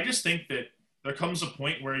don't know. I just think that there comes a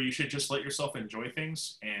point where you should just let yourself enjoy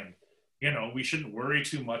things, and we shouldn't worry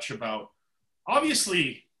too much about,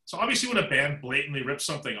 obviously when a band blatantly rips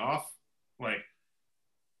something off, like,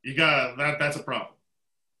 you got that's a problem.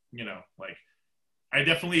 Like, I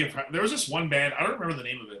definitely have, there was this one band, I don't remember the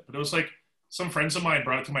name of it, but it was like some friends of mine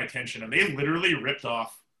brought it to my attention, and they literally ripped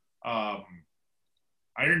off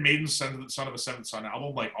Iron Maiden's Son of a Seventh Son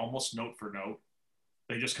album, like almost note for note.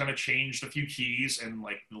 They just kind of changed a few keys and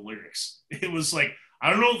like the lyrics. It was like, I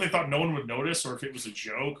don't know if they thought no one would notice or if it was a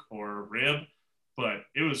joke or a rib, but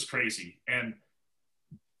it was crazy. And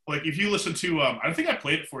like, if you listen to, I think I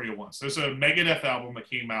played it for you once. There's a Megadeth album that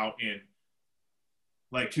came out in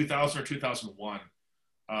like 2000 or 2001.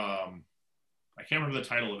 I can't remember the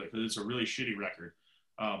title of it because it's a really shitty record.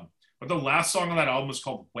 But the last song on that album is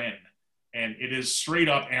called When, and it is straight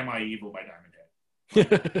up Am I Evil by Diamond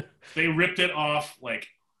Head. They ripped it off, like,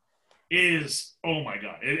 oh my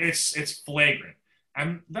God, it's flagrant.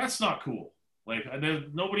 And that's not cool. Like,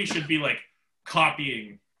 nobody should be like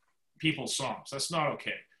copying people's songs. That's not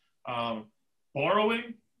okay.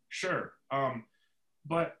 Borrowing, sure.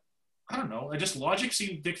 But I don't know. Logic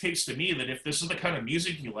dictates to me that if this is the kind of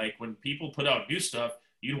music you like, when people put out new stuff,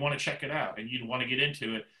 you'd want to check it out and you'd want to get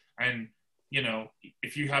into it. And you know,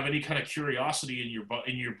 if you have any kind of curiosity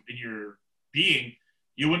in your being,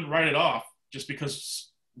 you wouldn't write it off just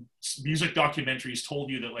because music documentaries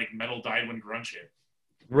told you that like metal died when grunge hit.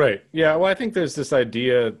 Right. Yeah. Well, I think there's this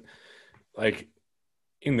idea, like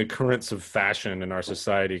in the currents of fashion in our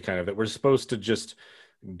society, kind of that we're supposed to just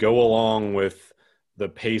go along with the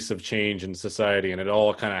pace of change in society, and it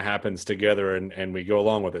all kind of happens together, and we go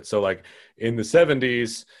along with it. So, like in the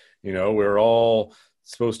 70s, you know, we're all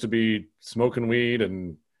supposed to be smoking weed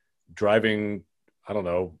and driving, I don't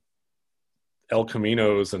know, El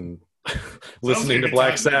Caminos and listening to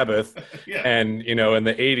Black Sabbath. Yeah. And, you know, in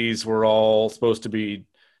the 80s, we're all supposed to be,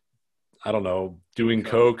 I don't know, doing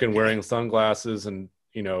coke and wearing sunglasses and,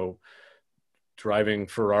 you know, driving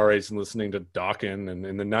Ferraris and listening to Dokken. And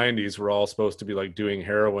in the 90s, we're all supposed to be like doing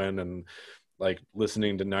heroin and like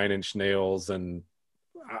listening to Nine Inch Nails. And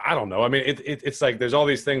I don't know. I mean, it's like there's all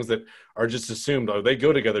these things that are just assumed, oh, they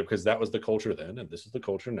go together because that was the culture then and this is the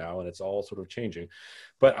culture now, and it's all sort of changing.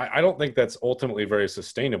 But I don't think that's ultimately very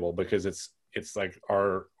sustainable, because it's like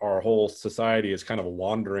our whole society is kind of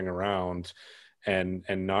wandering around and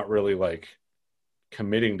not really like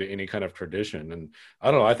committing to any kind of tradition. And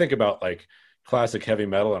I don't know, I think about like classic heavy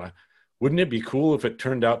metal, and wouldn't it be cool if it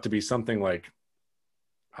turned out to be something like,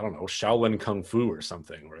 I don't know, Shaolin Kung Fu or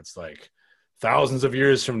something, where it's like thousands of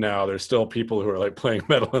years from now, there's still people who are like playing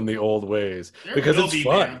metal in the old ways, because it's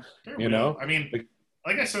fun, you know? I mean,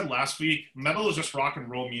 like I said last week, metal is just rock and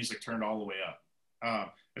roll music turned all the way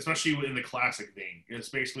up, especially in the classic vein. It's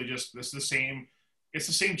basically just it's the same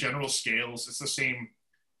general scales. It's the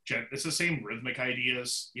same rhythmic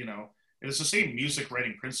ideas, you know. It's the same music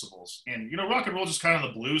writing principles. And, you know, rock and roll just kind of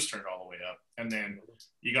the blues turned all the way up. And then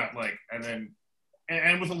you got like, and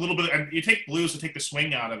with a little bit, and you take blues and take the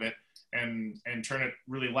swing out of it and turn it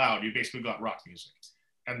really loud, you basically got rock music.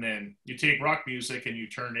 And then you take rock music and you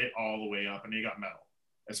turn it all the way up and you got metal,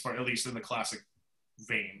 as far, at least in the classic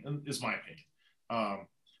vein, is my opinion.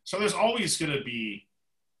 So there's always going to be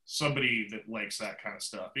somebody that likes that kind of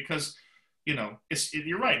stuff because, you know,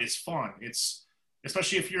 you're right. It's fun. It's,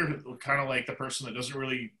 especially if you're kind of like the person that doesn't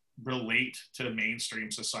really relate to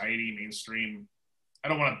mainstream society, I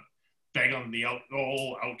don't want to beg on the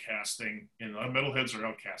whole outcast thing. You know, metalheads are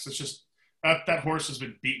outcasts. It's just that horse has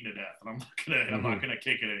been beaten to death, and I'm not gonna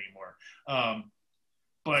kick it anymore.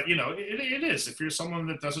 But you know, it is. If you're someone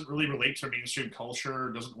that doesn't really relate to mainstream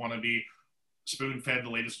culture, doesn't want to be spoon-fed the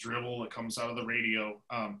latest dribble that comes out of the radio,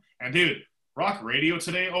 and dude, rock radio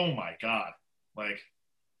today, oh my god,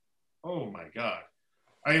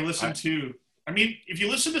 I listened to. I mean, if you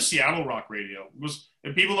listen to Seattle rock radio,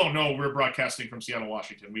 if people don't know, we're broadcasting from Seattle,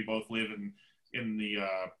 Washington. We both live in the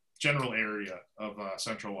general area of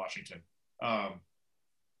Central Washington.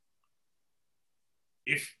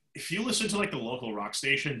 If you listen to like the local rock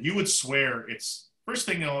station, you would swear it's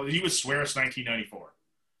 1994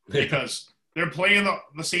 because they're playing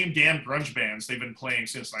the same damn grunge bands they've been playing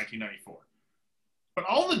since 1994. But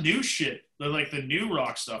all the new shit, the new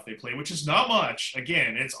rock stuff they play, which is not much.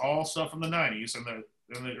 Again, it's all stuff from the 90s and the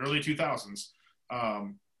early 2000s.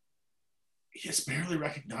 It's barely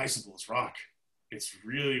recognizable as rock. It's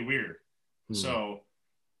really weird. So,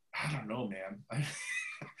 I don't know, man.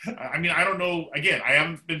 I mean, I don't know. Again,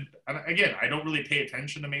 I don't really pay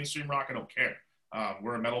attention to mainstream rock. I don't care.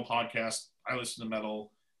 We're a metal podcast. I listen to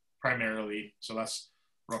metal primarily. So that's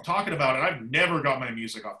what I'm talking about. And I've never got my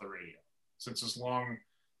music off the radio. Since as long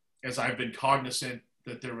as I've been cognizant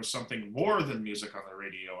that there was something more than music on the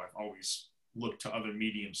radio, I've always looked to other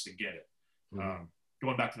mediums to get it.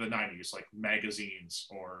 Going back to the 90s, like magazines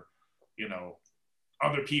or, you know,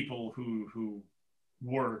 other people who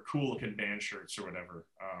wore cool looking band shirts or whatever.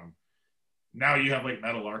 Now you have like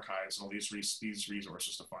Metal Archives and all these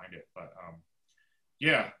resources to find it. But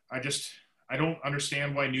yeah, I don't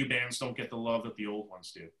understand why new bands don't get the love that the old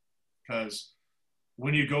ones do. Because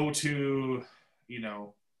when you go to, you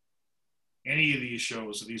know, any of these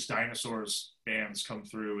shows, these dinosaurs bands come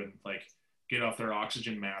through and like get off their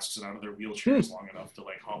oxygen masks and out of their wheelchairs long enough to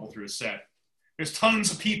like hobble through a set. There's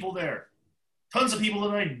tons of people there. Tons of people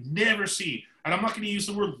that I never see. And I'm not going to use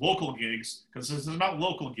the word local gigs because they're not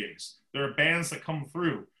local gigs. There are bands that come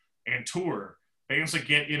through and tour. Bands that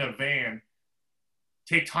get in a van,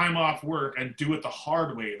 take time off work and do it the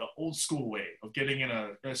hard way, the old school way of getting in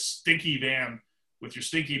a stinky van with your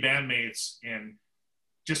stinky bandmates and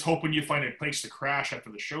just hoping you find a place to crash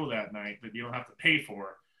after the show that night that you don't have to pay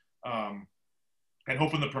for. And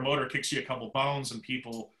hoping the promoter kicks you a couple bones and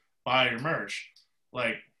people buy your merch.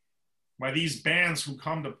 Like, why these bands who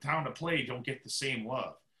come to town to play don't get the same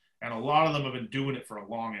love. And a lot of them have been doing it for a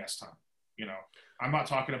long ass time. You know, I'm not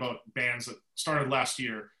talking about bands that started last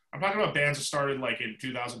year. I'm talking about bands that started like in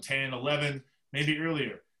 2010, 11, maybe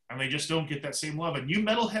earlier, and they just don't get that same love. And you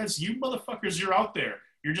metalheads, you motherfuckers, you're out there.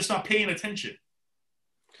 You're just not paying attention.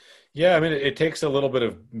 Yeah, I mean, it takes a little bit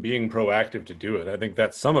of being proactive to do it. I think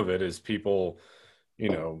that some of it is people, you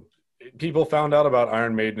know, people found out about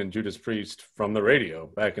Iron Maiden and Judas Priest from the radio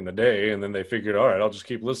back in the day, and then they figured, all right, I'll just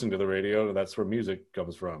keep listening to the radio, and that's where music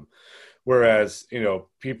comes from. Whereas, you know,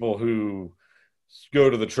 people who go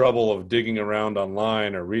to the trouble of digging around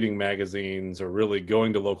online or reading magazines or really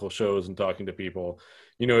going to local shows and talking to people,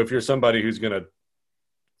 you know, if you're somebody who's going to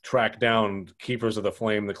track down Keepers of the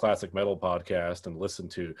Flame, the classic metal podcast, and listen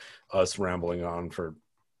to us rambling on for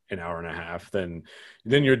an hour and a half, then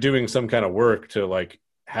you're doing some kind of work to like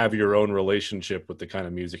have your own relationship with the kind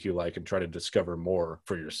of music you like and try to discover more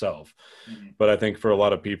for yourself. Mm-hmm. But I think for a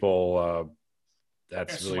lot of people,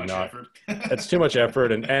 that's really not, that's too much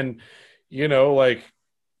effort. And, you know, like,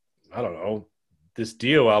 I don't know, this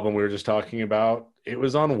Dio album we were just talking about, it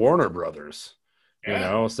was on Warner Brothers. You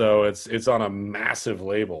know, so it's on a massive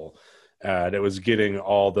label, and it was getting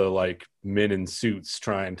all the like men in suits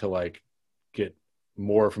trying to like get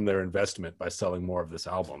more from their investment by selling more of this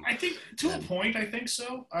album. I think to a point, I think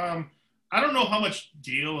so. I don't know how much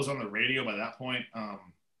Dio was on the radio by that point. I'm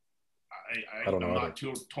not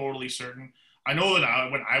totally certain. I know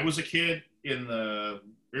that when I was a kid in the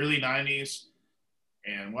early 90s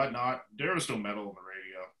and whatnot, there was no metal on the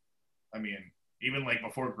radio. I mean, even like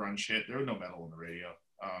before grunge hit, there was no metal on the radio.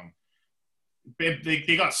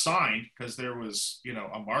 They got signed because there was, you know,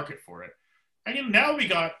 a market for it. And you know, now we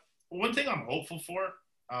got one thing I'm hopeful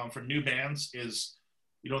for new bands is,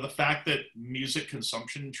 you know, the fact that music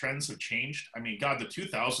consumption trends have changed. I mean, God, the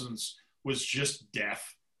 2000s was just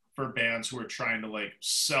death for bands who were trying to like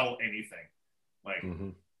sell anything. Like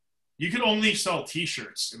you could only sell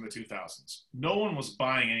T-shirts in the 2000s. No one was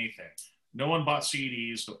buying anything. No one bought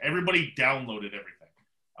CDs, so everybody downloaded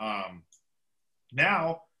everything.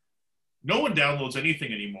 Now, no one downloads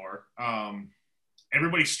anything anymore.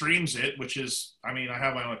 Everybody streams it, which is, I mean, I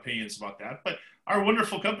have my own opinions about that, but our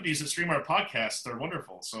wonderful companies that stream our podcasts are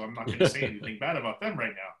wonderful, so I'm not going to say anything bad about them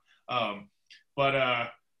right now.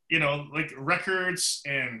 You know, like records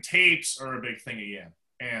and tapes are a big thing again.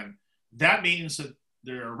 And that means that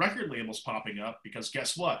there are record labels popping up because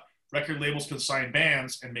guess what? Record labels can sign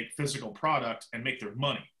bands and make physical product and make their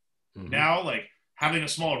money. Now, like having a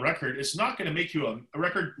small record is not going to make you a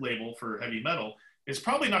record label for heavy metal. It's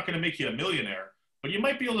probably not going to make you a millionaire, but you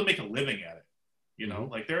might be able to make a living at it. You know,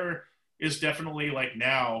 like there is definitely like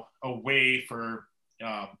now a way for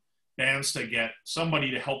bands to get somebody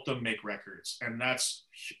to help them make records. And that's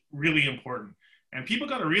really important. And people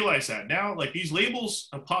got to realize that now, like these labels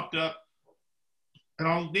have popped up. And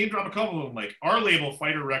I'll name drop a couple of them. Like our label,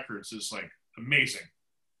 Fighter Records, is like amazing.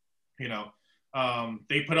 You know,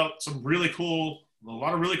 they put out a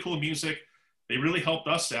lot of really cool music. They really helped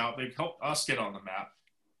us out. They helped us get on the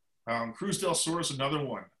map. Cruz del Sur is another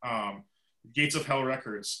one. Gates of Hell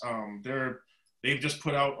Records. They've just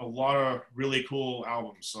put out a lot of really cool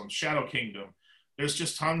albums. Shadow Kingdom. There's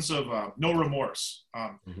just tons of No Remorse.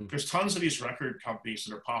 There's tons of these record companies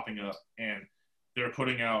that are popping up, and they're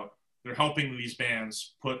helping these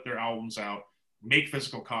bands put their albums out, make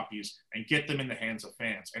physical copies, and get them in the hands of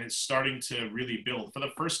fans. And it's starting to really build. For the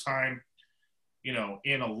first time, you know,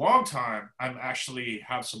 in a long time, I'm actually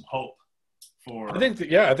have some hope for. I think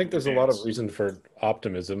there's a lot of reason for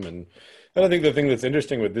optimism, and I think the thing that's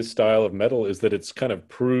interesting with this style of metal is that it's kind of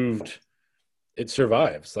proved it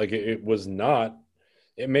survives. Like it was not.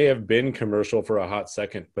 It may have been commercial for a hot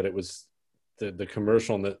second, but it was the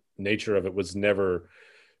commercial nature of it was never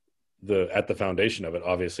at the foundation of it,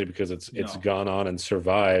 obviously, because it's gone on and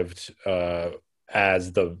survived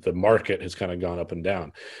as the market has kind of gone up and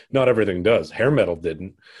down. Not everything does. Hair metal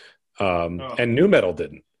didn't, and new metal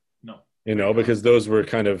didn't. No, you know, because those were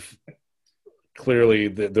kind of clearly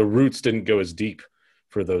the roots didn't go as deep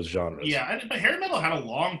for those genres. Yeah, but hair metal had a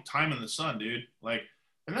long time in the sun, dude. Like,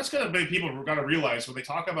 and that's kind of big. People got to realize when they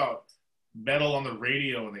talk about metal on the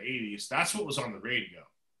radio in the '80s, that's what was on the radio.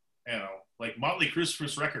 You know. Like Motley Crue's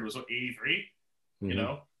first record was what, 83, you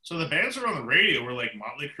know? So the bands that were on the radio were like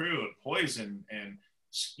Motley Crue and Poison and,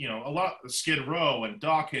 you know, a lot of Skid Row and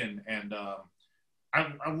Dokken. And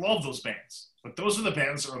I love those bands, but those are the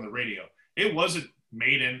bands that are on the radio. It wasn't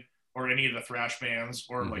Maiden or any of the thrash bands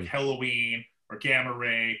or like Helloween or Gamma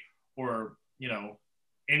Ray or, you know,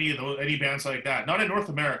 any bands like that. Not in North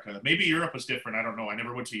America. Maybe Europe was different. I don't know. I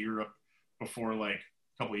never went to Europe before like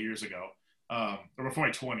a couple of years ago. Or before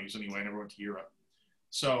my 20s anyway, I never went to Europe.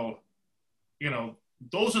 So, you know,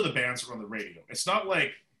 those are the bands that are on the radio. It's not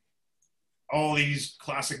like all these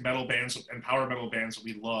classic metal bands and power metal bands that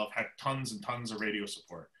we love had tons and tons of radio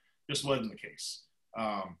support. Just wasn't the case.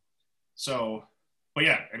 So, but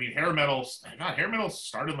yeah, I mean, hair metal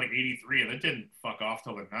started in like '83, and it didn't fuck off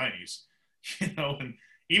till the '90s, And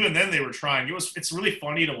even then, they were trying. It's really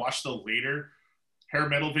funny to watch the later hair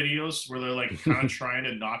metal videos where they're like kind of trying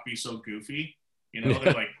to not be so goofy.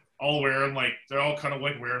 They're like all wearing they're all kind of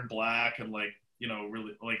like wearing black and like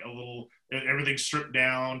really like a little everything's stripped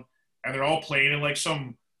down, and they're all playing in like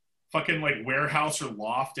some fucking like warehouse or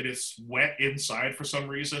loft, and it's wet inside for some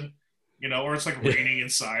reason. Or it's like raining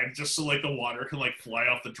inside just so like the water can like fly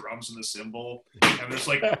off the drums and the cymbal. And there's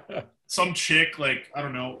like some chick, like, I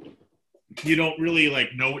don't know, you don't really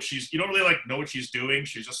know what she's doing.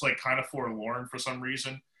 She's just like kind of forlorn for some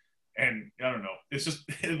reason. And I don't know, it's just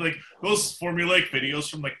like those formulaic videos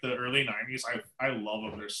from like the early 90s. I love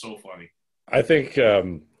them. They're so funny. I think,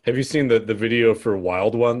 have you seen the video for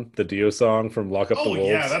Wild One, the Dio song from Lock Up the Wolves?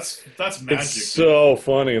 Yeah, that's magic. It's so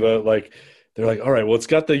funny that like, they're like, all right, well, it's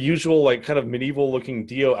got the usual like kind of medieval looking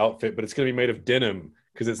Dio outfit, but it's going to be made of denim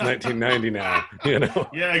because it's 1990 now,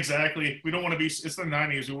 Yeah, exactly. We don't want to be, it's the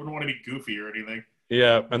 90s. We wouldn't want to be goofy or anything.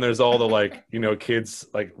 Yeah, and there's all the like, kids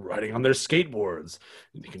like riding on their skateboards.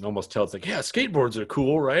 You can almost tell it's like, yeah, skateboards are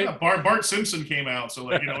cool, right? Yeah, Bart Simpson came out, so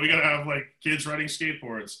like, we got to have like kids riding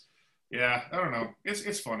skateboards. Yeah, I don't know.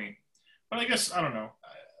 It's funny. But I guess, I don't know.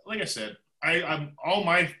 Like I said, if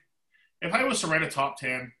I was to write a top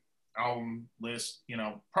 10 album list,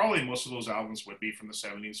 probably most of those albums would be from the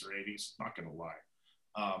 70s or 80s, not gonna lie.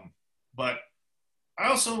 But I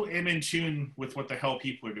also am in tune with what the hell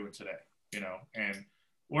people are doing today, and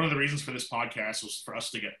one of the reasons for this podcast was for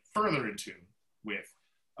us to get further in tune with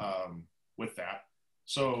that.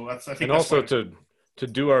 So I think, and also to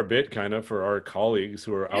do our bit kind of for our colleagues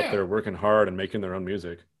who are out there working hard and making their own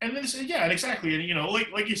music. And this, and exactly. And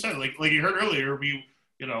like you said, like you heard earlier,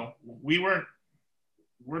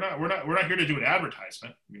 we're not here to do an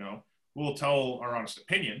advertisement. We'll tell our honest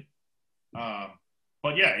opinion.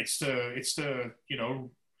 But yeah, it's to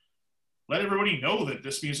let everybody know that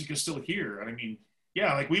this music is still here. And I mean,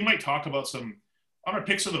 yeah, like we might talk about some on our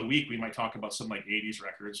picks of the week. We might talk about some like '80s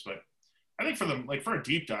records, but I think for our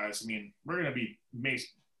deep dives, I mean, we're gonna be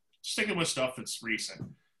sticking with stuff that's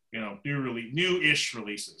recent. New-ish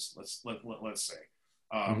releases. Let's say.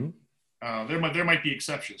 There might be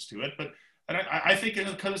exceptions to it, but. And I think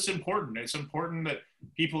because it's important. It's important that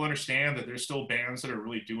people understand that there's still bands that are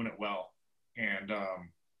really doing it well. And,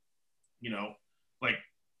 like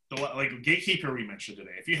Gatekeeper we mentioned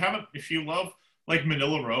today. If you love like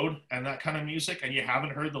Manila Road and that kind of music and you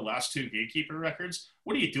haven't heard the last two Gatekeeper records,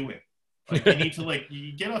 what are you doing? Like you need to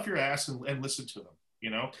you get off your ass and listen to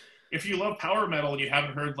them, If you love power metal and you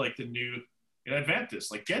haven't heard like the new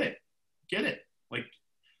Adventus, like get it. Like,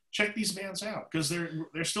 check these bands out because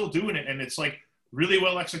they're still doing it, and it's like really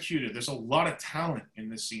well executed. There's a lot of talent in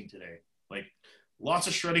this scene today. Like lots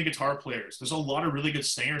of shredding guitar players. There's a lot of really good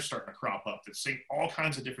singers starting to crop up that sing all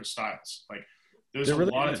kinds of different styles. Like there's a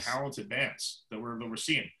lot of talented bands that we're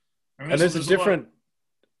seeing. And there's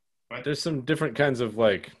some different kinds of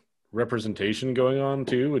like representation going on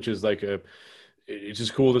too, which is like it's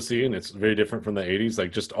just cool to see, and it's very different from the 80s.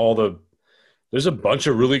 Like just there's a bunch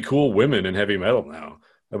of really cool women in heavy metal now.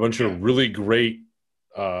 A bunch of really great,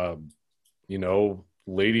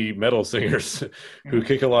 lady metal singers who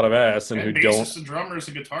kick a lot of ass and who don't. And drummers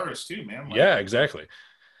and guitarists too, man. Yeah, exactly.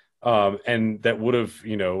 And that would have,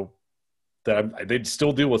 they'd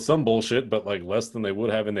still deal with some bullshit, but like less than they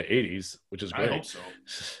would have in the 80s, which is great. I hope so.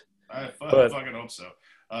 I fucking hope so.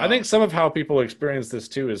 I think some of how people experience this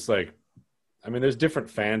too is like, I mean, there's different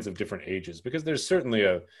fans of different ages because there's certainly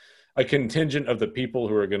a contingent of the people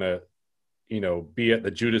who are going to, be at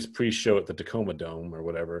the Judas Priest show at the Tacoma Dome or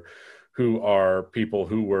whatever, who are people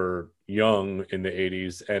who were young in the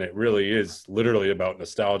 80s. And it really is literally about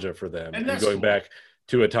nostalgia for them and going back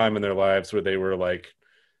to a time in their lives where they were like,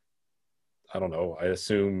 I don't know, I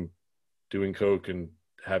assume doing coke and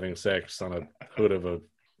having sex on a hood of a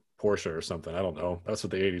Porsche or something. I don't know. That's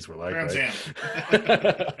what the 80s were like.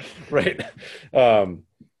 Right.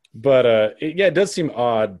 Right. It does seem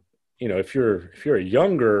odd, if you're a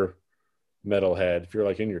younger metalhead, if you're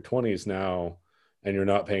like in your 20s now and you're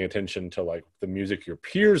not paying attention to like the music your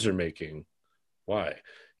peers are making, why?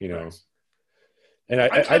 Nice. And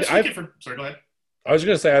sorry, go ahead. I was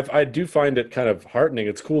going to say I do find it kind of heartening.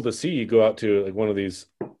 It's cool to see you go out to like one of these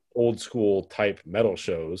old school type metal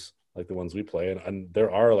shows like the ones we play, and there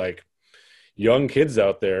are like young kids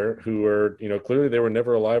out there who are, clearly they were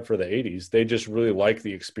never alive for the 80s. They just really like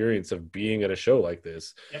the experience of being at a show like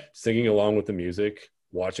this, singing along with the music,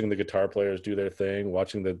 watching the guitar players do their thing,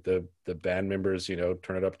 watching the band members,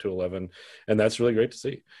 turn it up to 11, and that's really great to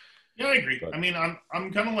see. Yeah, I agree. But, I mean,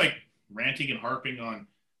 I'm kind of like ranting and harping on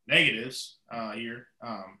negatives here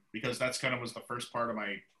because that's kind of was the first part of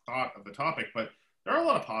my thought of the topic. But there are a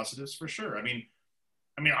lot of positives for sure.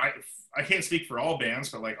 I can't speak for all bands,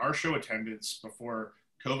 but like our show attendance before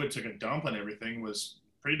COVID took a dump and everything was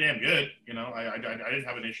pretty damn good. I didn't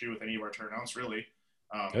have an issue with any of our turnouts really.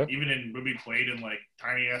 yeah. Even when we played in like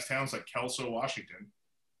tiny ass towns like Kelso, Washington,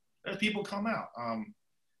 people come out.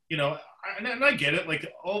 And I get it.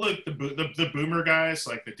 Like all the boomer guys,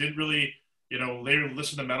 like that didn't really, they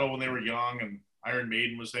listened to metal when they were young, and Iron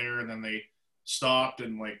Maiden was there, and then they stopped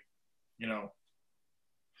and like,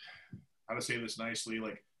 how to say this nicely,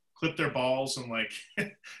 like clipped their balls and like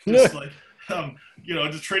just like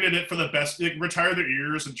just traded it for the best, like, retired their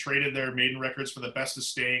ears and traded their Maiden records for the best of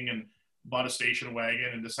Sting, and bought a station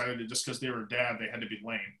wagon and decided that just because they were dad they had to be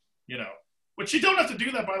lame, which you don't have to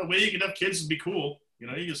do that, by the way. You can have kids and be cool. You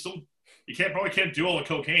can still, probably can't do all the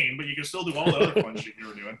cocaine, but you can still do all the other fun shit you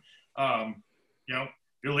were doing.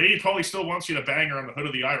 Your lady probably still wants you to bang her on the hood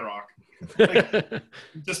of the IROC. Like,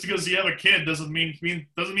 just because you have a kid doesn't mean she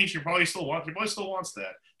probably still wants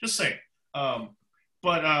that. Just saying.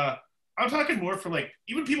 But I'm talking more for like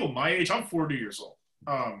even people my age. I'm 40 years old.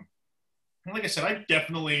 And like I said, I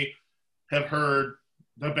definitely have heard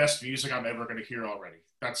the best music I'm ever going to hear already.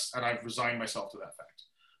 And I've resigned myself to that fact.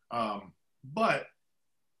 But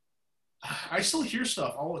I still hear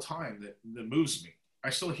stuff all the time that moves me.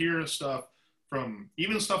 I still hear stuff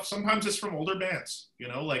sometimes it's from older bands,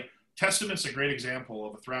 like Testament's a great example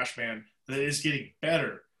of a thrash band that is getting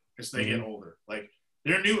better as they get older. Like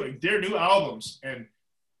their new albums, and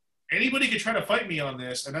anybody could try to fight me on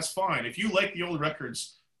this, and that's fine. If you like the old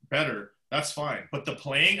records better, that's fine. But the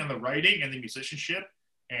playing and the writing and the musicianship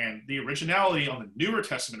and the originality on the newer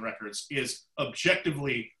Testament records is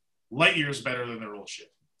objectively light years better than their old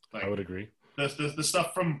shit. Like, I would agree. The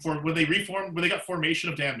stuff from when they got Formation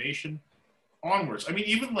of Damnation onwards. I mean,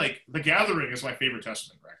 even like The Gathering is my favorite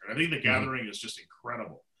Testament record. I think The Gathering is just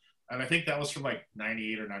incredible. And I think that was from like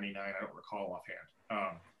 98 or 99. I don't recall offhand.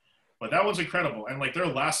 But that one's incredible. And like their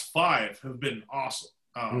last 5 have been awesome.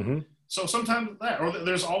 So sometimes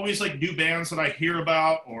there's always like new bands that I hear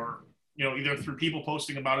about, or, either through people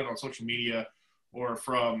posting about it on social media or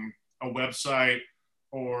from a website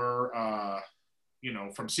or,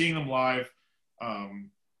 from seeing them live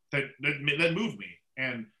that move me.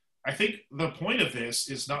 And I think the point of this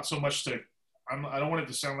is not so much I don't want it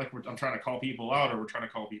to sound like I'm trying to call people out or we're trying to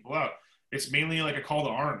call people out. It's mainly like a call to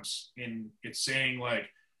arms. And it's saying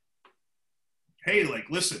like, hey, like,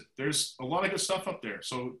 listen, there's a lot of good stuff up there.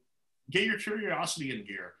 So get your curiosity in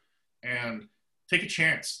gear and take a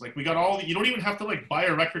chance. Like we got you don't even have to like buy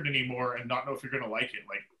a record anymore and not know if you're going to like it.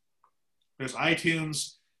 Like there's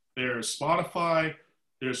iTunes, there's Spotify,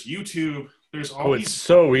 there's YouTube. There's all it's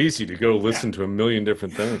so easy to go listen to a million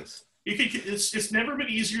different things. It's never been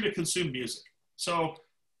easier to consume music. So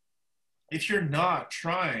if you're not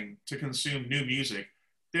trying to consume new music,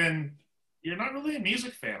 then you're not really a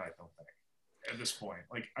music fan, I don't think, at this point.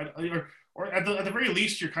 Like, or at the very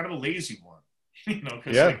least, you're kind of a lazy one.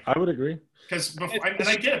 Yeah, like, I would agree. Because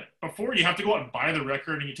I get it. Before, you have to go out and buy the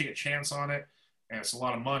record, and you take a chance on it, and it's a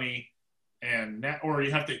lot of money. Or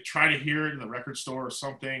you have to try to hear it in the record store or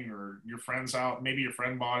something, or your friend's out. Maybe your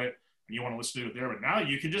friend bought it, and you want to listen to it there. But now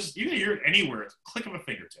you can hear it anywhere. It's a click of a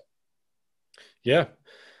fingertip. Yeah.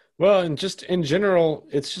 Well, and just in general,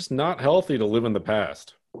 it's just not healthy to live in the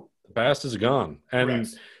past. The past is gone. And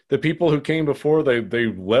Correct. The people who came before, they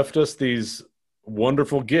left us these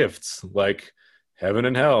wonderful gifts like Heaven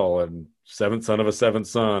and Hell and Seventh Son of a Seventh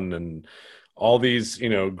Son and all these,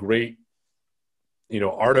 great,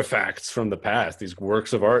 artifacts from the past, these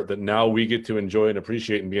works of art that now we get to enjoy and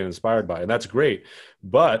appreciate and be inspired by. And that's great.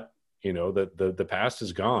 But, the past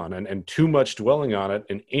is gone, and too much dwelling on it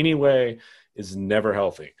in any way is never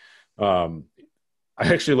healthy. I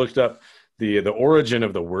actually looked up the origin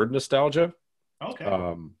of the word nostalgia.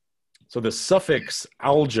 Okay. So the suffix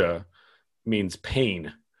algia means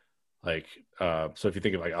pain. Like, so if you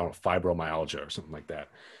think of like, I don't know, fibromyalgia or something like that.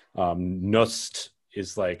 Nust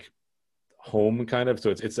is like home kind of. So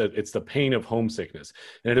it's the pain of homesickness.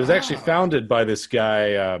 And it was actually founded by this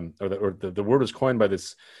guy, or the word was coined by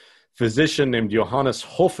this physician named Johannes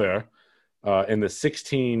Hofer in the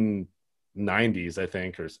 1690s, I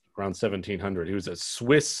think, or around 1700. He was a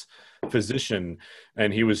Swiss physician,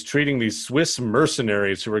 and he was treating these Swiss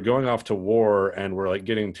mercenaries who were going off to war and were like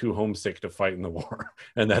getting too homesick to fight in the war.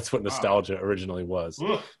 And that's what nostalgia originally was.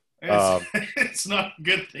 It's it's not a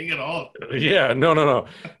good thing at all. Yeah, no.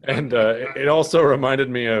 And it also reminded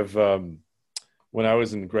me of when I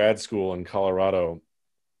was in grad school in Colorado.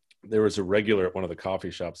 There was a regular at one of the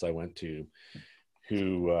coffee shops I went to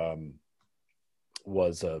who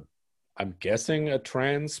was I'm guessing a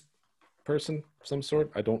trans person of some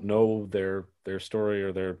sort. I don't know their story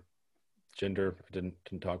or their gender. I didn't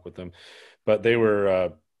talk with them, but they were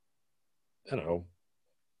I don't know,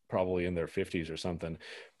 probably in their 50s or something.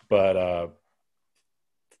 But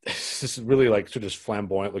this is really like sort of just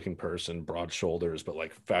flamboyant looking person, broad shoulders, but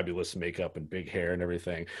like fabulous makeup and big hair and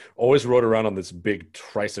everything. Always rode around on this big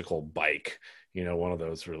tricycle bike, one of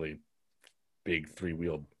those really big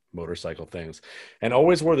three-wheeled motorcycle things, and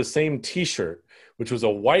always wore the same t-shirt, which was a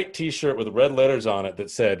white t-shirt with red letters on it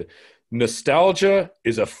that said, "Nostalgia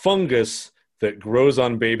is a fungus that grows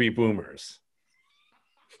on baby boomers."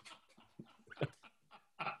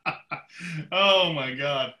 Oh my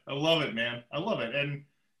God. I love it, man. I love it. And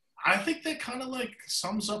I think that kind of like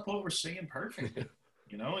sums up what we're saying perfectly.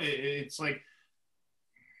 It's like,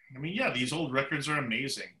 I mean, yeah, these old records are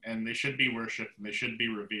amazing and they should be worshiped and they should be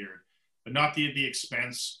revered, but not the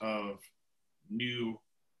expense of new,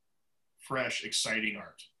 fresh, exciting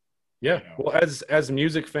art. Yeah. Well, as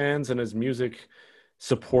music fans and as music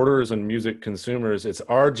supporters and music consumers, it's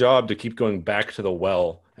our job to keep going back to the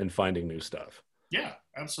well and finding new stuff. Yeah,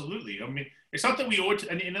 absolutely. I mean, it's not that we owe it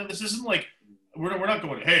to, and this isn't like we're not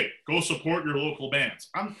going, hey, go support your local bands.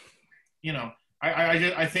 I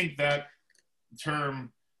think that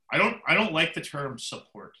term, I don't like the term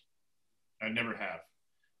support. I never have.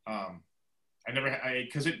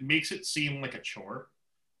 Because it makes it seem like a chore.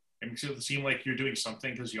 It makes it seem like you're doing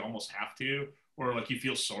something because you almost have to, or like you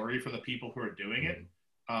feel sorry for the people who are doing it.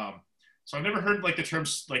 So I've never heard like the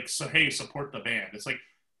terms like, so hey, support the band. It's like,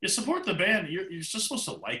 you support the band, you're just supposed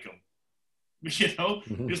to like them.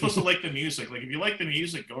 You're supposed to like the music. Like if you like the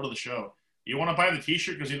music, go to the show. You want to buy the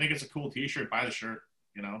t-shirt because you think it's a cool t-shirt, buy the shirt.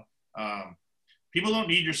 People don't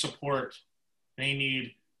need your support. They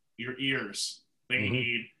need your ears. They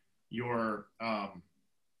need your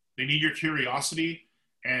curiosity,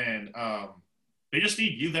 and they just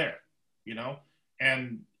need you there.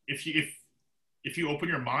 And if you open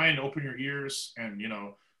your mind, open your ears, and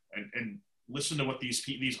and listen to what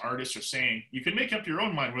these artists are saying, you can make up your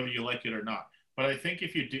own mind whether you like it or not. But I think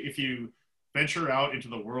if you venture out into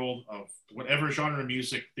the world of whatever genre of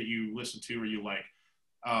music that you listen to or you like,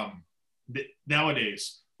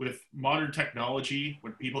 nowadays with modern technology,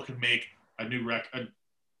 when people can make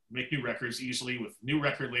make new records easily with new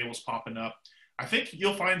record labels popping up, I think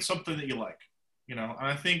you'll find something that you like. And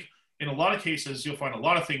I think in a lot of cases you'll find a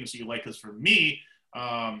lot of things that you like. Because for me,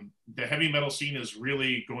 the heavy metal scene is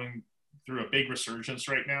really going through a big resurgence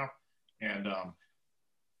right now. And,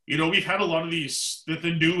 we've had a lot of these,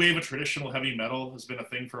 the new wave of traditional heavy metal has been a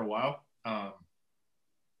thing for a while, a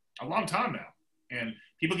long time now. And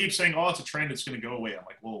people keep saying, oh, it's a trend, it's going to go away. I'm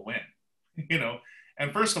like, well, when?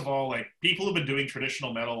 And first of all, like people have been doing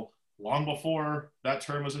traditional metal long before that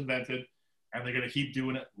term was invented, and they're going to keep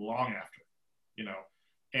doing it long after,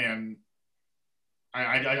 and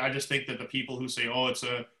I just think that the people who say, oh, it's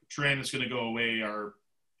a trend, it's going to go away, are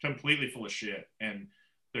completely full of shit, and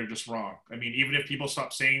they're just wrong. I mean, even if people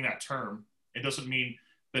stop saying that term, it doesn't mean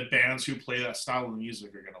that bands who play that style of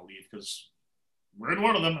music are going to leave, because we're in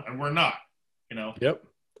one of them and we're not, Yep.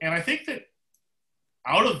 And I think that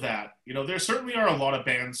out of that, there certainly are a lot of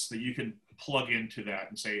bands that you can plug into that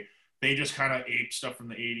and say they just kind of ape stuff from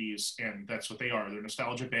the 80s, and that's what they are. They're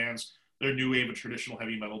nostalgia bands. They're new wave of traditional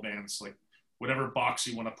heavy metal bands, like whatever box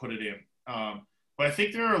you want to put it in. But I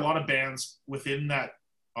think there are a lot of bands within that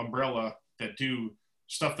umbrella that do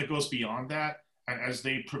stuff that goes beyond that, and as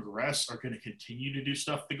they progress are going to continue to do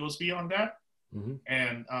stuff that goes beyond that.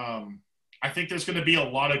 And I think there's going to be a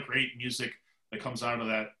lot of great music that comes out of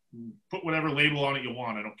that. Put whatever label on it you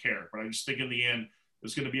want, I don't care, but I just think in the end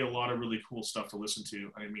there's going to be a lot of really cool stuff to listen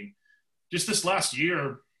to. I mean, just this last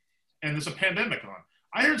year, and there's a pandemic on,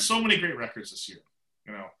 I heard so many great records this year.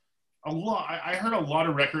 A lot. I heard a lot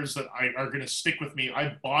of records that are going to stick with me.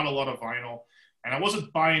 I bought a lot of vinyl, and I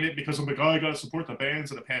wasn't buying it because I'm like, oh, I got to support the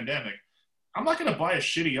bands in a pandemic. I'm not going to buy a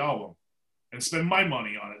shitty album and spend my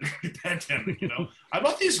money on it during the pandemic. I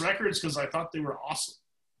bought these records because I thought they were awesome.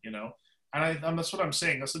 And that's what I'm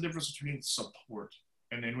saying. That's the difference between support.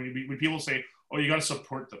 And then when people say, oh, you got to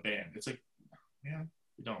support the band, it's like, man,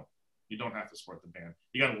 you don't. You don't have to support the band.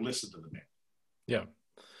 You got to listen to the band. Yeah.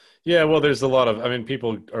 Yeah, well, there's a lot of,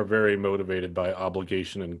 people are very motivated by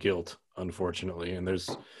obligation and guilt, unfortunately. And there's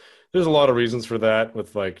a lot of reasons for that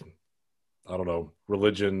with, like, I don't know,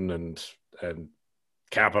 religion and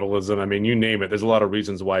capitalism. I mean, you name it. There's a lot of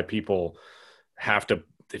reasons why people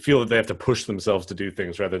they feel that they have to push themselves to do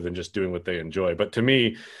things rather than just doing what they enjoy. But to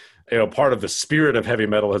me, part of the spirit of heavy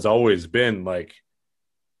metal has always been like,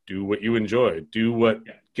 do what you enjoy, do what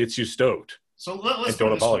gets you stoked. So let's and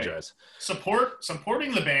don't apologize.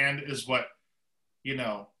 Supporting the band is what, if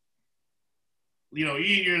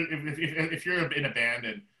you're in a band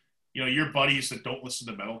and, your buddies that don't listen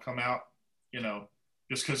to metal come out,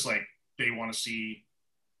 just because like they want to see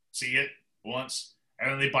it once,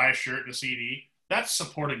 and then they buy a shirt and a CD, that's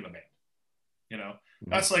supporting the band.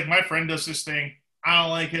 That's like, my friend does this thing, I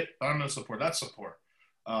don't like it, but I'm going to support. That's support.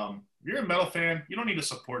 You're a metal fan, you don't need to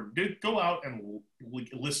support. Dude, go out and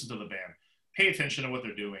listen to the band. Pay attention to what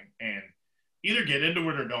they're doing, and either get into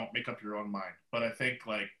it or don't. Make up your own mind. But I think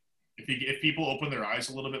like if people open their eyes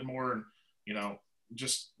a little bit more, and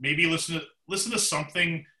just maybe listen to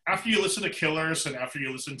something after you listen to Killers, and after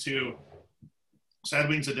you listen to Sad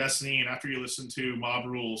Wings of Destiny, and after you listen to Mob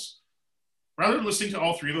Rules, rather than listening to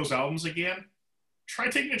all three of those albums again, try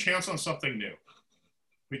taking a chance on something new,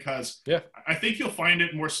 because I think you'll find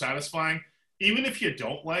it more satisfying, even if you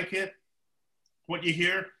don't like it. What you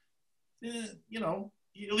hear. At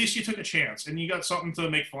least you took a chance, and you got something to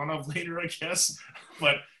make fun of later, I guess.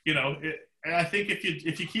 But I think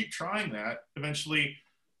if you keep trying that, eventually,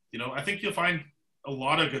 I think you'll find a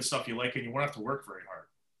lot of good stuff you like, and you won't have to work very hard.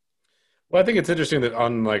 Well, I think it's interesting that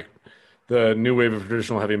on like the New Wave of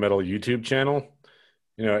Traditional Heavy Metal YouTube channel,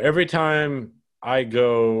 every time I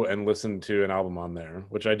go and listen to an album on there,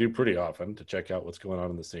 which I do pretty often to check out what's going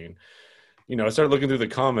on in the scene, I start looking through the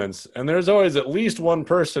comments, and there's always at least one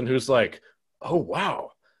person who's like, oh,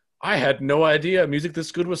 wow, I had no idea music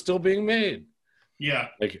this good was still being made. Yeah.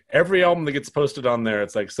 Like every album that gets posted on there,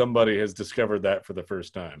 it's like somebody has discovered that for the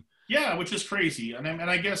first time. Yeah, which is crazy. And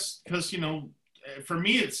I guess because, for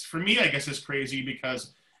me, I guess it's crazy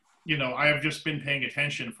because, I have just been paying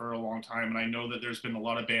attention for a long time, and I know that there's been a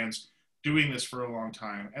lot of bands doing this for a long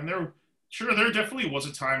time. And there definitely was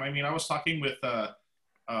a time. I mean, I was talking with,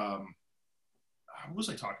 who was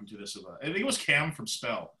I talking to this about? I think it was Cam from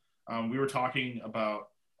Spell. We were talking about,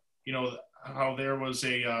 how there was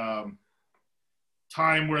a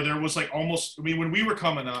time where there was like almost, when we were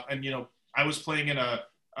coming up, and, I was playing in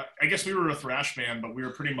I guess we were a thrash band, but we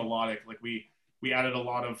were pretty melodic. Like we added a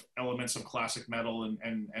lot of elements of classic metal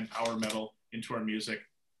and power metal into our music.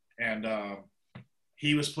 And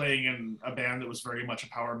he was playing in a band that was very much a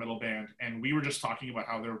power metal band. And we were just talking about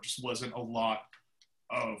how there just wasn't a lot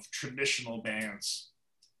of traditional bands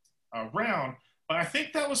around, but I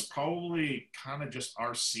think that was probably kind of just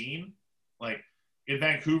our scene. Like in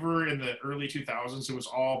Vancouver in the early 2000s, it was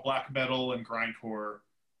all black metal and grindcore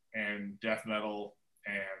and death metal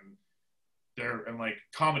and like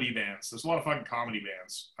comedy bands. There's a lot of fucking comedy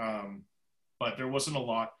bands, but there wasn't a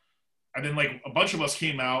lot. And then like a bunch of us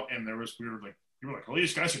came out, and we were like, oh,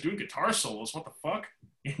 these guys are doing guitar solos. What the fuck,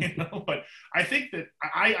 But I think that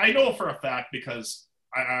I know for a fact, because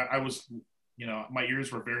I was, my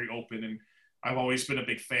ears were very open, and I've always been a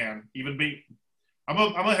big fan. I'm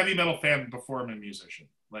a heavy metal fan before I'm a musician.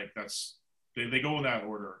 Like they go in that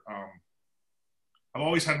order. I've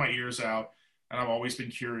always had my ears out, and I've always been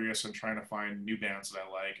curious and trying to find new bands that I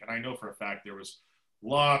like. And I know for a fact there was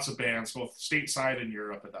lots of bands, both stateside and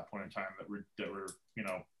Europe at that point in time, that were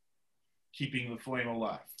keeping the flame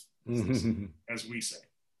alive, as we say.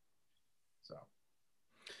 So,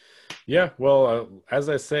 yeah. Well, as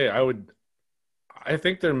I say, I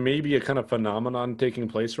think there may be a kind of phenomenon taking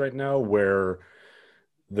place right now where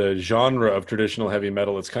the genre of traditional heavy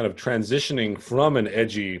metal is kind of transitioning from an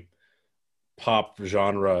edgy pop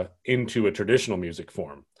genre into a traditional music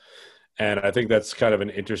form. And I think that's kind of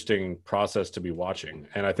an interesting process to be watching.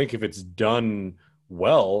 And I think if it's done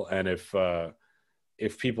well, and if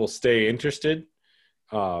people stay interested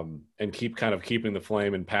and keeping the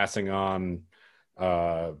flame and passing on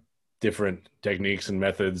different techniques and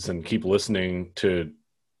methods and keep listening to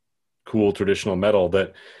cool traditional metal,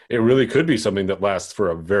 that it really could be something that lasts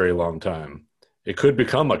for a very long time. It could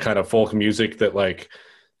become a kind of folk music that, like,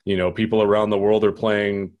 people around the world are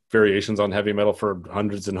playing variations on heavy metal for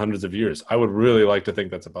hundreds and hundreds of years. I would really like to think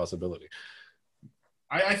that's a possibility.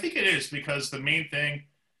 I think it is, because the main thing,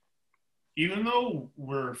 even though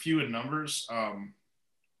we're few in numbers,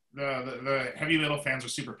 the heavy metal fans are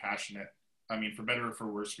super passionate. I mean, for better or for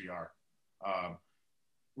worse, we are.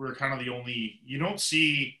 We're kind of the only, you don't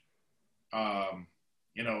see,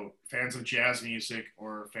 fans of jazz music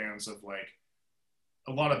or fans of like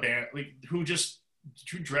a lot of band, like who dress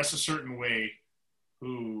a certain way,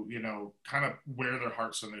 who, kind of wear their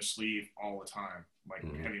hearts on their sleeve all the time, like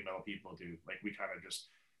heavy metal people do. Like we kind of just,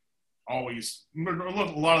 always, a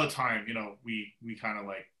lot of the time, we kind of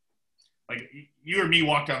like you or me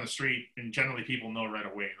walk down the street, and generally people know right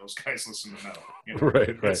away those guys listen to metal.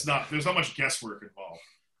 Right. It's not, there's not much guesswork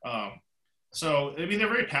involved. So I mean, they're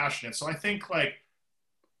very passionate. So I think like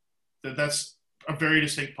that's a very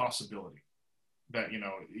distinct possibility that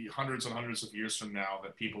hundreds and hundreds of years from now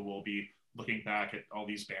that people will be looking back at all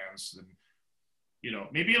these bands, and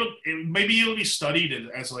maybe it'll be studied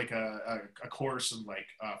as like a course in like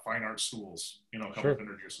fine art schools, a couple Sure.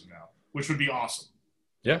 100 years from now, which would be awesome.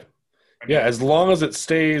 Yeah. I mean, Yeah, as long as it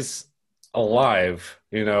stays alive,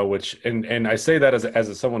 which and I say that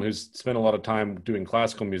as someone who's spent a lot of time doing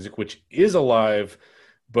classical music, which is alive,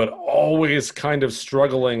 but always kind of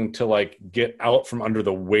struggling to like get out from under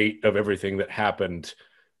the weight of everything that happened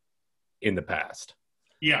in the past.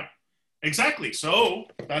 Yeah, exactly. So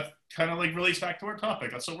that kind of like relates back to our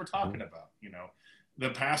topic. That's what we're talking about.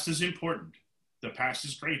 The past is important. The past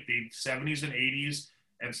is great. The 70s and 80s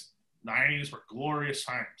and 90s were glorious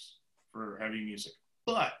times for heavy music,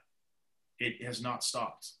 but it has not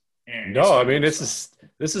stopped. And no, I mean this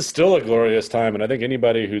is still a glorious time, and I think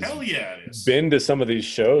anybody who's been to some of these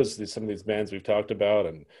shows, some of these bands we've talked about,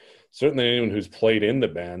 and certainly anyone who's played in the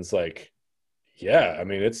bands, like, yeah, I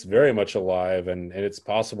mean it's very much alive, and it's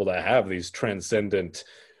possible to have these transcendent,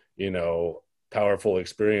 powerful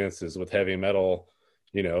experiences with heavy metal,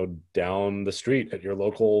 down the street at your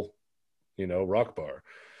local, rock bar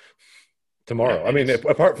tomorrow. I mean,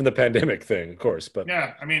 apart from the pandemic thing, of course, but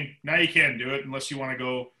yeah, I mean, now you can't do it unless you want to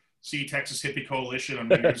go see Texas Hippie Coalition on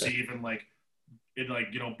New Year's Eve and like in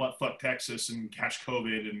like buttfuck Texas and catch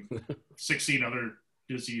COVID and 16 other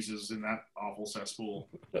diseases in that awful cesspool.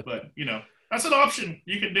 But that's an option.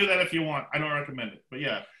 You can do that if you want. I don't recommend it, but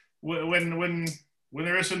yeah, when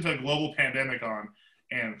there isn't a global pandemic on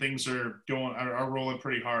and things are rolling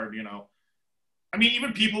pretty hard, I mean,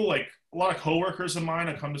 even people like a lot of coworkers of mine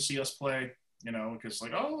have come to see us play, because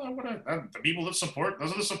like, the people that support,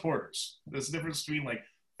 those are the supporters. There's a difference between like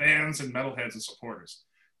fans and metalheads and supporters.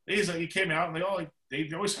 You came out and they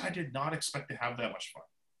always I did not expect to have that much fun.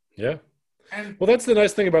 Yeah. And well, that's the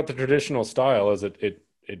nice thing about the traditional style is it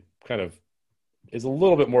kind of is a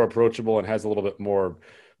little bit more approachable and has a little bit more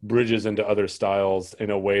bridges into other styles in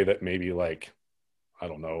a way that maybe like, I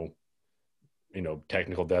don't know,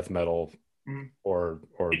 technical death metal or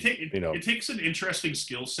it takes an interesting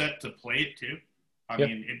skill set to play it too. I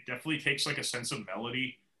mean, it definitely takes like a sense of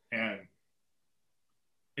melody, and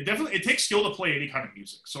it takes skill to play any kind of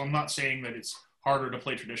music. So I'm not saying that it's harder to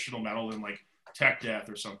play traditional metal than like tech death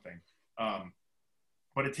or something.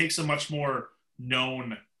 But it takes a much more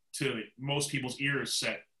known to most people's ears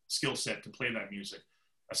skill set to play that music.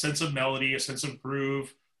 A sense of melody, a sense of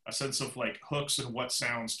groove, a sense of like hooks and what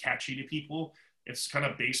sounds catchy to people. It's kind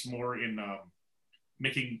of based more in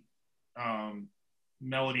making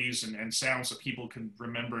melodies and sounds that people can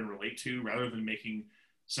remember and relate to, rather than making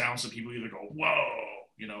sounds that people either go, whoa,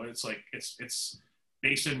 it's like it's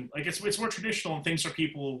based in like it's more traditional and things that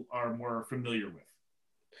people are more familiar with.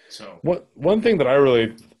 So one thing that I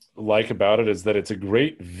really like about it is that it's a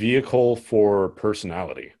great vehicle for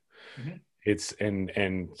personality. Mm-hmm. It's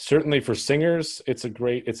and certainly for singers, it's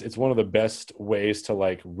one of the best ways to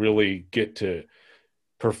like really get to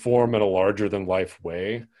perform in a larger than life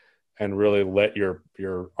way and really let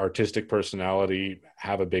your artistic personality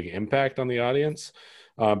have a big impact on the audience.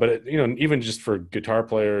 But even just for guitar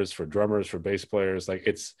players, for drummers, for bass players, like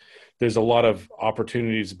there's a lot of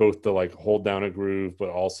opportunities both to like hold down a groove, but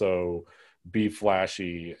also be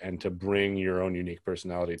flashy and to bring your own unique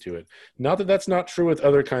personality to it. Not that that's not true with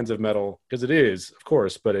other kinds of metal, because it is, of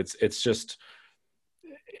course, but it's just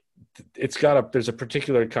there's a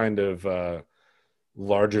particular kind of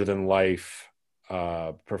larger than life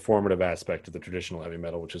performative aspect to the traditional heavy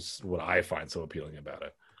metal, which is what I find so appealing about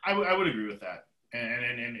it. I would agree with that.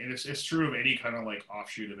 And it's true of any kind of like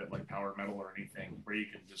offshoot of it, like power metal or anything, where you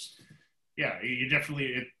can just, you're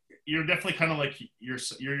definitely kind of like you're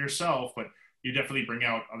yourself, but you definitely bring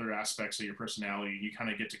out other aspects of your personality. You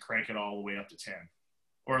kind of get to crank it all the way up to 10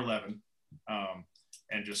 or 11,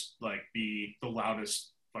 and just like be the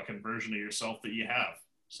loudest fucking version of yourself that you have.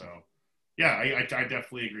 So yeah, I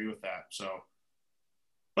definitely agree with that. So,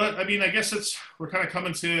 but I mean, I guess we're kind of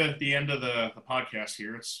coming to the end of the podcast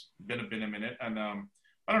here. It's been a minute, and I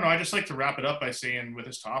don't know. I just like to wrap it up by saying with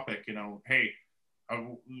this topic, hey,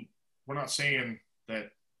 we're not saying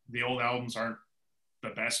that the old albums aren't the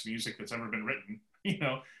best music that's ever been written.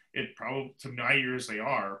 It probably, to my ears, they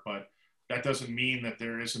are, but that doesn't mean that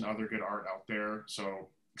there isn't other good art out there. So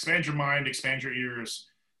expand your mind, expand your ears,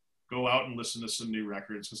 go out and listen to some new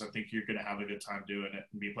records, because I think you're going to have a good time doing it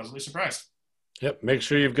and be pleasantly surprised. Yep. Make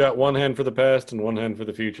sure you've got one hand for the past and one hand for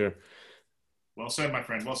the future. Well said, my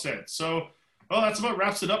friend. Well said. So, well, that's about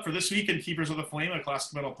wraps it up for this week in Keepers of the Flame, a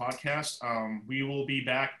classic metal podcast. We will be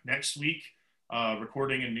back next week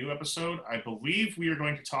recording a new episode. I believe we are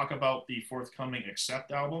going to talk about the forthcoming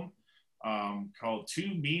Accept album called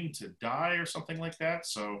Too Mean to Die or something like that.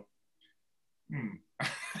 So,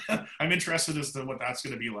 I'm interested as to what that's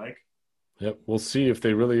going to be like. Yep. We'll see if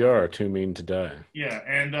they really are too mean to die. Yeah.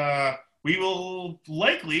 And we will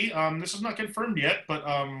likely, this is not confirmed yet, but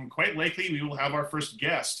quite likely we will have our first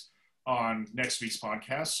guest on next week's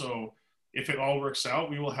podcast. So if it all works out,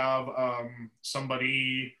 we will have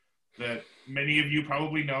somebody that many of you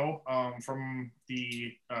probably know from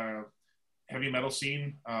the heavy metal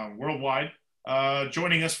scene worldwide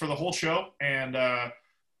joining us for the whole show and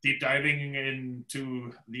deep diving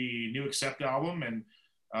into the new Accept album and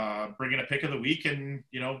bringing a pick of the week and,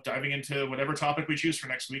 diving into whatever topic we choose for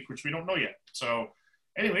next week, which we don't know yet. So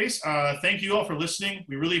anyways, thank you all for listening.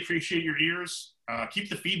 We really appreciate your ears. Keep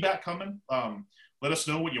the feedback coming. Let us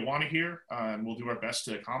know what you want to hear, and we'll do our best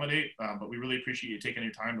to accommodate. But we really appreciate you taking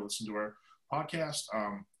your time to listen to our podcast.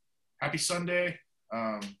 Happy Sunday.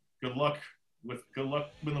 Good luck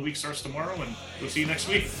when the week starts tomorrow, and we'll see you next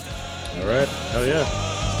week. All right. Hell yeah.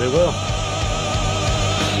 Stay well.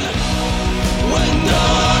 When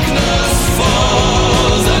darkness falls.